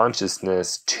and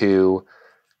consciousness to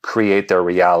create their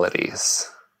realities.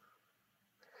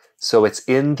 So it's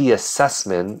in the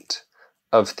assessment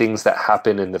of things that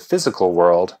happen in the physical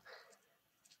world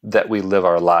that we live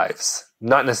our lives,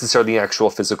 not necessarily the actual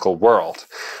physical world.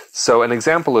 So an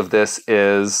example of this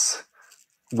is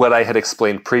what I had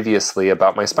explained previously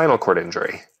about my spinal cord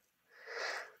injury.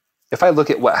 If I look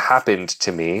at what happened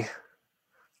to me,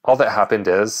 all that happened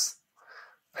is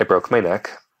I broke my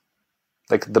neck.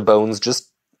 Like the bones just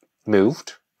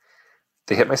moved.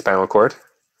 They hit my spinal cord.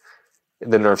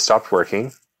 The nerve stopped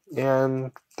working.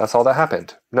 And that's all that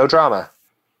happened. No drama.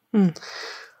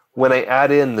 When I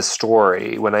add in the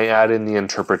story, when I add in the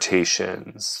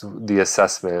interpretations, the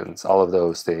assessments, all of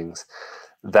those things,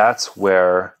 that's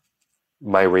where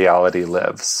my reality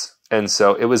lives. And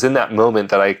so it was in that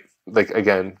moment that I, like,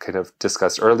 again, kind of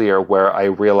discussed earlier, where I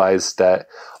realized that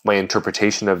my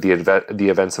interpretation of the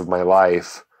events of my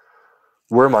life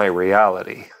were my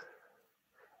reality.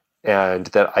 And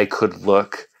that I could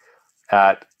look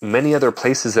at many other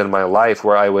places in my life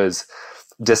where I was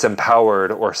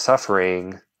disempowered or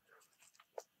suffering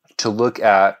to look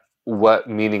at what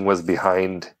meaning was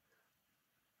behind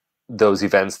those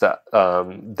events that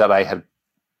I had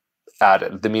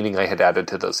added, the meaning I had added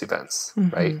to those events,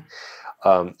 right?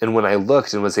 And when I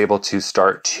looked and was able to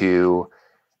start to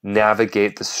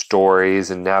navigate the stories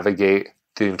and navigate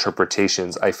the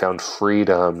interpretations, I found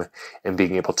freedom in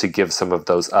being able to give some of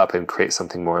those up and create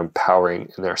something more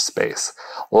empowering in their space.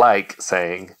 Like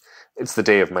saying, it's the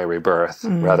day of my rebirth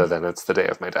rather than it's the day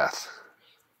of my death.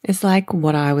 It's like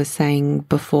what I was saying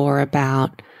before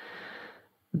about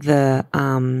the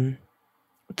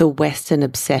Western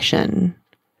obsession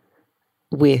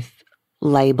with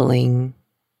labeling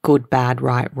good, bad,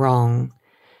 right, wrong.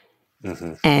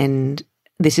 And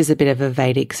this is a bit of a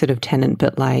Vedic sort of tenet,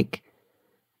 but like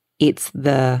it's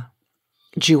the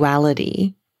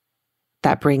duality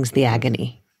that brings the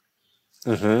agony.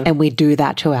 And we do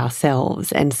that to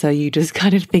ourselves. And so you just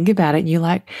kind of think about it and you're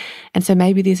like, and so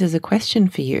maybe this is a question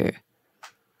for you.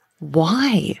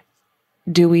 Why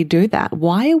do we do that?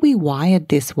 Why are we wired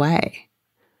this way?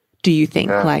 Do you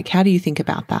think? Like, how do you think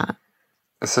about that?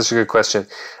 That's such a good question.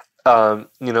 You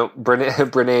know,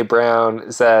 Brene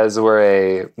Brown says we're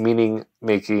a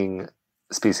meaning-making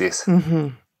species,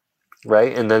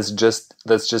 right? And that's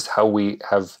just how we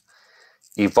have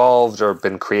evolved or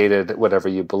been created, whatever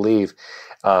you believe.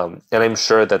 And I'm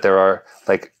sure that there are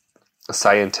like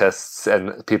scientists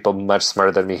and people much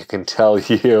smarter than me who can tell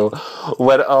you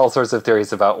what all sorts of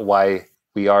theories about why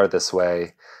we are this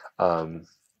way. And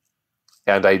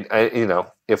I, you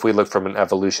know, if we look from an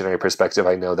evolutionary perspective,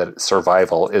 I know that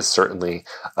survival is certainly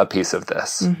a piece of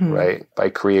this, right? By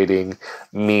creating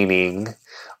meaning,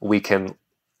 we can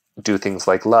do things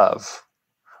like love.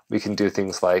 We can do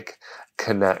things like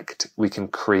connect. We can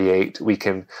create. We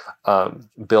can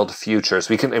build futures.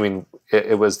 We can, I mean,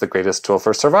 it was the greatest tool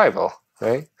for survival,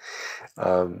 right?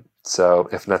 So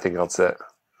if nothing else, it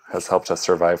has helped us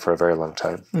survive for a very long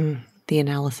time. The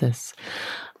analysis.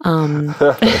 One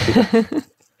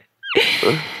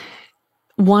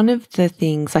of the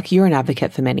things, like you're an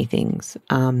advocate for many things,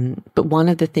 but one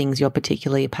of the things you're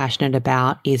particularly passionate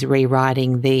about is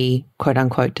rewriting the quote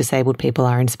unquote disabled people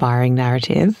are inspiring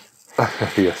narrative.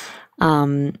 Yes.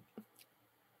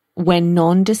 When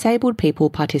non-disabled people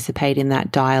participate in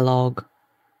that dialogue,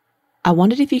 I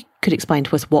wondered if you could explain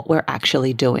to us what we're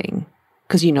actually doing.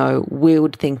 Because, you know, we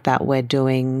would think that we're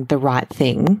doing the right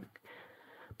thing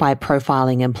by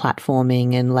profiling and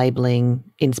platforming and labeling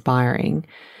inspiring.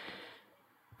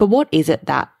 But what is it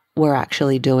that we're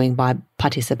actually doing by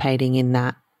participating in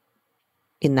that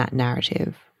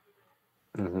narrative?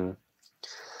 I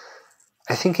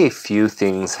think a few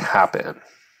things happen.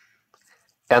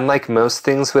 And like most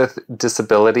things with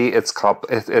disability, it's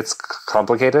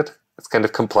complicated. It's kind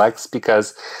of complex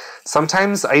because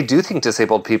sometimes I do think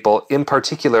disabled people, in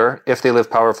particular, if they live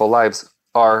powerful lives,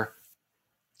 are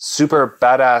super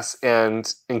badass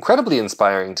and incredibly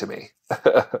inspiring to me,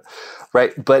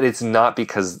 right? But it's not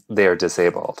because they're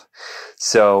disabled.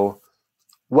 So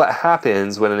what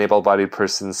happens when an able-bodied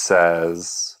person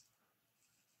says,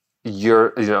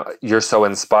 you're so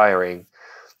inspiring,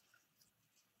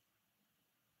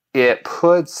 it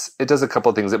does a couple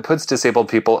of things. It puts disabled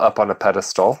people up on a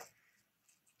pedestal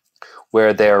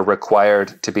where they're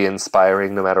required to be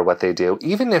inspiring no matter what they do,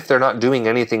 even if they're not doing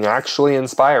anything actually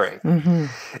inspiring. Mm-hmm.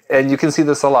 And you can see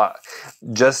this a lot.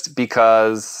 Just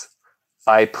because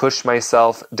I push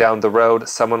myself down the road,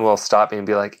 someone will stop me and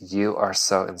be like, you are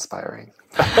so inspiring.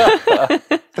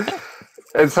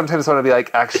 And sometimes I want to be like,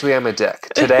 actually, I'm a dick.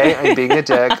 Today, I'm being a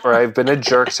dick, or I've been a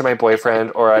jerk to my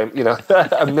boyfriend, or I'm,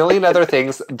 a million other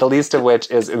things, the least of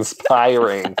which is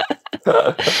inspiring.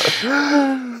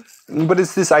 But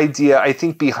it's this idea, I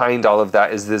think behind all of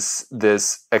that is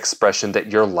this expression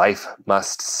that your life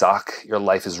must suck. Your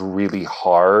life is really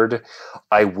hard.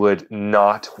 I would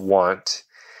not want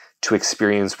to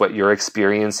experience what you're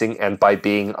experiencing. And by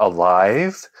being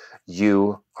alive,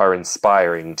 you are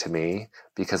inspiring to me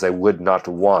because I would not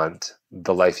want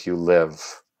the life you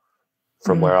live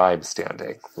from where I'm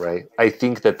standing, right? I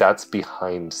think that that's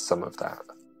behind some of that.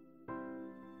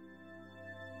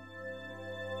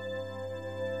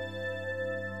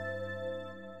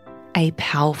 A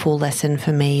powerful lesson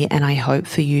for me, and I hope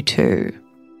for you too.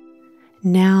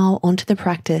 Now onto the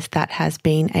practice that has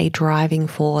been a driving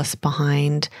force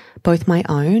behind both my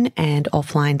own and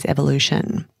offline's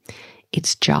evolution.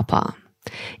 It's japa.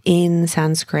 In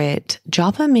Sanskrit,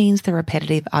 japa means the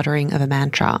repetitive uttering of a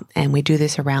mantra, and we do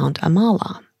this around a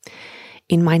mala.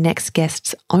 In my next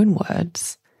guest's own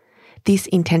words, this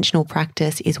intentional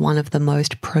practice is one of the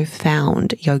most profound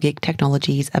yogic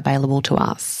technologies available to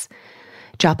us.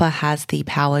 Japa has the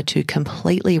power to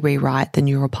completely rewrite the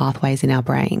neural pathways in our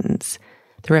brains.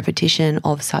 The repetition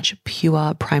of such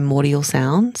pure primordial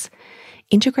sounds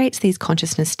integrates these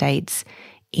consciousness states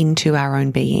into our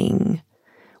own being.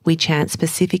 We chant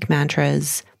specific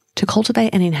mantras to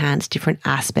cultivate and enhance different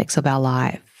aspects of our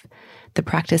life. The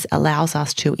practice allows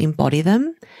us to embody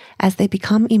them as they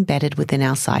become embedded within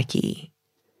our psyche.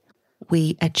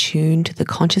 We attune to the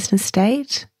consciousness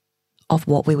state of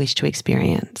what we wish to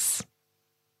experience.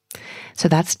 So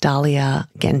that's Dalia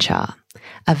Gencha,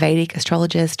 a Vedic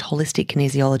astrologist, holistic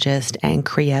kinesiologist, and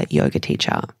Kriya yoga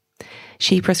teacher.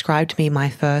 She prescribed me my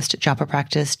first japa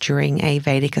practice during a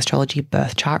Vedic astrology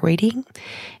birth chart reading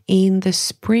in the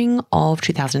spring of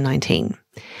 2019.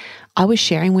 I was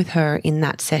sharing with her in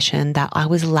that session that I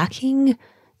was lacking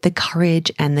the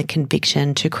courage and the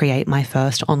conviction to create my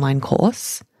first online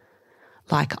course.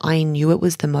 Like, I knew it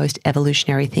was the most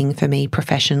evolutionary thing for me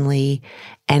professionally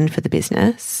and for the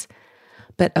business.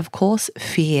 But of course,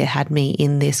 fear had me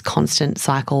in this constant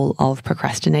cycle of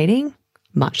procrastinating,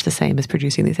 much the same as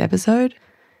producing this episode.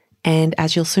 And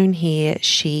as you'll soon hear,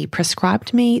 she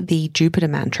prescribed me the Jupiter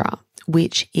mantra,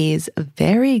 which is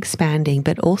very expanding,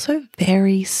 but also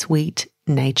very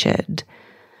sweet-natured.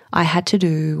 I had to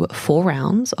do 4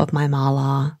 rounds of my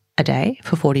mala a day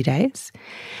for 40 days.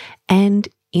 And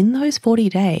in those 40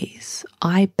 days,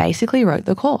 I basically wrote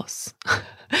the course,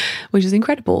 which is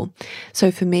incredible. So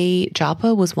for me,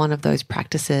 japa was one of those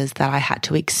practices that I had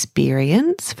to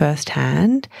experience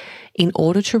firsthand in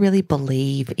order to really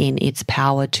believe in its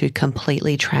power to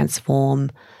completely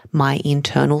transform my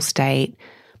internal state,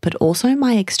 but also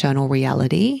my external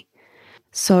reality.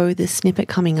 So the snippet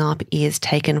coming up is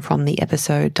taken from the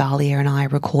episode Dalia and I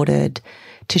recorded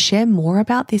to share more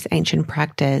about this ancient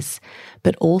practice,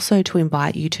 but also to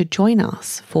invite you to join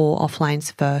us for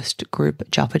Offline's first group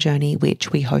japa journey,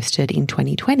 which we hosted in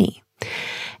 2020.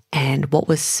 And what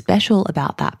was special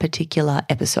about that particular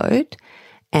episode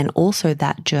and also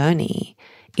that journey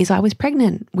is I was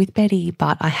pregnant with Betty,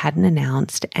 but I hadn't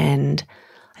announced, and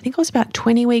I think I was about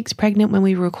 20 weeks pregnant when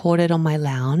we recorded on my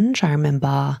lounge. I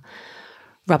remember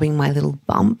rubbing my little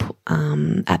bump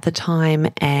at the time,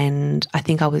 and I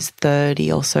think I was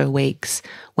 30 or so weeks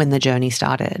when the journey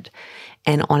started.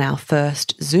 And on our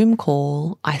first Zoom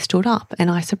call, I stood up and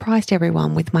I surprised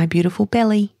everyone with my beautiful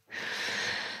belly.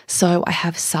 So I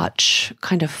have such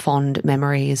kind of fond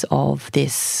memories of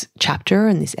this chapter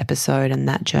and this episode and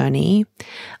that journey.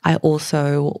 I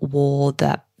also wore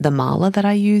the mala that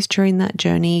I used during that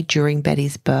journey during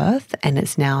Betty's birth, and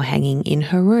it's now hanging in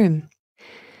her room.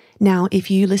 Now, if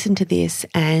you listen to this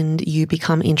and you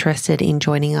become interested in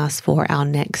joining us for our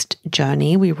next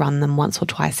journey, we run them once or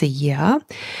twice a year,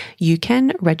 you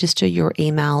can register your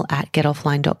email at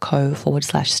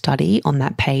getoffline.co/study. On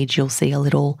that page, you'll see a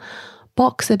little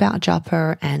box about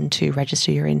japa and to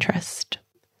register your interest.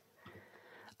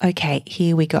 Okay,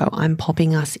 here we go. I'm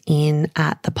popping us in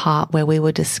at the part where we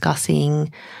were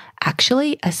discussing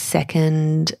actually a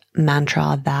second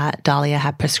mantra that Dahlia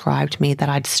had prescribed me that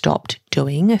I'd stopped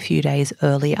doing a few days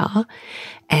earlier,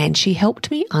 and she helped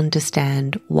me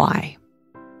understand why.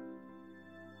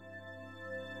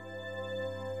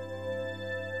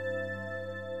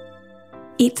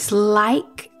 It's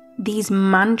like these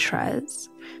mantras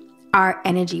are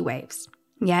energy waves.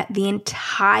 Yeah, the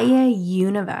entire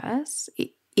universe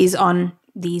is on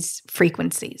these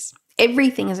frequencies.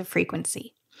 Everything is a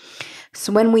frequency.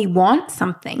 So when we want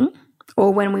something,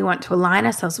 or when we want to align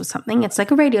ourselves with something, it's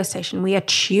like a radio station. We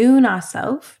attune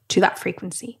ourselves to that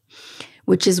frequency,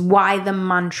 which is why the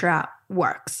mantra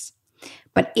works.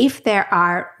 But if there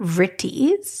are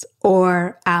vrittis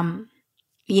or,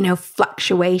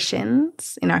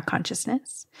 fluctuations in our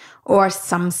consciousness, or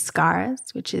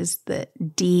samskaras, which is the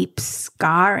deep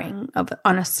scarring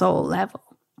on a soul level,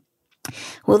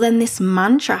 well, then this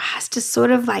mantra has to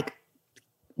sort of like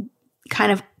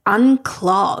kind of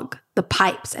unclog the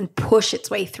pipes and push its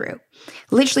way through,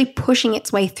 literally pushing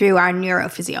its way through our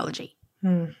neurophysiology.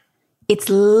 It's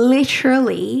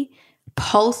literally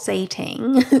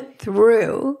pulsating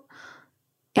through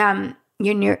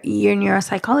your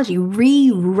neuropsychology,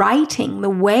 rewriting the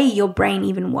way your brain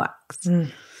even works.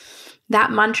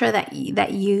 That mantra that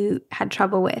you had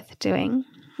trouble with doing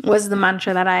was the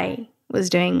mantra that I was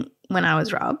doing when I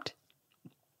was robbed.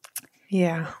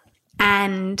 Yeah.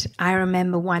 And I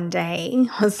remember one day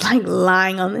I was like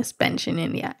lying on this bench in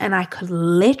India, and I could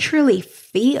literally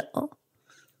feel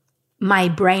my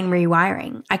brain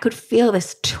rewiring. I could feel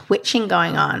this twitching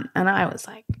going on, and I was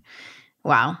like,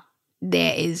 wow,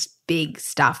 there is big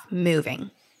stuff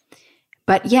moving.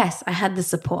 But yes, I had the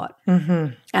support.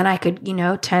 And I could,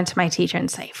 turn to my teacher and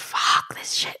say, fuck,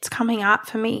 this shit's coming up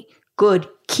for me. Good,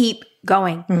 keep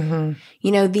going.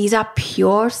 These are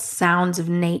pure sounds of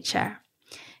nature.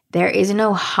 There is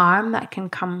no harm that can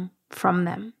come from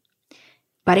them.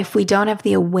 But if we don't have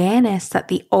the awareness that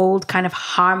the old kind of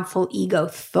harmful ego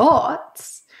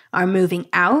thoughts are moving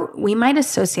out, we might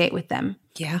associate with them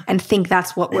and think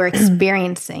that's what we're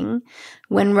experiencing,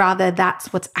 when rather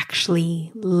that's what's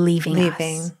actually leaving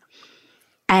us.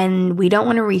 And we don't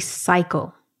want to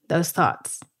recycle those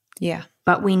thoughts. Yeah.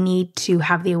 But we need to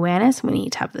have the awareness. We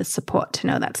need to have the support to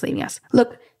know that's leaving us.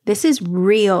 Look, this is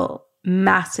real,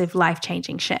 massive,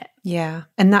 life-changing shit. Yeah.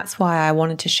 And that's why I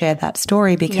wanted to share that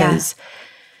story, because,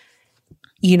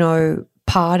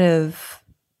 part of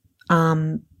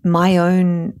my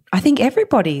own, I think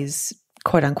everybody's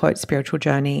quote unquote spiritual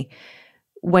journey,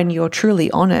 when you're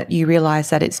truly on it, you realize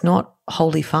that it's not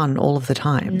wholly fun all of the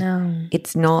time. No.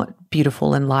 It's not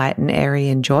beautiful and light and airy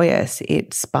and joyous.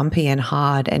 It's bumpy and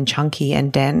hard and chunky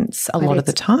and dense a lot of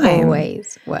the time. It's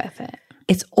always worth it.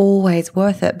 It's always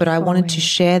worth it. But I wanted to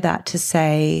share that to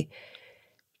say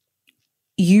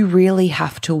you really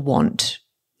have to want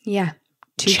to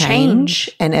change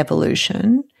and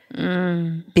evolution,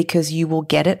 because you will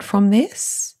get it from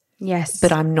this. Yes.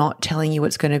 But I'm not telling you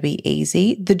it's going to be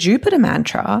easy. The Jupiter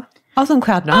mantra, I was on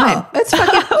cloud 9. Oh, it's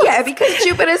fucking, because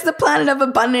Jupiter is the planet of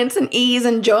abundance and ease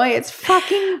and joy. It's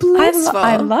fucking blissful.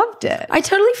 I loved it. I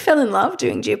totally fell in love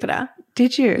doing Jupiter.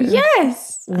 Did you?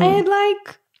 Yes. I had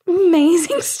like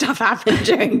amazing stuff happen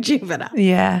during Jupiter.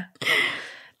 Yeah.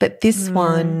 But this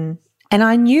one, and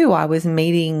I knew I was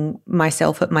meeting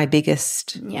myself at my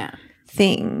biggest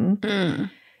thing. And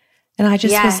I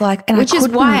just was like, and which is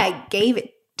why I gave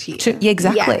it to you.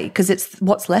 Exactly, because it's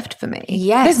what's left for me.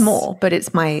 Yes. There's more, but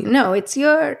it's my it's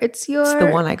the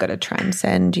one I got to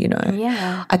transcend,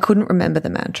 Yeah. I couldn't remember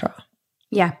the mantra.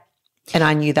 Yeah. And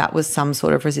I knew that was some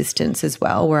sort of resistance as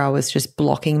well, where I was just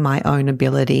blocking my own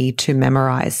ability to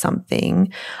memorize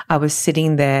something. I was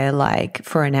sitting there like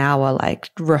for an hour, like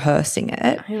rehearsing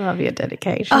it. I love your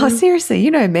dedication. Oh, seriously,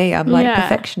 you know me. I'm like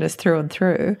perfectionist through and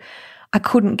through. I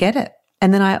couldn't get it.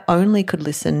 And then I only could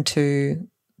listen to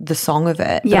the song of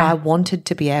it. But I wanted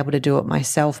to be able to do it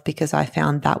myself, because I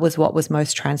found that was what was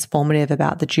most transformative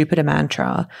about the Jupiter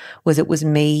mantra, was it was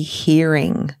me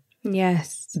hearing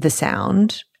the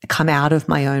sound come out of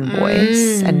my own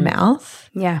voice and mouth.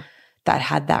 Yeah. That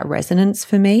had that resonance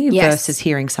for me versus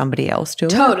hearing somebody else do it.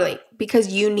 Totally. Because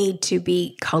you need to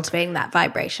be cultivating that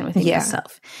vibration within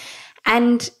yourself.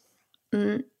 And,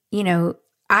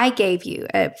 I gave you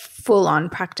a full-on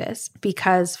practice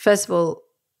because, first of all,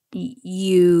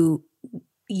 you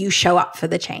show up for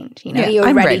the change.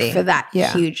 You're ready for that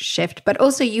huge shift. But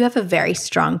also you have a very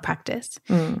strong practice.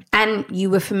 And you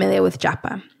were familiar with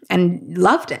japa and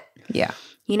loved it. Yeah.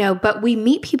 But we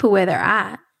meet people where they're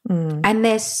at. And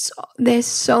there's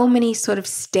so many sort of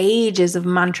stages of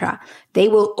mantra. They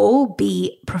will all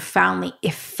be profoundly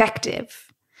effective.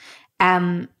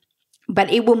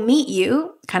 but it will meet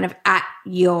you kind of at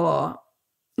your,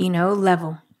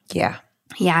 level. Yeah.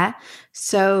 Yeah.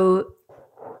 So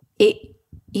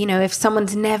if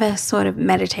someone's never sort of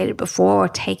meditated before or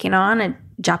taken on a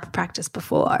japa practice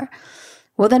before,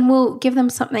 well, then we'll give them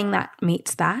something that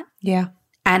meets that. Yeah.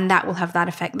 And that will have that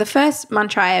effect. The first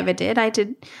mantra I ever did,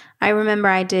 I remember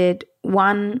I did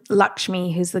one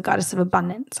Lakshmi, who's the goddess of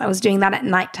abundance. I was doing that at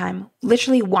nighttime,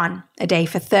 literally one a day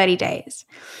for 30 days.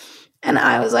 And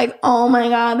I was like, oh my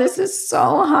God, this is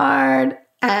so hard.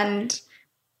 And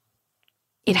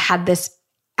it had this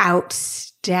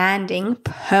outstanding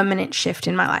permanent shift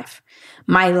in my life.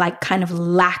 My kind of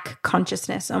lack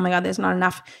consciousness, oh my God, there's not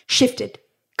enough, shifted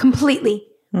completely.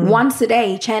 Once a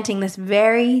day, chanting this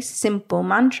very simple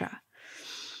mantra.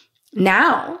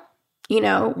 Now,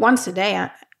 once a day,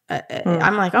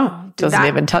 I'm like, oh, doesn't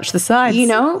even touch the sides.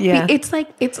 Yeah.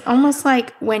 It's almost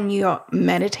like when you're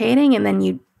meditating and then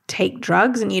you take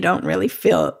drugs and you don't really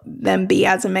feel them be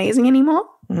as amazing anymore.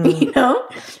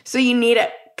 So you need to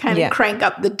kind of crank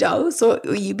up the dose, or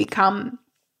you become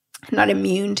not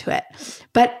immune to it.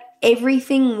 But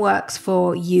everything works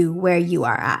for you where you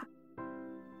are at.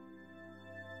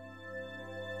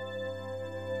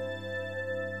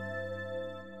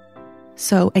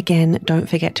 So again, don't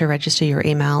forget to register your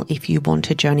email if you want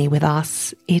to journey with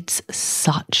us. It's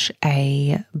such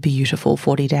a beautiful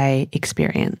 40-day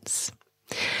experience.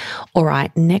 All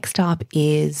right, next up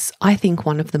is, I think,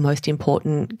 one of the most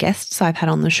important guests I've had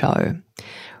on the show.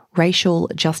 Racial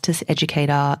justice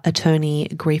educator, attorney,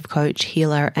 grief coach,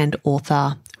 healer, and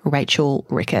author, Rachel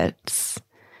Ricketts.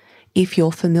 If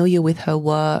you're familiar with her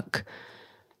work,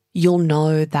 you'll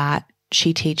know that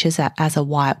she teaches that as a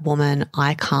white woman,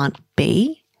 I can't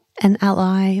be an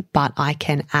ally, but I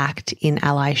can act in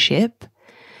allyship.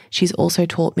 She's also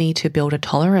taught me to build a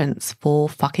tolerance for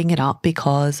fucking it up,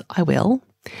 because I will.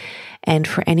 And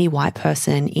for any white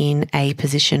person in a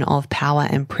position of power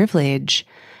and privilege,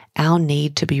 our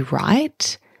need to be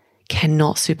right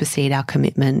cannot supersede our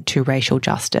commitment to racial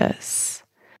justice.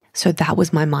 So that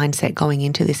was my mindset going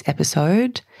into this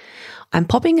episode. I'm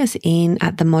popping us in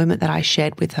at the moment that I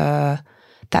shared with her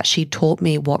that she taught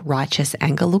me what righteous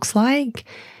anger looks like,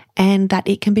 and that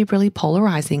it can be really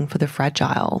polarizing for the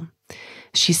fragile.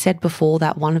 She said before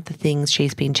that one of the things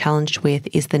she's been challenged with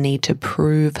is the need to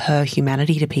prove her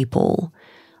humanity to people.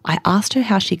 I asked her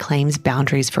how she claims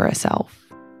boundaries for herself.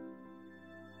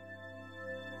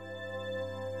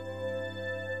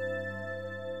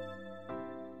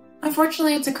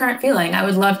 Unfortunately, it's a current feeling. I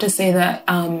would love to say that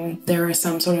there is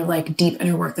some sort of like deep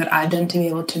inner work that I've done to be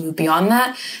able to move beyond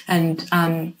that. And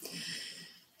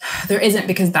there isn't,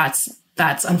 because that's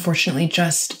unfortunately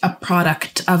just a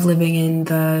product of living in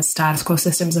the status quo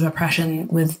systems of oppression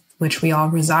with which we all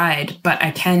reside. But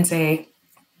I can say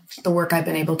the work I've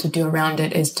been able to do around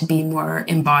it is to be more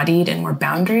embodied and more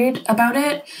boundaried about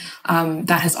it.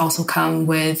 That has also come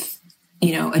with,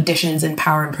 additions in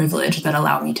power and privilege that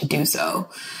allow me to do so.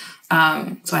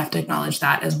 So I have to acknowledge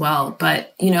that as well.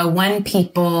 But, when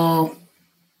people,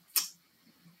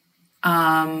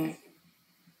 I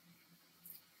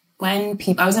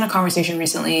was in a conversation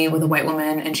recently with a white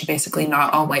woman, and she basically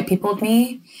not all white peopled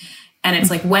me. And it's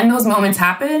like, when those moments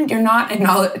happen, you're not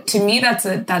to me, that's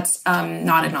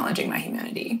not acknowledging my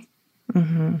humanity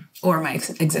or my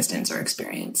existence or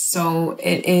experience. So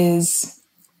it is,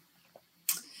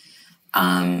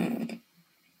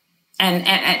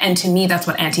 and to me, that's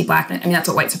what anti-Blackness, that's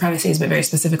what white supremacy is, but very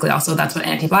specifically also that's what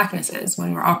anti-Blackness is,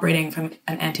 when we're operating from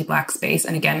an anti-Black space.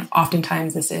 And again,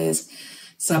 oftentimes this is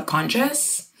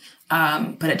subconscious,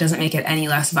 but it doesn't make it any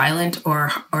less violent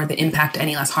or the impact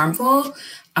any less harmful.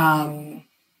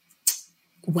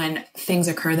 When things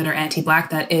occur that are anti-Black,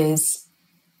 that is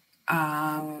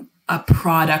a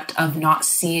product of not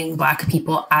seeing Black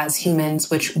people as humans,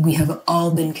 which we have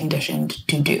all been conditioned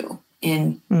to do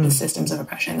in the systems of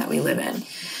oppression that we live in.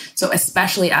 So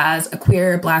especially as a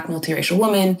queer, Black, multiracial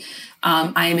woman,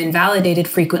 I am invalidated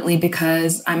frequently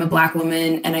because I'm a Black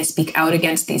woman and I speak out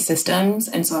against these systems.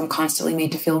 And so I'm constantly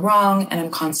made to feel wrong, and I'm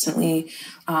constantly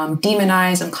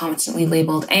demonized. I'm constantly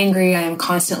labeled angry. I am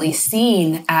constantly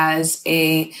seen as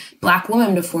a Black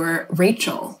woman before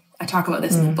Rachel. I talk about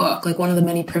this in the book. Like, one of the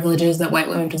many privileges that white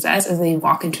women possess is they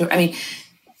walk into,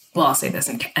 I'll say this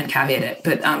and caveat it,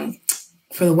 but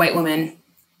for the white women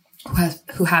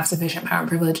who have sufficient power and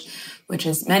privilege, which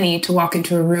is many, to walk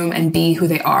into a room and be who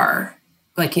they are.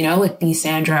 Like be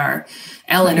Sandra or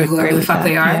Ellen or whoever the fuck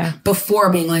they are,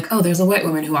 before being like, oh, there's a white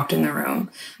woman who walked in the room.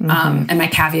 And my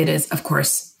caveat is, of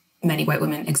course, many white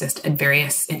women exist at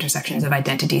various intersections of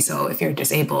identity. So if you're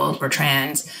disabled or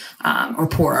trans or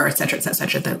poor, et cetera,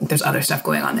 there's other stuff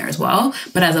going on there as well.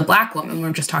 But as a Black woman,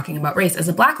 we're just talking about race. As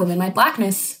a Black woman, my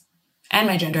Blackness and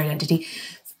my gender identity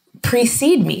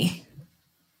precede me.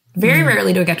 Very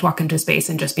rarely do I get to walk into a space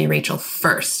and just be Rachel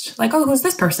first. Like, oh, who's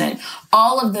this person?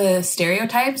 All of the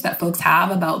stereotypes that folks have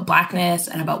about Blackness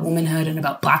and about womanhood and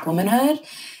about Black womanhood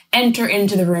enter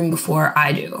into the room before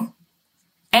I do.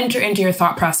 Enter into your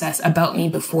thought process about me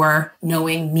before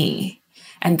knowing me.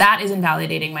 And that is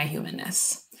invalidating my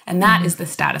humanness. And that is the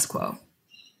status quo.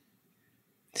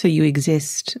 So you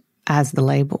exist as the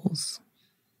labels,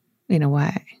 in a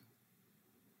way.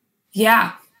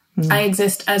 Yeah. I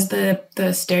exist as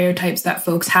the stereotypes that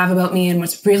folks have about me. And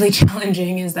what's really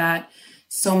challenging is that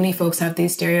so many folks have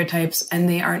these stereotypes and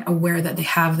they aren't aware that they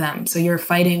have them. So you're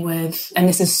fighting with, and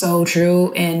this is so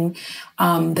true in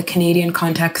the Canadian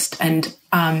context and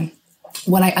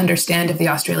what I understand of the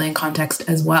Australian context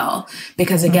as well.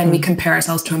 Because again, we compare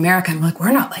ourselves to America and we're like,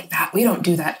 we're not like that. We don't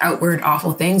do that outward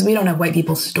awful things. We don't have white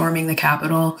people storming the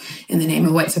Capitol in the name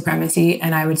of white supremacy.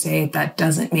 And I would say that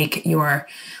doesn't make your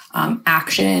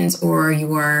actions or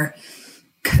your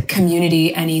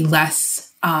community any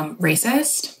less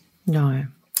racist. No.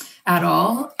 At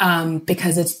all,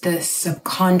 because it's this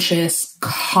subconscious,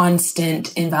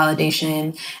 constant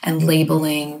invalidation and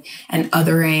labeling and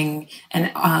othering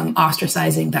and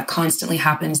ostracizing that constantly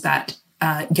happens that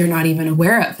you're not even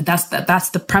aware of. That's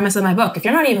the premise of my book. If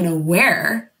you're not even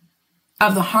aware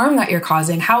of the harm that you're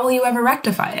causing, how will you ever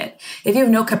rectify it? If you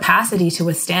have no capacity to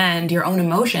withstand your own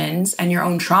emotions and your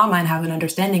own trauma and have an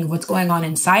understanding of what's going on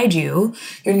inside you,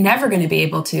 you're never going to be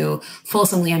able to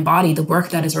fulsomely embody the work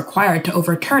that is required to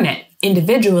overturn it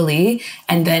individually,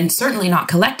 and then certainly not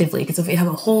collectively. Because if you have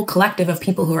a whole collective of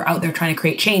people who are out there trying to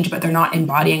create change, but they're not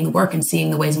embodying the work and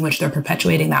seeing the ways in which they're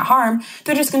perpetuating that harm,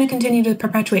 they're just going to continue to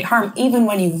perpetuate harm, even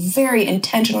when you very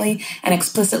intentionally and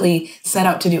explicitly set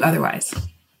out to do otherwise.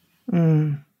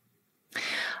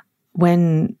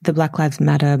 When the Black Lives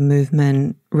Matter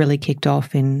movement really kicked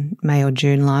off in May or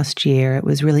June last year, it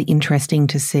was really interesting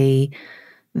to see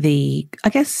the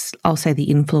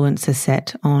influencer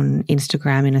set on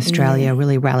Instagram in Australia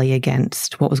really rally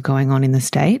against what was going on in the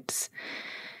States.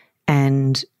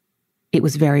 And it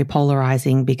was very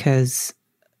polarizing because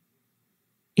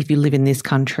if you live in this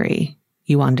country,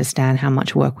 you understand how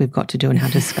much work we've got to do and how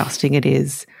disgusting it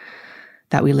is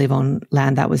that we live on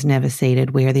land that was never ceded.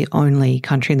 We are the only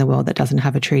country in the world that doesn't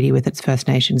have a treaty with its First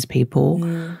Nations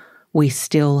people. We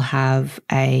still have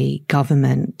a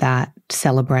government that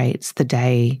celebrates the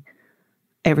day,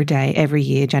 every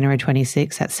year, January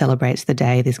 26th, that celebrates the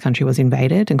day this country was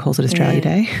invaded and calls it Australia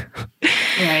Day.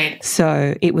 Right.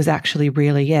 So it was actually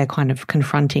really, kind of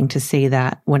confronting to see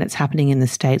that when it's happening in the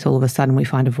States, all of a sudden we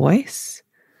find a voice.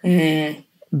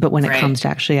 But when it comes to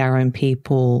actually our own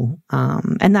people,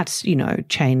 and that's,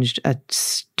 changed a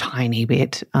tiny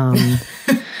bit,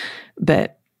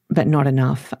 but not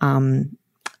enough.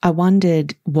 I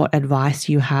wondered what advice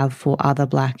you have for other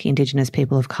Black, Indigenous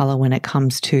people of colour when it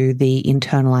comes to the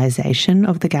internalisation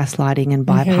of the gaslighting and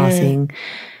bypassing.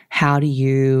 How do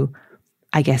you,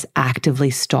 actively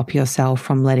stop yourself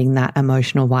from letting that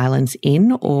emotional violence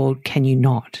in, or can you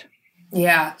not?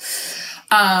 Yeah.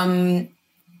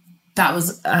 That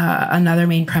was another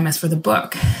main premise for the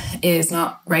book is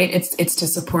not right. It's to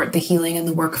support the healing and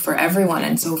the work for everyone.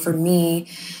 And so for me,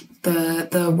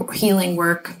 the healing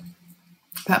work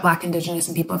that Black, Indigenous,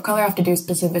 and people of color have to do,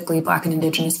 specifically Black and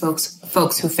Indigenous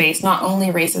folks who face not only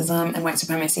racism and white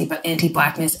supremacy, but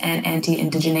anti-Blackness and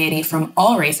anti-indigeneity from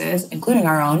all races, including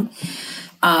our own,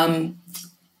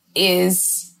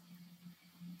 is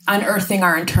unearthing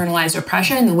our internalized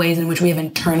oppression, the ways in which we have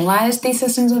internalized these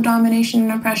systems of domination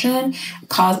and oppression,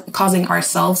 causing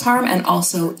ourselves harm and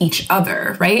also each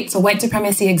other, right? So white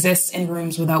supremacy exists in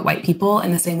rooms without white people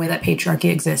in the same way that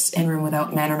patriarchy exists in room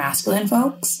without men or masculine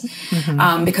folks,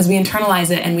 because we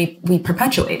internalize it and we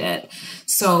perpetuate it.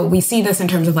 So we see this in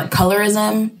terms of like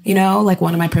colorism, like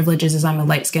one of my privileges is I'm a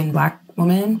light-skinned Black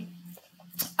woman.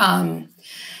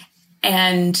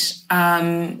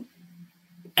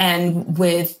 And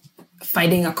with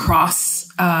fighting across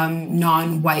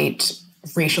non-white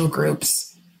racial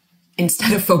groups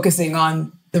instead of focusing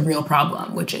on the real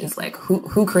problem, which is like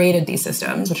who created these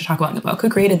systems, which I talk about in the book, who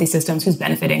created these systems, who's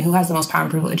benefiting, who has the most power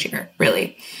and privilege here,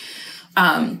 really.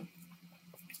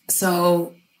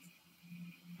 So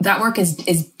that work is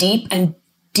deep and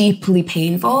deeply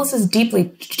painful. This is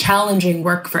deeply challenging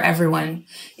work for everyone,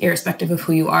 irrespective of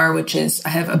who you are, which is, I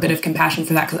have a bit of compassion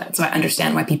for that, so I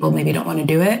understand why people maybe don't want to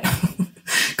do it.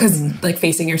 because like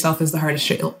facing yourself is the hardest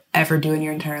shit you'll ever do in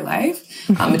your entire life.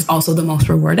 It's also the most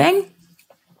rewarding.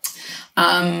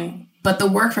 But the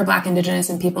work for Black, Indigenous,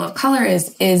 and people of color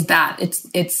is that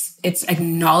it's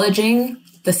acknowledging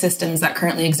the systems that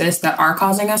currently exist that are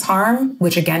causing us harm,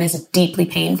 which again is deeply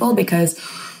painful, because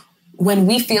when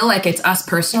we feel like it's us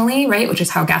personally, right, which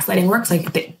is how gaslighting works,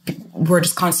 like we're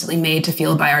just constantly made to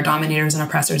feel by our dominators and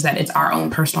oppressors that it's our own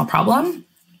personal problem.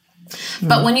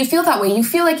 But when you feel that way, you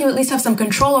feel like you at least have some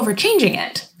control over changing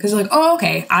it. Because you're like, oh,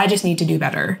 okay, I just need to do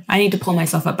better. I need to pull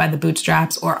myself up by the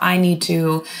bootstraps, or I need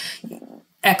to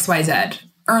XYZ,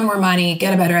 earn more money,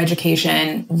 get a better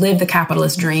education, live the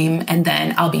capitalist dream, and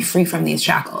then I'll be free from these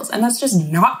shackles. And that's just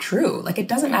not true. Like, it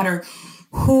doesn't matter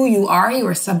who you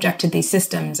are subject to these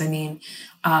systems. I mean,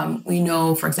 we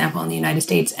know, for example, in the United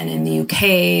States and in the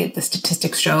UK, the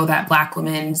statistics show that Black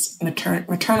women's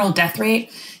maternal death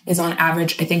rate is on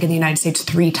average, I think in the United States,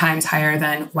 3 times higher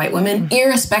than white women,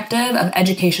 irrespective of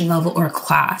education level or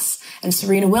class. And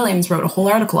Serena Williams wrote a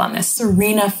whole article on this.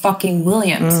 Serena fucking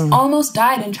Williams almost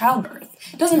died in childbirth.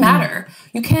 It doesn't matter.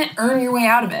 You can't earn your way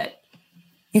out of it.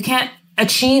 You can't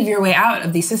achieve your way out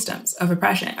of these systems of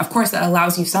oppression. Of course, that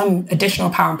allows you some additional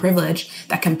power and privilege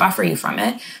that can buffer you from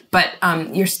it. But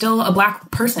you're still a Black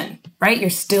person, right?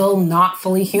 You're still not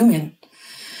fully human,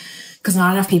 because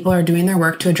not enough people are doing their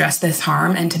work to address this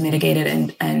harm and to mitigate it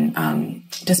and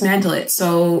dismantle it.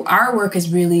 So our work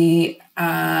is really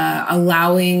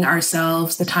allowing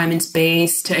ourselves the time and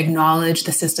space to acknowledge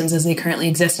the systems as they currently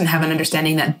exist and have an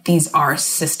understanding that these are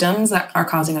systems that are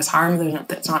causing us harm.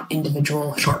 That's not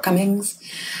individual shortcomings.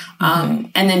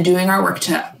 And then doing our work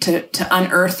to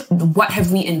unearth what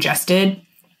have we ingested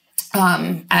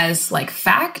as like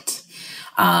fact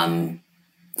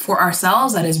for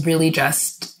ourselves that is really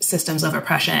just systems of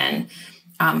oppression,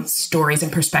 stories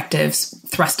and perspectives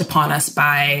thrust upon us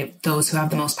by those who have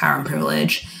the most power and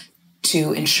privilege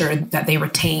to ensure that they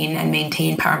retain and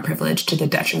maintain power and privilege to the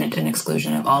detriment and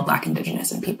exclusion of all Black,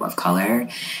 Indigenous, and people of color.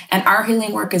 And our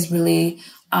healing work is really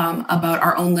about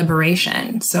our own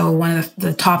liberation. So one of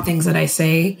the top things that I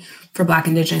say for Black,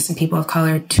 Indigenous, and people of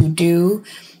color to do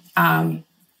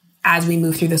as we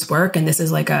move through this work, and this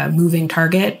is like a moving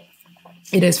target,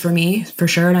 it is for me, for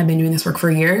sure, and I've been doing this work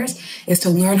for years, is to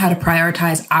learn how to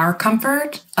prioritize our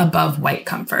comfort above white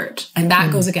comfort. And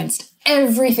that goes against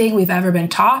everything we've ever been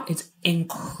taught. It's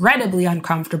incredibly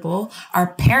uncomfortable. Our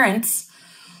parents,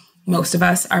 most of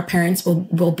us, our parents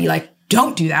will be like,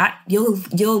 don't do that.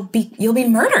 You'll be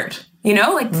murdered. You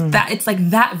know, like that, it's like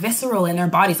that visceral in their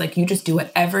bodies. Like, you just do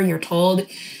whatever you're told.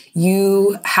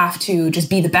 You have to just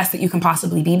be the best that you can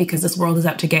possibly be because this world is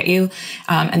out to get you.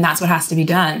 And that's what has to be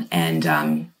done.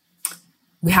 And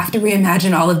we have to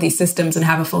reimagine all of these systems and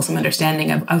have a fulsome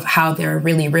understanding of how they're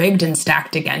really rigged and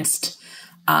stacked against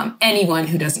anyone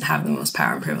who doesn't have the most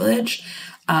power and privilege.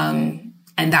 And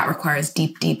that requires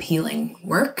deep, deep healing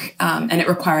work. And it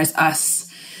requires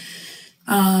us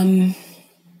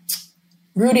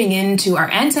rooting into our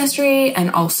ancestry and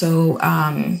also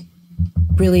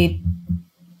really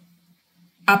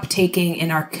uptaking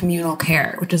in our communal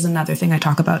care, which is another thing I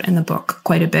talk about in the book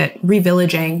quite a bit,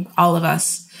 revillaging all of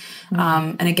us.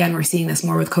 And again, we're seeing this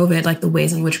more with COVID, like the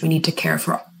ways in which we need to care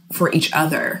for each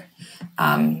other.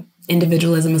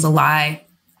 Individualism is a lie.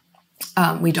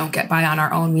 We don't get by on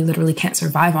our own. We literally can't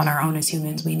survive on our own as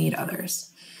humans. We need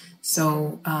others.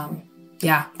 So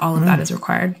yeah, all of that is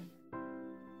required.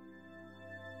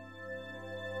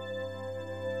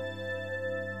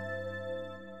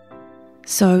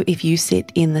 So if you sit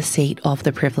in the seat of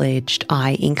the privileged,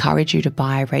 I encourage you to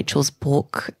buy Rachel's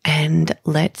book and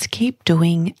let's keep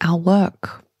doing our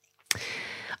work.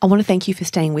 I want to thank you for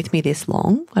staying with me this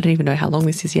long. I don't even know how long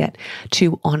this is yet,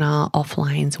 to honour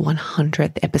Offline's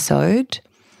 100th episode.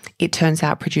 It turns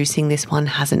out producing this one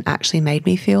hasn't actually made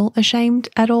me feel ashamed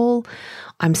at all.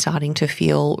 I'm starting to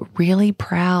feel really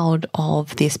proud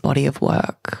of this body of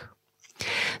work.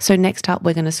 So next up,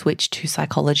 we're going to switch to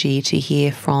psychology to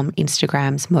hear from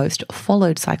Instagram's most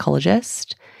followed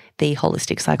psychologist, the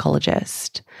holistic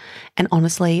psychologist. And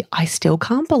honestly, I still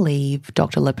can't believe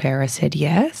Dr. LaPera said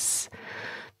yes.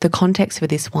 The context for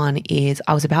this one is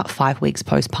I was about 5 weeks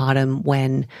postpartum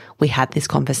when we had this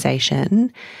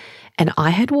conversation, and I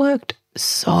had worked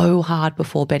so hard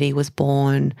before Betty was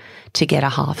born to get a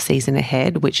half season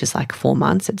ahead, which is like 4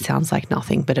 months. It sounds like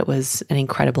nothing, but it was an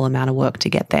incredible amount of work to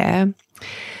get there.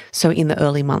 So in the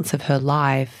early months of her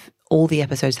life, all the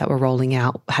episodes that were rolling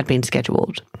out had been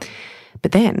scheduled.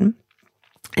 But then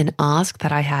an ask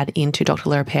that I had into Dr.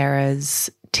 LaPera's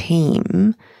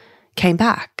team came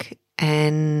back,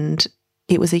 and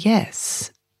it was a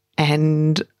yes.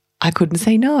 And I couldn't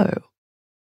say no.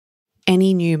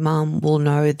 Any new mum will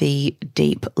know the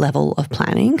deep level of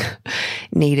planning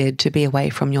needed to be away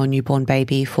from your newborn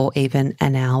baby for even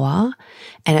an hour.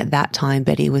 And at that time,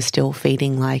 Betty was still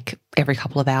feeding like every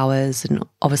couple of hours and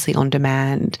obviously on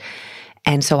demand.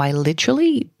 And so I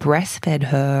literally breastfed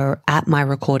her at my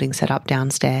recording setup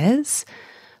downstairs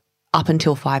up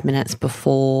until 5 minutes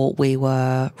before we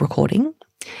were recording.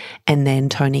 And then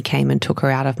Tony came and took her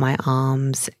out of my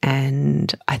arms,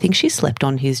 and I think she slept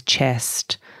on his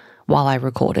chest while I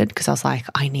recorded because I was like,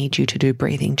 I need you to do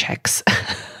breathing checks.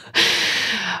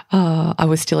 I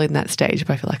was still in that stage,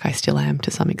 but I feel like I still am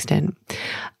to some extent.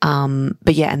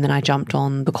 But yeah, and then I jumped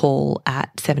on the call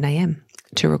at 7 a.m.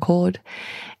 to record.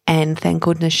 And thank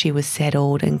goodness she was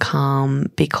settled and calm,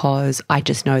 because I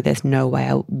just know there's no way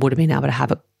I would have been able to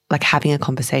have having a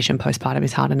conversation postpartum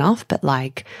is hard enough, but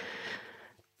like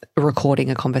recording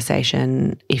a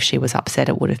conversation, if she was upset,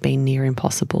 it would have been near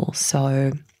impossible.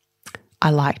 So I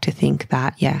like to think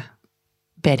that, yeah,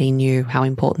 Betty knew how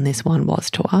important this one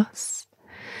was to us.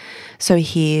 So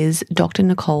here's Dr.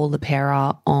 Nicole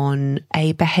LePera on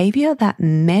a behaviour that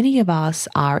many of us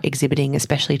are exhibiting,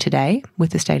 especially today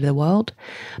with the state of the world,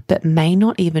 but may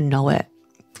not even know it,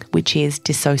 which is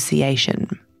dissociation.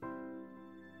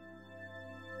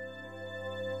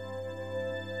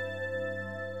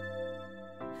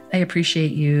 I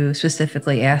appreciate you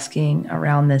specifically asking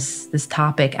around this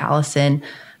topic, Allison,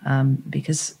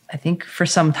 because I think for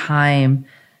some time,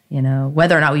 you know,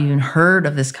 whether or not we even heard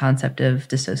of this concept of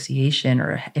dissociation,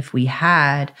 or if we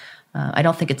had, I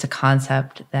don't think it's a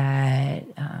concept that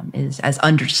is as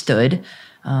understood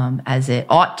as it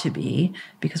ought to be,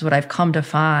 because what I've come to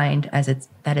find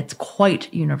that it's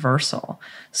quite universal.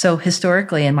 So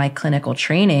historically in my clinical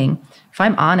training, if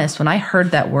I'm honest, when I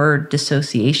heard that word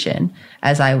dissociation,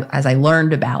 as I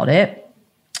learned about it,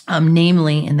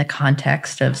 namely in the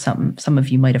context of some of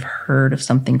you might have heard of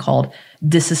something called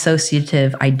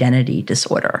dissociative identity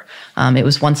disorder. It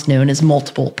was once known as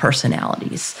multiple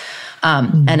personalities.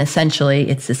 And essentially,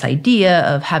 it's this idea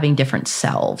of having different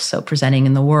selves. So presenting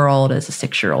in the world as a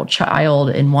 6-year-old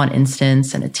child in one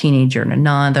instance, and a teenager in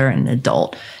another, and an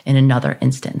adult in another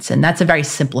instance. And that's a very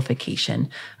simplification,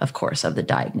 of course, of the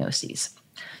diagnoses.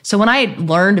 So when I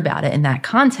learned about it in that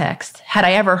context, had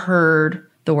I ever heard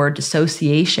the word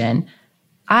dissociation,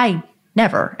 I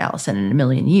never, Allison, in a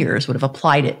million years would have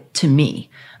applied it to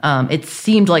me. It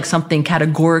seemed like something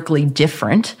categorically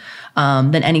different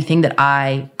than anything that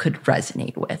I could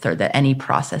resonate with, or that any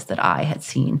process that I had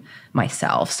seen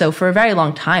myself. So for a very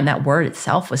long time, that word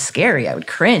itself was scary. I would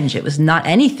cringe. It was not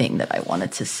anything that I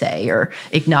wanted to say or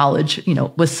acknowledge,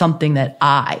 was something that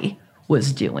I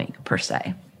was doing per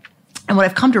se. And what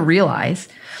I've come to realize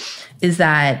is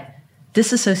that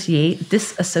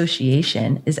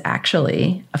disassociation is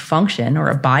actually a function or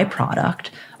a byproduct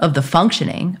of the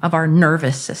functioning of our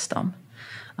nervous system.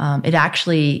 It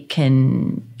actually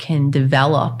can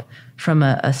develop from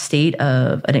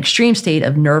an extreme state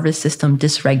of nervous system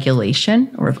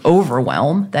dysregulation or of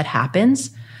overwhelm that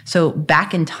happens. So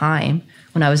back in time,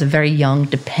 when I was a very young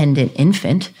dependent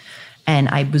infant, and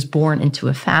I was born into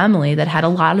a family that had a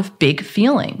lot of big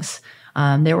feelings.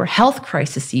 There were health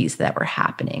crises that were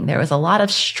happening. There was a lot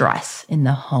of stress in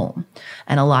the home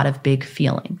and a lot of big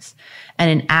feelings. And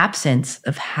in absence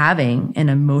of having an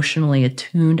emotionally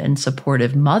attuned and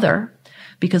supportive mother,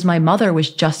 because my mother was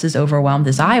just as overwhelmed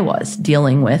as I was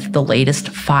dealing with the latest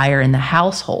fire in the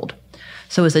household.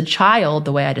 So as a child,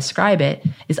 the way I describe it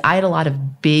is I had a lot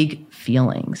of big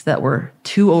feelings that were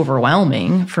too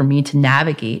overwhelming for me to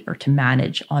navigate or to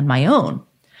manage on my own.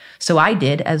 So I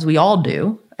did, as we all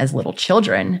do as little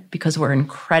children, because we're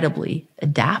incredibly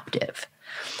adaptive.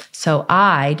 So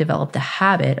I developed a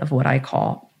habit of what I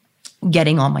call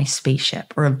getting on my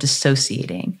spaceship, or of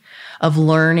dissociating, of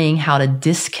learning how to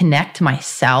disconnect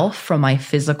myself from my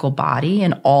physical body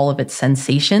and all of its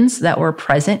sensations that were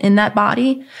present in that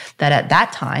body, that at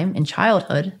that time in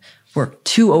childhood were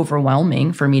too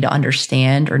overwhelming for me to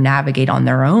understand or navigate on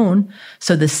their own.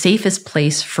 So the safest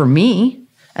place for me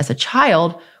as a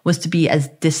child was to be as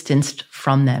distanced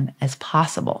from them as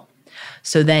possible.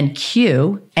 So then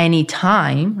any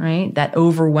time, right, that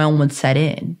overwhelm would set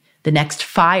in, the next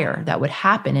fire that would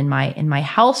happen in my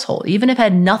household, even if it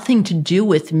had nothing to do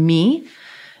with me,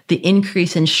 the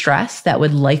increase in stress that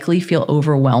would likely feel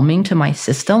overwhelming to my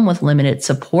system with limited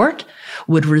support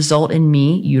would result in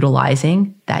me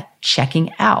utilizing that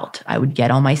checking out. I would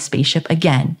get on my spaceship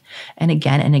again and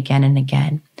again and again and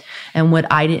again. And what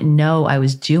I didn't know I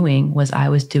was doing was I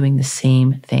was doing the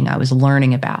same thing I was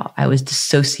learning about. I was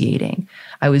dissociating.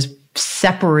 I was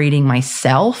separating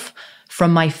myself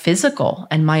from my physical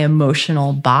and my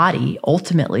emotional body,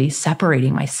 ultimately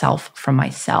separating myself from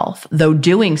myself, though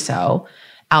doing so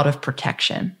out of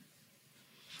protection.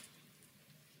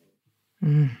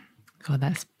 God,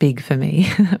 that's big for me.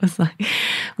 It was like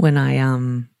when I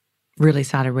really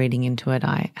started reading into it,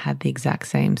 I had the exact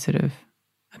same sort of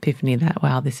epiphany that,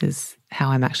 wow, this is how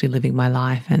I'm actually living my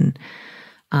life. And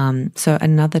so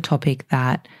another topic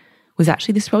that was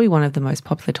actually, this is probably one of the most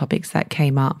popular topics that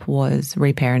came up, was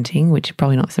reparenting, which is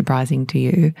probably not surprising to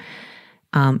you.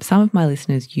 Some of my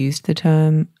listeners used the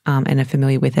term and are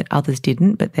familiar with it. Others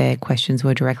didn't, but their questions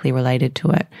were directly related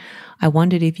to it. I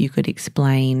wondered if you could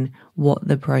explain what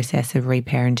the process of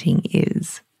reparenting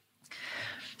is.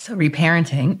 So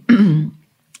reparenting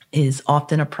is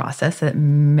often a process that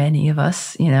many of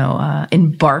us,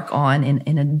 embark on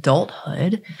in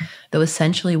adulthood. Though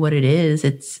essentially what it is,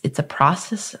 it's a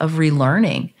process of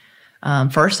relearning.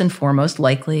 First and foremost,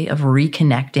 likely of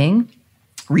reconnecting,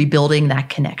 rebuilding that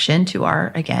connection to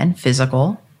our, again,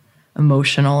 physical,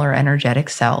 emotional, or energetic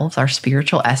selves, our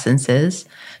spiritual essences.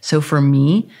 So for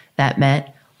me, that meant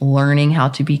learning how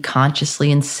to be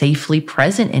consciously and safely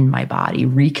present in my body,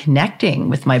 reconnecting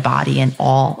with my body and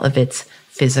all of its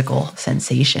physical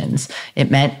sensations.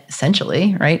 It meant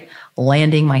essentially, right,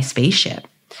 landing my spaceship.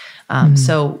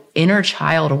 So inner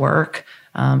child work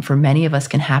for many of us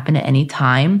can happen at any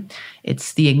time.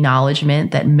 It's the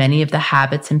acknowledgement that many of the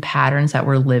habits and patterns that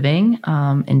we're living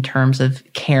in terms of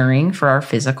caring for our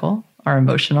physical, our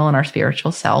emotional, and our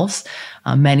spiritual selves,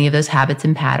 many of those habits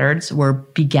and patterns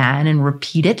began and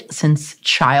repeated since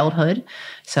childhood.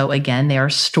 So again, they are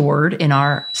stored in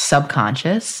our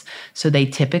subconscious. So they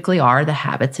typically are the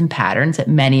habits and patterns that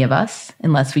many of us,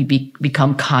 unless we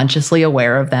become consciously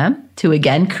aware of them to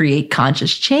again create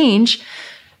conscious change,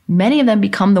 many of them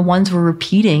become the ones we're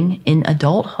repeating in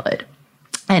adulthood.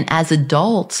 And as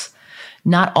adults,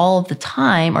 not all of the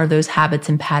time are those habits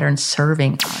and patterns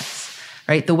serving us.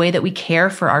 Right? The way that we care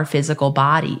for our physical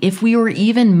body, if we were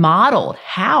even modeled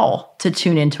how to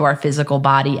tune into our physical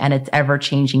body and its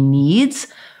ever-changing needs,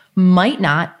 might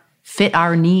not fit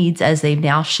our needs as they've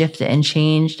now shifted and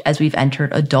changed as we've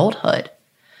entered adulthood.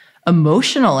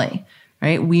 Emotionally,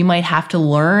 right? We might have to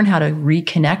learn how to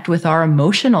reconnect with our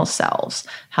emotional selves,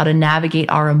 how to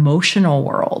navigate our emotional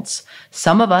worlds.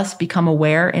 Some of us become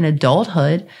aware in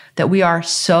adulthood that we are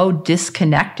so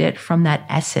disconnected from that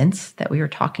essence that we were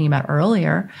talking about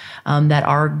earlier, that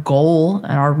our goal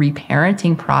and our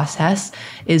reparenting process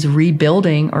is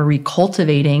rebuilding or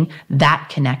recultivating that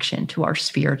connection to our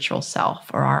spiritual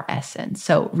self or our essence.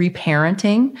 So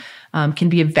reparenting can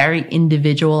be a very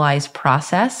individualized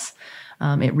process.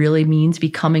 It really means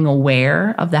becoming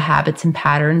aware of the habits and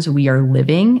patterns we are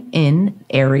living in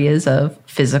areas of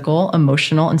physical,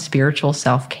 emotional, and spiritual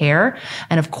self-care.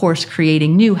 And of course,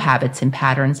 creating new habits and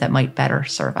patterns that might better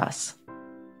serve us.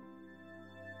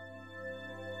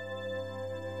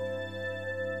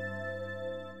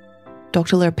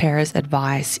 Dr. LaPera's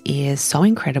advice is so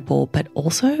incredible, but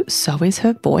also so is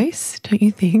her voice, don't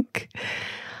you think?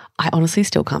 I honestly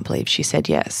still can't believe she said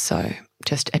yes. So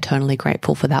just eternally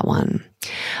grateful for that one.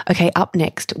 Okay, up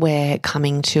next, we're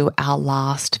coming to our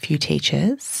last few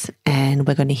teachers, and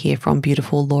we're going to hear from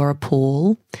beautiful Laura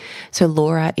Poole. So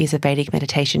Laura is a Vedic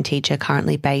meditation teacher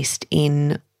currently based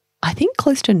in, I think,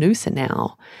 close to Noosa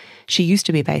now. She used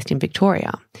to be based in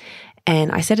Victoria.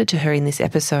 And I said it to her in this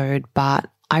episode, but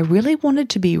I really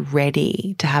wanted to be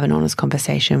ready to have an honest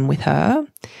conversation with her.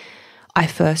 I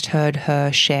first heard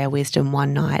her share wisdom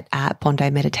one night at Bondi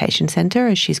Meditation Center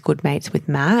as she's good mates with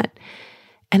Matt.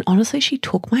 And honestly, she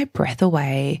took my breath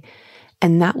away.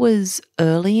 And that was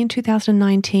early in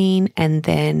 2019. And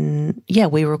then,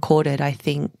 we recorded, I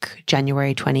think,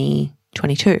 January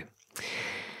 2022.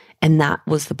 And that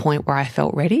was the point where I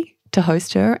felt ready to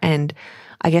host her. And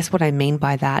I guess what I mean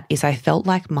by that is I felt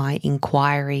like my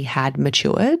inquiry had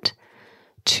matured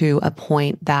to a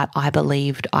point that I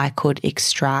believed I could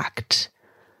extract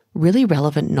really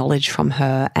relevant knowledge from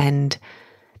her. And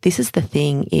this is the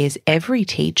thing, is every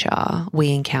teacher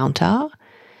we encounter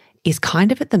is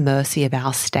kind of at the mercy of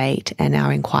our state and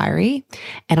our inquiry.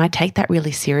 And I take that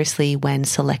really seriously when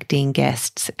selecting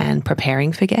guests and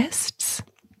preparing for guests.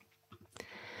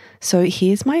 So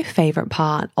here's my favorite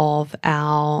part of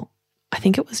our, I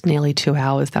think it was nearly 2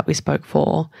 hours that we spoke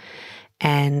for.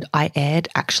 And I aired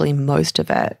actually most of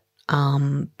it.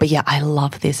 But I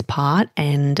love this part.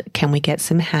 And can we get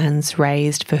some hands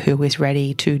raised for who is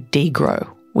ready to degrow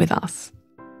with us?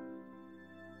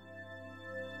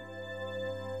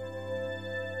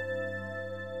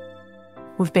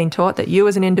 We've been taught that you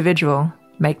as an individual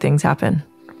make things happen.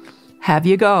 Have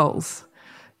your goals.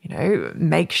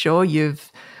 Make sure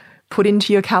you've put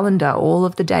into your calendar all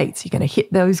of the dates. You're going to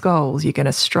hit those goals. You're going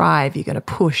to strive. You're going to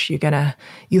push. You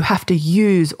have to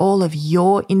use all of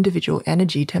your individual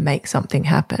energy to make something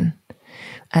happen.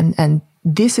 And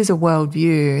this is a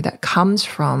worldview that comes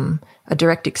from a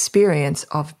direct experience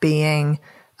of being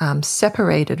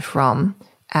separated from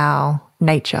our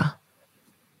nature,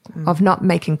 of not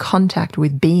making contact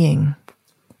with being,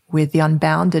 with the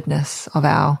unboundedness of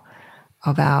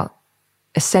our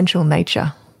essential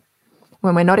nature.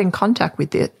 When we're not in contact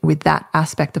with that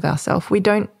aspect of ourselves, we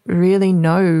don't really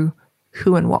know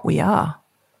who and what we are.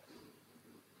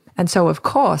 And so, of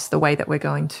course, the way that we're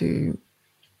going to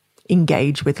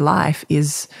engage with life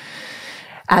is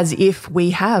as if we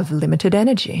have limited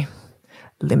energy,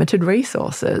 limited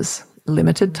resources,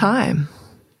 limited time.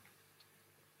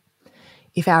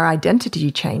 If our identity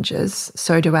changes,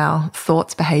 so do our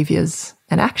thoughts, behaviors,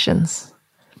 and actions.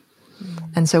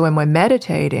 And so when we're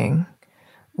meditating,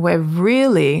 we're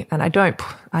really, and I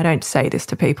don't say this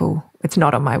to people, it's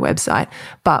not on my website,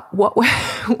 but what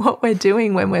we're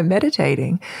doing when we're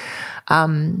meditating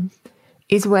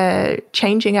is we're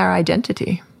changing our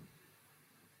identity.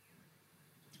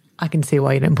 I can see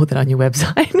why you don't put that on your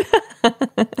website.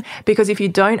 Because if you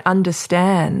don't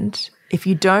understand, if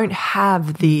you don't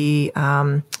have the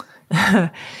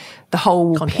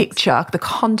whole picture, the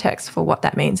context for what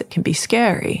that means, it can be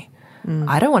scary.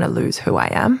 I don't want to lose who I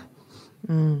am.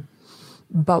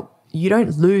 But you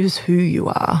don't lose who you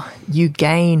are. You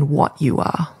gain what you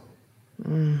are.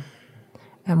 And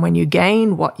when you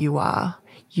gain what you are,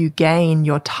 you gain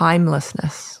your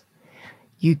timelessness.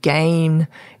 You gain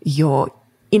your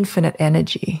infinite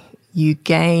energy. You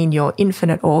gain your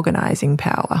infinite organizing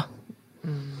power.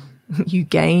 You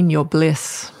gain your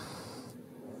bliss.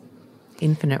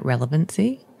 Infinite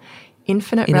relevancy.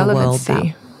 Infinite in relevancy. A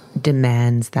world that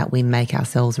demands that we make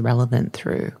ourselves relevant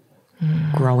through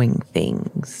growing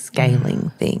things,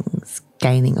 scaling things,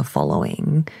 gaining a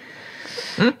following.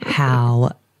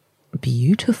 How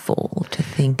beautiful to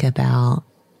think about,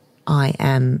 I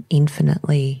am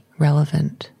infinitely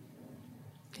relevant.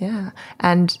 Yeah.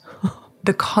 And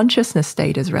the consciousness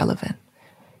state is relevant.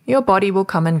 Your body will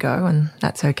come and go, and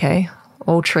that's okay.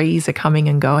 All trees are coming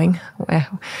and going. We're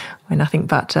nothing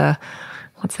but,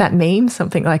 what's that meme?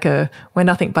 Something like we're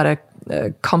nothing but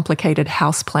a complicated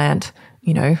houseplant,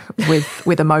 you know,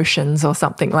 with emotions or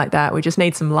something like that. We just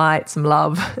need some light, some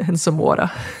love, and some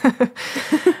water.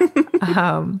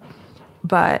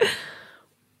 But,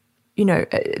 you know,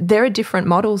 there are different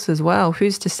models as well.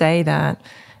 Who's to say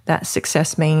that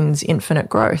success means infinite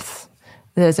growth?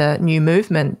 There's a new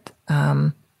movement,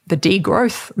 the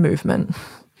degrowth movement.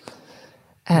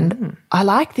 And I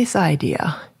like this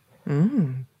idea.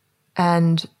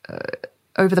 And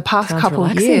over the past couple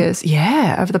of years,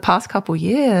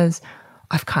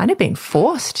 I've kind of been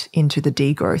forced into the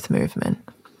degrowth movement.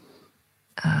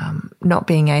 Not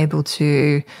being able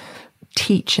to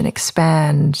teach and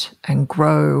expand and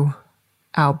grow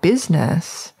our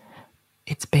business,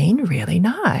 it's been really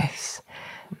nice.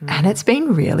 And it's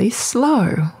been really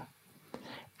slow.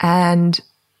 And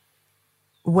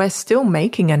we're still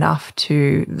making enough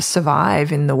to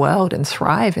survive in the world and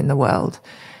thrive in the world.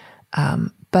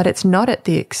 But it's not at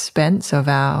the expense of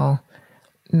our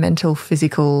mental,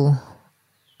 physical,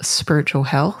 spiritual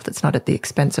health. It's not at the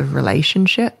expense of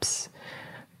relationships.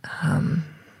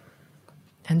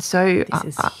 And so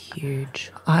this is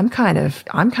huge. I'm kind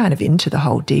of into the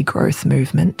whole degrowth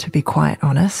movement, to be quite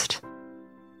honest.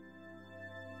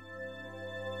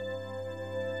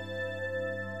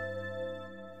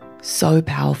 So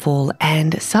powerful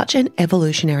and such an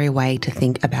evolutionary way to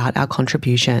think about our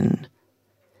contribution.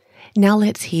 Now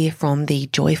let's hear from the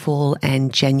joyful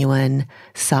and genuine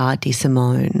Sah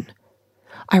D'Simone.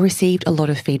 I received a lot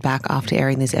of feedback after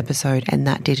airing this episode, and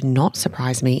that did not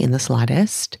surprise me in the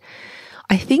slightest.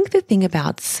 I think the thing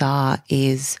about Sah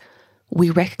is we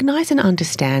recognize and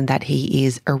understand that he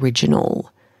is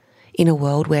original. In a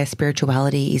world where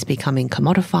spirituality is becoming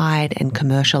commodified and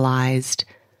commercialized,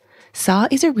 Sah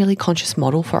is a really conscious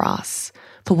model for us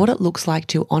for what it looks like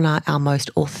to honor our most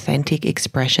authentic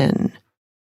expression.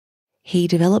 He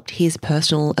developed his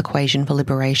personal equation for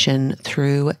liberation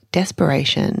through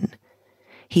desperation.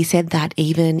 He said that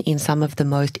even in some of the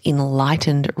most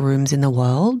enlightened rooms in the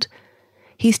world,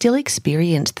 he still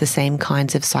experienced the same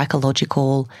kinds of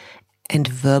psychological and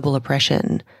verbal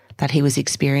oppression that he was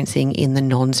experiencing in the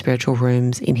non-spiritual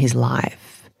rooms in his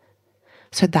life.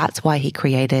 So that's why he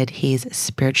created his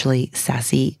spiritually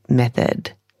sassy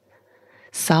method.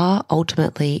 Sah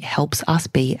ultimately helps us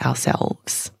be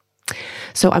ourselves.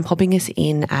 So I'm popping us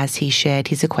in as he shared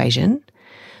his equation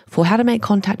for how to make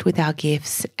contact with our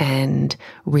gifts and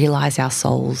realize our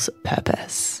soul's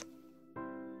purpose.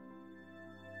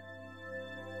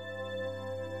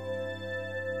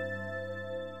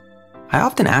 I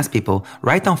often ask people,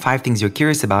 write down 5 things you're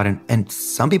curious about, and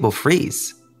some people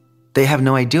freeze. They have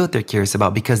no idea what they're curious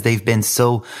about because they've been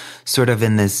so sort of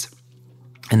in this,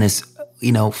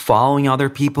 following other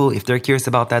people. If they're curious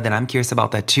about that, then I'm curious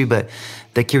about that too. But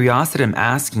the curiosity I'm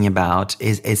asking about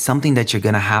is something that you're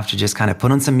going to have to just kind of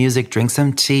put on some music, drink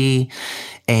some tea,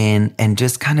 and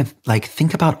just kind of like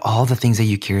think about all the things that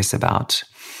you're curious about.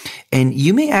 And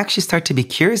you may actually start to be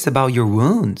curious about your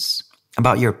wounds,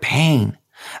 about your pain,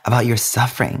 about your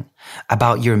suffering,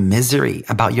 about your misery,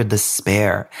 about your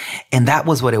despair. And that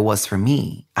was what it was for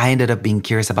me. I ended up being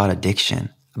curious about addiction,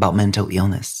 about mental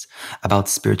illness, about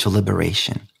spiritual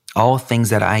liberation, all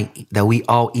things that we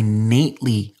all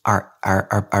innately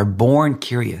are born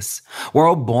curious. We're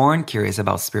all born curious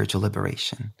about spiritual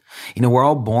liberation. We're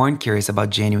all born curious about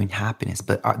genuine happiness,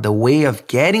 but the way of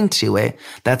getting to it,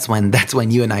 that's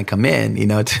when you and I come in,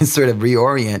 to sort of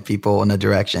reorient people in a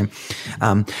direction.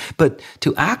 But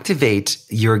to activate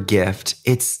your gift,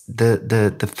 it's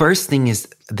the first thing is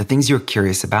the things you're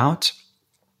curious about.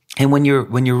 And when you're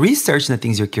researching the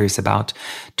things you're curious about,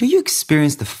 do you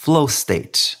experience the flow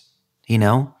state?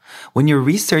 When you're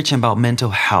researching about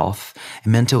mental health,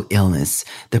 mental illness,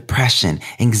 depression,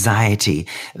 anxiety,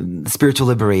 spiritual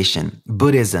liberation,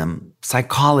 Buddhism,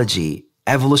 psychology,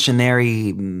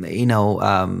 evolutionary,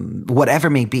 whatever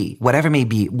may be,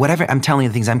 whatever I'm telling you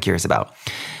the things I'm curious about.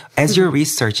 As you're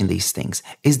researching these things,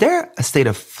 is there a state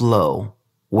of flow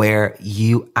where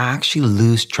you actually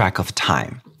lose track of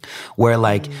time? Where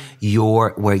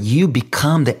where you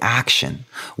become the action,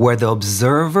 where the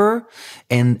observer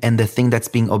and the thing that's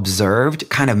being observed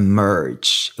kind of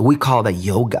merge. We call that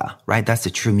yoga, right? That's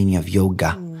the true meaning of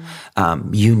yoga,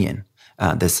 union,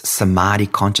 this samadhi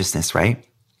consciousness, right?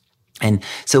 And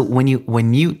so when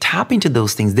you tap into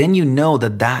those things, then you know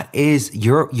that is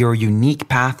your unique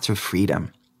path to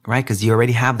freedom. Right? Because you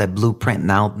already have that blueprint.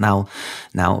 Now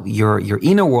your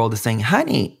inner world is saying,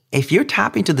 honey, if you're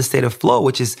tapping to the state of flow,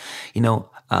 which is,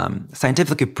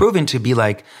 scientifically proven to be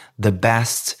like the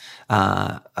best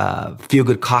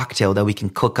feel-good cocktail that we can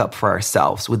cook up for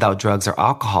ourselves without drugs or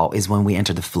alcohol, is when we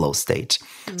enter the flow state.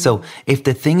 Mm-hmm. So if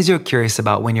the things you're curious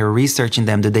about when you're researching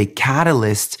them, are they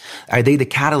the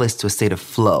catalyst to a state of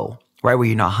flow, right? Where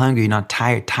you're not hungry, you're not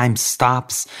tired, time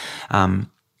stops,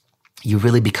 you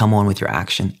really become one with your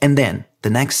action. And then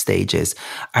the next stage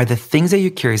are the things that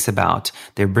you're curious about,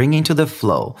 they're bringing to the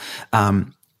flow.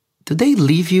 Do they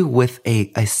leave you with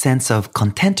a sense of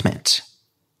contentment?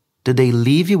 Do they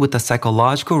leave you with a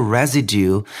psychological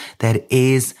residue that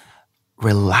is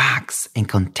relaxed and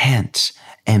content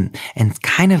and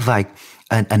kind of like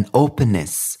an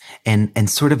openness and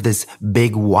sort of this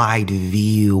big wide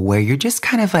view where you're just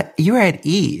kind of you're at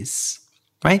ease?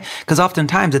 Right? Because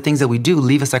oftentimes the things that we do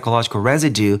leave a psychological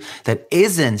residue that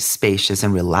isn't spacious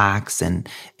and relaxed and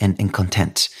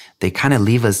content. They kind of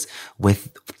leave us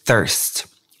with thirst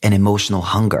and emotional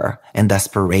hunger and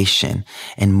desperation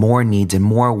and more needs and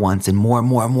more wants and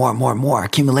more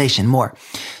accumulation, more.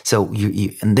 So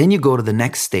and then you go to the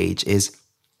next stage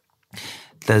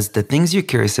does the things you're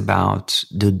curious about,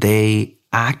 do they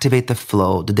activate the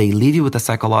flow? Do they leave you with a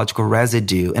psychological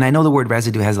residue? And I know the word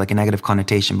residue has like a negative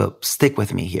connotation, but stick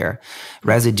with me here.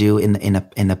 Residue in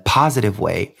a positive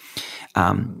way.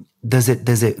 Does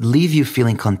it leave you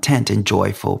feeling content and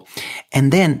joyful?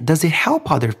 And then does it help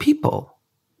other people?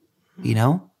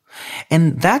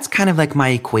 And that's kind of like my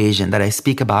equation that I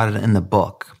speak about it in the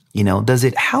book. Does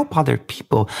it help other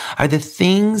people? Are the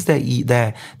things that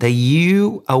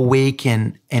you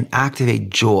awaken and activate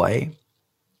joy,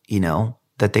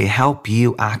 that they help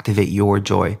you activate your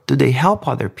joy? Do they help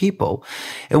other people?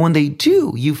 And when they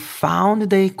do, you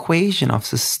found the equation of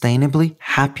sustainably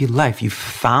happy life. You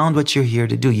found what you're here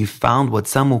to do. You found what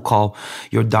some will call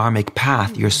your dharmic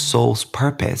path, your soul's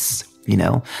purpose.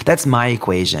 That's my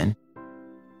equation.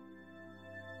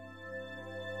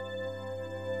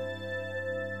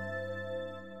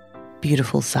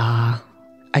 Beautiful, Zah.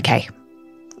 Okay,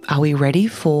 are we ready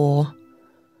for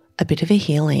a bit of a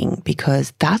healing?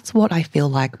 Because that's what I feel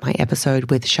like my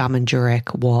episode with Shaman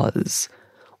Durek was.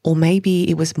 Or maybe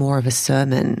it was more of a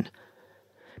sermon.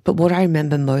 But what I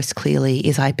remember most clearly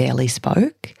is I barely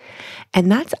spoke.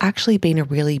 And that's actually been a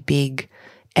really big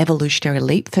evolutionary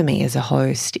leap for me as a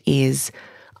host, is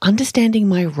understanding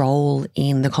my role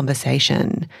in the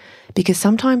conversation. Because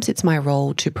sometimes it's my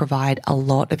role to provide a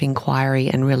lot of inquiry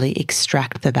and really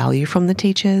extract the value from the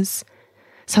teachers.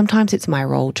 Sometimes it's my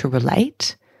role to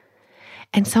relate.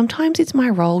 And sometimes it's my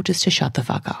role just to shut the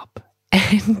fuck up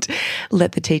and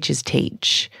let the teachers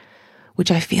teach, which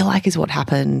I feel like is what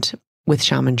happened with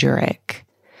Shaman Durek.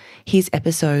 His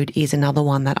episode is another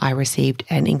one that I received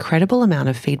an incredible amount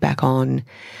of feedback on.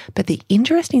 But the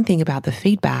interesting thing about the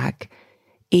feedback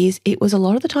is it was a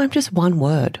lot of the time just one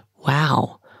word,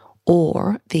 wow,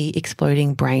 or the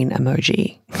exploding brain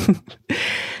emoji.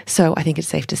 So I think it's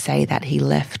safe to say that he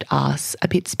left us a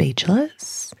bit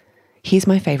speechless. Here's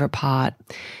my favorite part.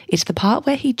 It's the part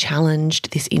where he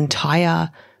challenged this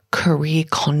entire career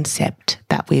concept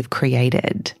that we've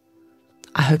created.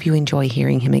 I hope you enjoy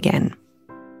hearing him again.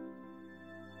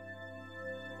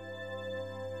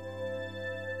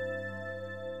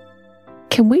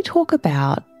 Can we talk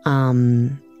about,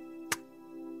 I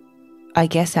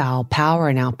guess, our power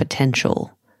and our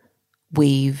potential?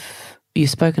 You've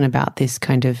spoken about this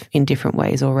kind of in different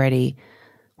ways already.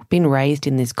 We've been raised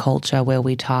in this culture where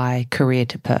we tie career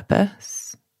to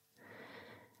purpose.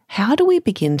 How do we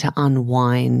begin to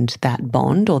unwind that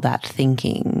bond or that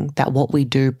thinking that what we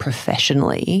do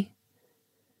professionally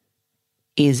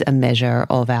is a measure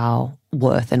of our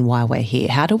worth and why we're here?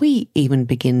 How do we even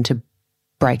begin to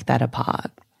break that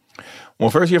apart? Well,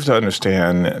 first you have to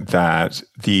understand that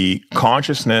the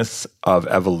consciousness of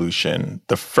evolution,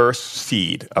 the first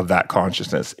seed of that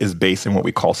consciousness is based in what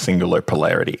we call singular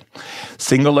polarity.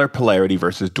 Singular polarity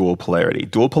versus dual polarity.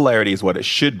 Dual polarity is what it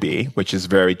should be, which is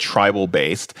very tribal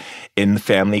based. In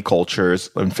family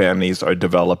cultures, when families are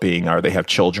developing or they have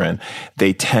children,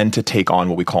 they tend to take on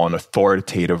what we call an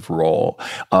authoritative role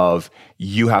of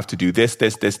you have to do this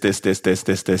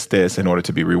in order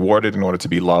to be rewarded, in order to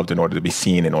be loved, in order to be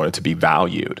seen, in order to be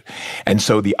valued. And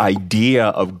so the idea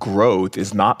of growth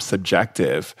is not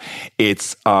subjective.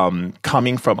 It's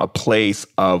coming from a place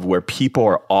of where people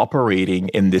are operating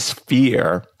in this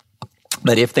fear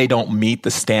that if they don't meet the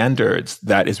standards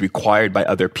that is required by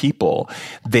other people,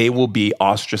 they will be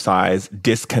ostracized,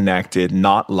 disconnected,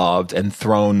 not loved, and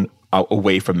thrown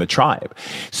away from the tribe.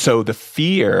 So the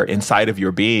fear inside of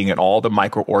your being and all the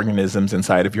microorganisms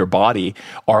inside of your body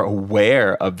are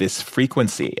aware of this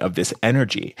frequency, of this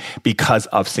energy, because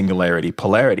of singularity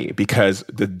polarity. Because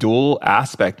the dual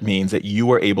aspect means that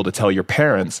you are able to tell your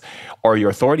parents or your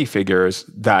authority figures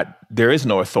that there is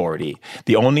no authority.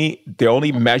 The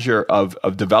only measure of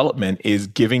development is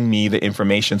giving me the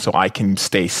information so I can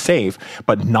stay safe,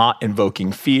 but not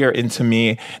invoking fear into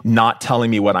me, not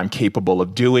telling me what I'm capable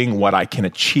of doing, what I can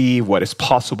achieve, what is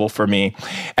possible for me.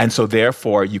 And so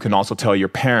therefore, you can also tell your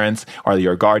parents or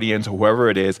your guardians or whoever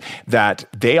it is that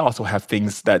they also have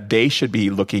things that they should be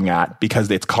looking at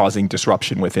because it's causing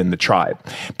disruption within the tribe.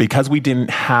 Because we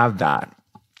didn't have that,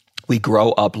 we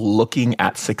grow up looking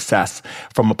at success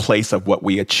from a place of what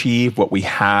we achieve, what we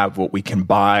have, what we can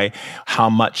buy, how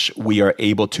much we are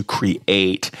able to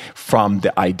create from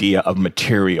the idea of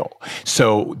material.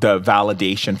 So the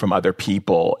validation from other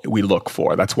people we look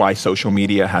for. That's why social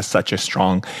media has such a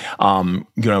strong,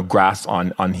 grasp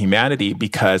on humanity,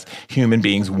 because human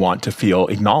beings want to feel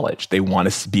acknowledged. They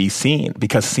want to be seen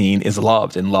because seen is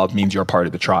loved, and love means you're part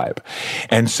of the tribe.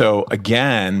 And so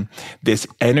again, this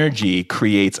energy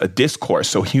creates a discourse.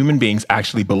 So human beings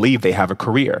actually believe they have a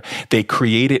career. They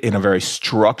create it in a very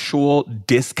structural,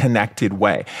 disconnected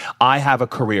way. I have a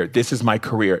career. This is my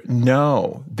career.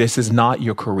 No, this is not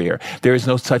your career. There is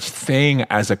no such thing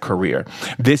as a career.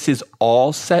 This is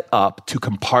all set up to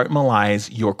compartmentalize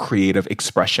your creative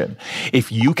expression.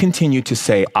 If you continue to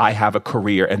say, I have a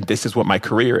career and this is what my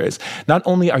career is, not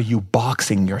only are you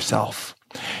boxing yourself,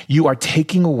 you are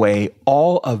taking away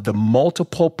all of the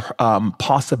multiple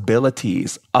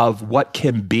possibilities of what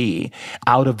can be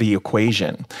out of the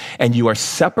equation. And you are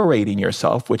separating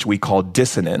yourself, which we call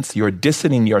dissonance. You're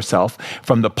distancing yourself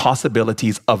from the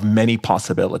possibilities of many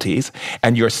possibilities.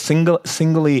 And you're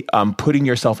singly putting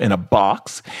yourself in a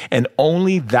box. And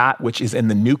only that which is in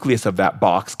the nucleus of that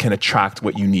box can attract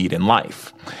what you need in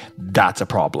life. That's a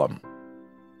problem.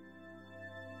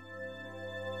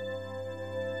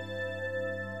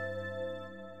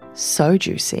 So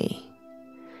juicy.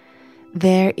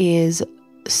 There is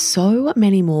so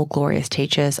many more glorious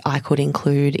teachers I could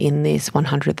include in this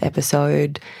 100th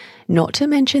episode, not to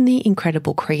mention the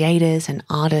incredible creators and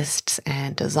artists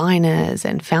and designers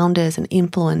and founders and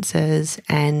influencers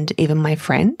and even my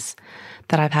friends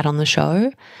that I've had on the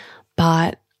show.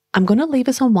 But I'm going to leave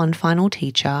us on one final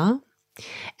teacher,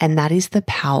 and that is the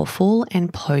powerful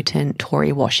and potent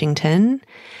Tori Washington.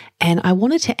 And I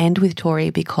wanted to end with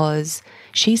Tori because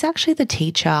she's actually the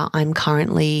teacher I'm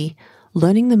currently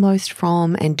learning the most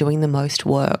from and doing the most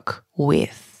work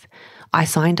with. I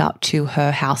signed up to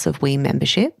her House of We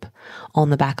membership on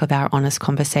the back of our honest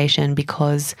conversation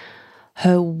because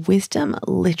her wisdom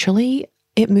literally,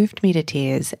 it moved me to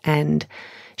tears. And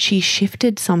she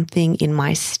shifted something in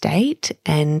my state,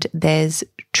 and there's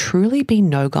truly been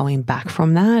no going back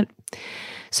from that.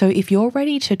 So if you're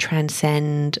ready to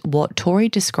transcend what Tori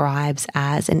describes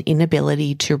as an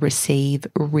inability to receive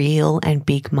real and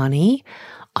big money,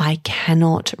 I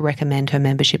cannot recommend her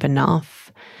membership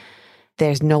enough.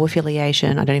 There's no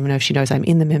affiliation. I don't even know if she knows I'm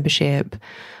in the membership,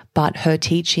 but her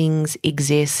teachings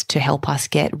exist to help us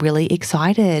get really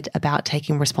excited about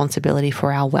taking responsibility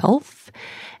for our wealth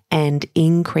and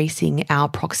increasing our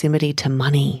proximity to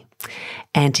money,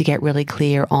 and to get really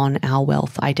clear on our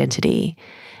wealth identity.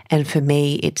 And for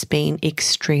me, it's been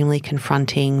extremely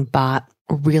confronting, but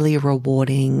really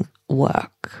rewarding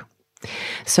work.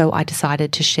 So I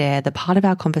decided to share the part of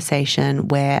our conversation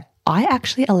where I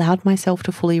actually allowed myself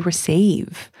to fully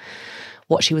receive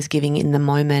what she was giving in the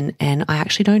moment. And I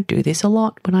actually don't do this a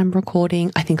lot when I'm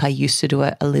recording. I think I used to do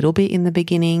it a little bit in the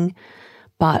beginning,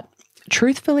 but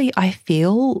truthfully, I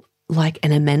feel like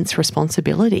an immense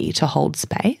responsibility to hold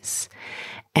space,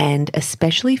 and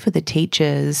especially for the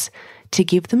teachers, to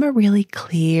give them a really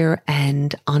clear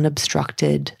and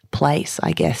unobstructed place,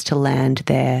 I guess, to land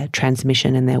their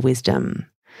transmission and their wisdom.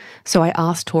 So I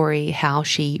asked Tori how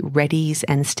she readies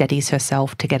and steadies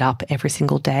herself to get up every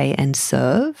single day and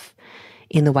serve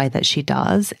in the way that she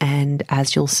does. And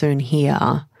as you'll soon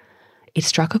hear, it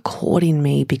struck a chord in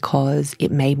me because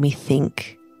it made me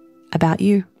think about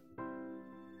you.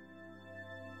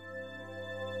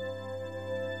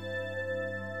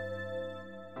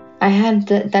 I had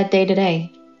that day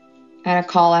today. I had a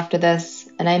call after this,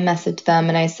 and I messaged them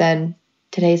and I said,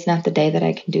 today's not the day that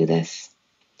I can do this.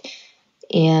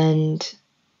 And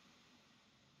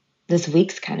this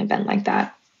week's kind of been like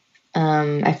that.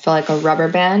 I feel like a rubber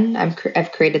band.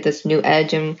 I've created this new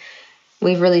edge, and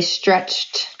we've really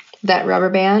stretched that rubber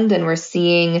band, and we're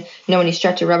seeing, when you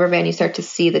stretch a rubber band, you start to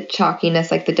see the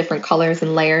chalkiness, like the different colors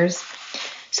and layers.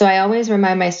 So I always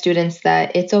remind my students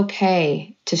that it's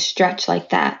okay to stretch like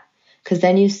that, because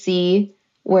then you see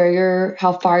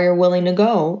how far you're willing to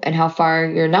go and how far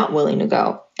you're not willing to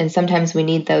go. And sometimes we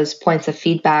need those points of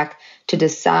feedback to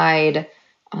decide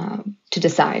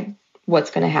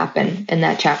what's going to happen in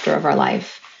that chapter of our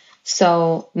life.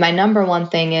 So my number one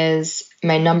is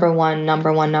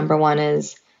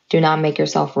do not make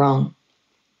yourself wrong.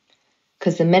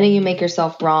 Because the minute you make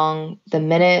yourself wrong, the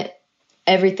minute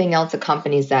everything else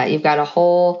accompanies that, you've got a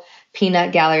whole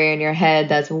peanut gallery in your head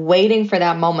that's waiting for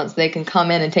that moment so they can come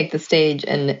in and take the stage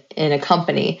and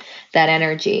accompany that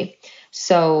energy.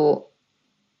 So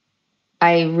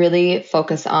I really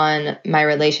focus on my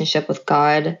relationship with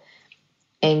God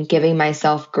and giving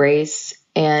myself grace,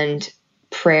 and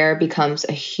prayer becomes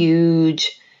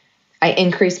I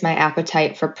increase my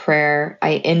appetite for prayer.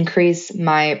 I increase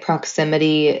my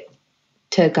proximity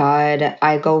to God.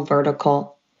 I go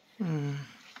vertical.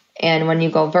 And when you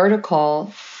go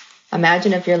vertical,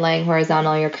 imagine if you're laying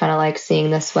horizontal, you're kind of like seeing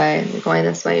this way, you're going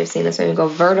this way, you're seeing this way. You go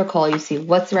vertical, you see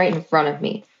what's right in front of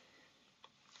me.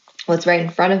 What's right in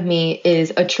front of me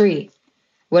is a tree.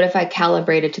 What if I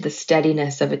calibrated to the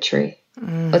steadiness of a tree?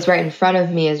 What's right in front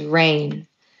of me is rain.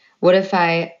 What if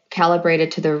I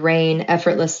calibrated to the rain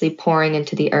effortlessly pouring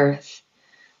into the earth?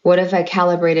 What if I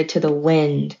calibrated to the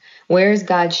wind? Where is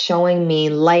God showing me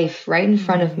life right in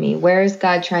front of me? Where is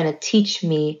God trying to teach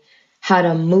me how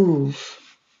to move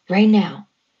right now?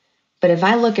 But if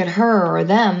I look at her or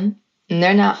them and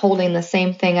they're not holding the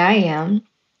same thing I am,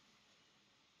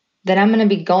 then I'm going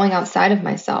to be going outside of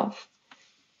myself.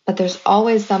 But there's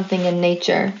always something in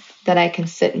nature that I can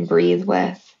sit and breathe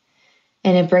with.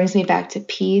 And it brings me back to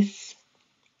peace.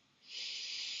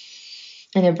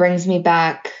 And it brings me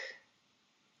back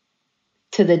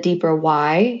to the deeper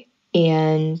why.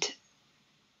 And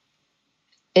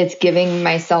it's giving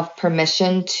myself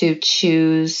permission to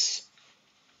choose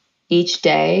each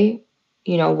day,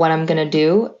 what I'm going to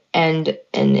do and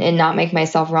not make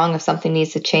myself wrong if something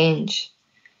needs to change.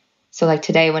 So like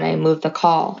today when I moved the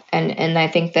call, and I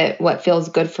think that what feels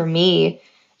good for me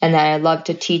and that I love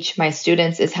to teach my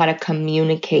students is how to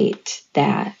communicate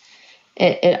that.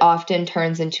 It often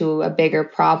turns into a bigger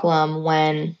problem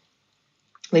when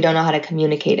we don't know how to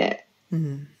communicate it.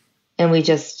 And we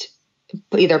just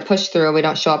either push through or we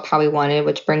don't show up how we wanted,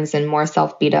 which brings in more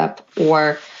self-beat up,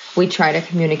 or we try to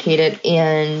communicate it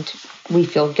and we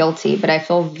feel guilty. But I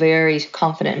feel very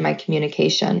confident in my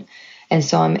communication. And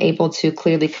so I'm able to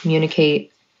clearly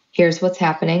communicate, here's what's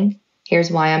happening, here's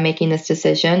why I'm making this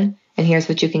decision, and here's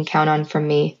what you can count on from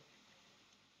me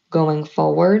going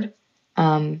forward.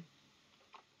 And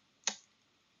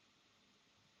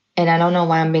I don't know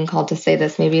why I'm being called to say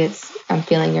this. Maybe I'm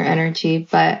feeling your energy,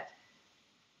 but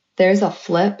there's a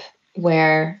flip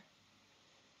where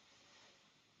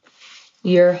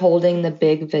you're holding the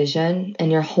big vision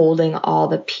and you're holding all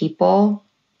the people.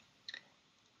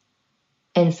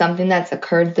 And something that's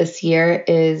occurred this year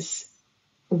is,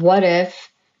 what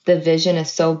if the vision is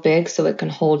so big so it can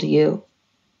hold you?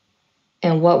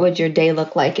 And what would your day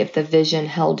look like if the vision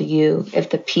held you,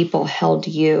 if the people held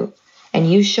you, and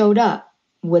you showed up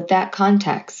with that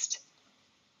context?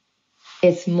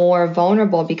 It's more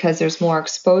vulnerable because there's more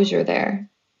exposure there.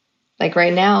 Like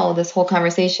right now, this whole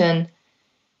conversation,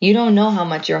 you don't know how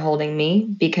much you're holding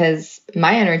me because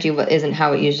my energy isn't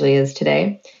how it usually is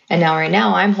today. And now right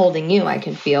now I'm holding you, I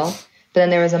can feel. But then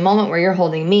there was a moment where you're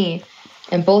holding me,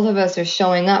 and both of us are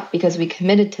showing up because we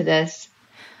committed to this,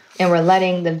 and we're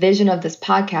letting the vision of this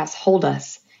podcast hold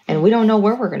us. And we don't know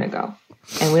where we're going to go,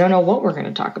 and we don't know what we're going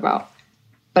to talk about.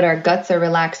 But our guts are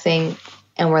relaxing,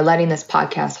 and we're letting this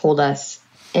podcast hold us.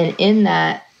 And in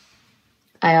that,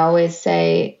 I always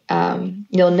say,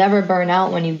 you'll never burn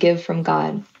out when you give from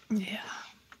God. Yeah.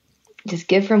 Just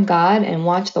give from God and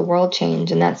watch the world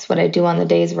change. And that's what I do on the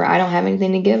days where I don't have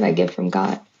anything to give. I give from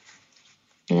God.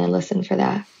 And I listen for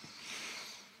that.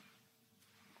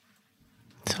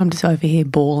 So I'm just over here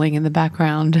bawling in the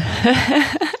background.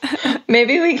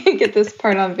 Maybe we can get this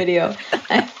part on video.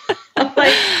 I'm like,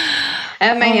 I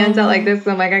have my hands out like this.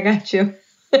 So I'm like, I got you.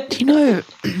 Do you know,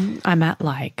 I'm at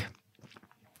like,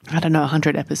 I don't know,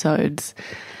 100 episodes.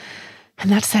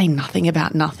 And that's saying nothing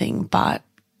about nothing. But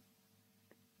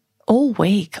all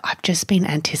week, I've just been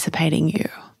anticipating you.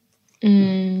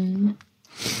 I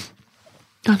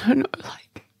don't know,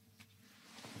 like,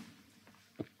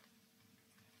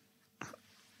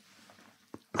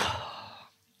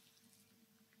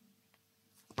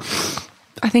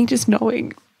 I think just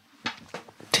knowing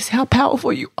just how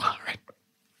powerful you are.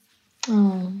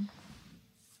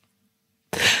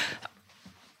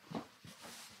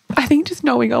 I think just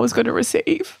knowing I was going to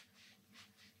receive,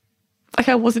 like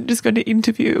I wasn't just going to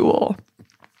interview or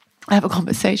have a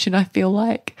conversation. I feel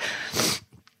like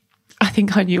I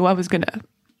think I knew I was going to.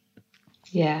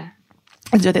 Yeah.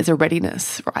 And so there's a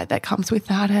readiness, right, that comes with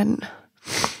that. And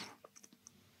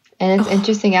it's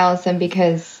interesting, Allison,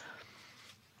 because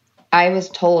I was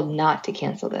told not to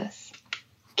cancel this.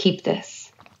 Keep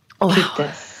this. Keep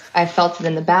this. I felt it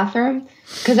in the bathroom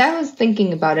because I was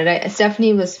thinking about it.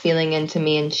 Stephanie was feeling into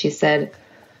me, and she said,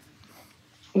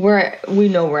 we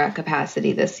know we're at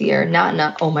capacity this year.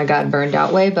 Not oh my God, burned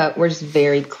out way, but we're just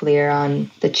very clear on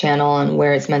the channel and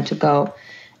where it's meant to go.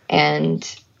 And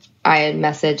I had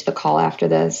messaged the call after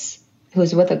this,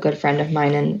 who's with a good friend of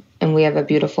mine, and we have a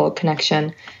beautiful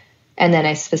connection. And then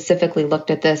I specifically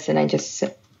looked at this and I just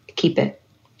said, keep it.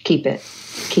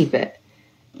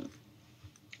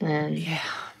 And yeah,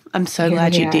 I'm so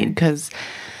glad you did, because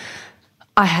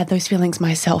I had those feelings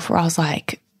myself where I was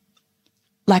like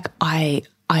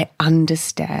I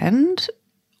understand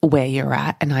where you're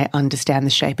at, and I understand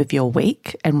the shape of your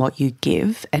week and what you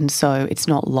give. And so it's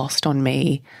not lost on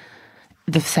me,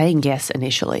 the saying yes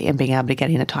initially and being able to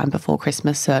get in a time before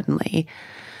Christmas, certainly.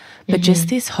 But just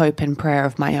this hope and prayer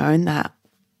of my own that,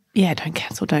 yeah, don't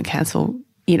cancel,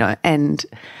 you know. And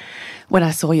when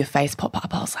I saw your face pop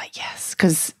up, I was like, yes,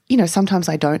 because, you know, sometimes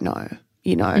I don't know,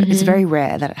 you know. It's very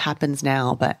rare that it happens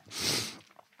now. But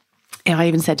and I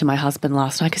even said to my husband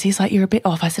last night, because he's like, you're a bit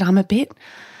off. I said, I'm a bit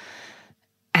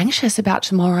anxious about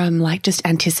tomorrow. I'm like just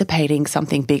anticipating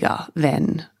something bigger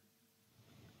than,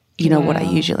 you know, what I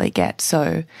usually get.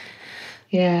 So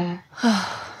yeah.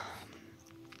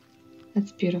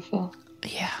 That's beautiful.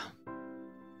 Yeah.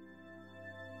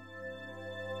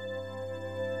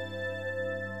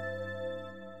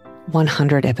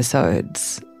 "100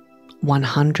 episodes,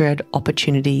 100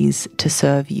 opportunities to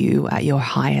serve you at your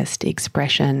highest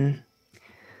expression.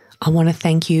 I want to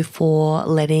thank you for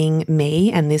letting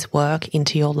me and this work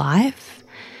into your life.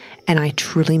 And I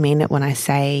truly mean it when I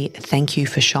say thank you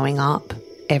for showing up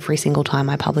every single time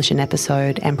I publish an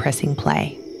episode and pressing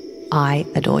play. I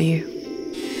adore you."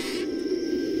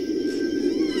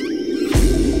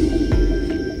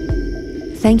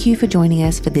 Thank you for joining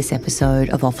us for this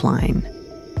episode of Offline.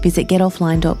 Visit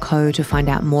getoffline.co to find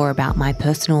out more about my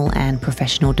personal and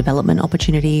professional development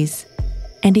opportunities.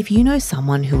 And if you know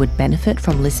someone who would benefit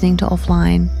from listening to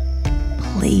Offline,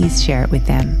 please share it with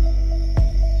them.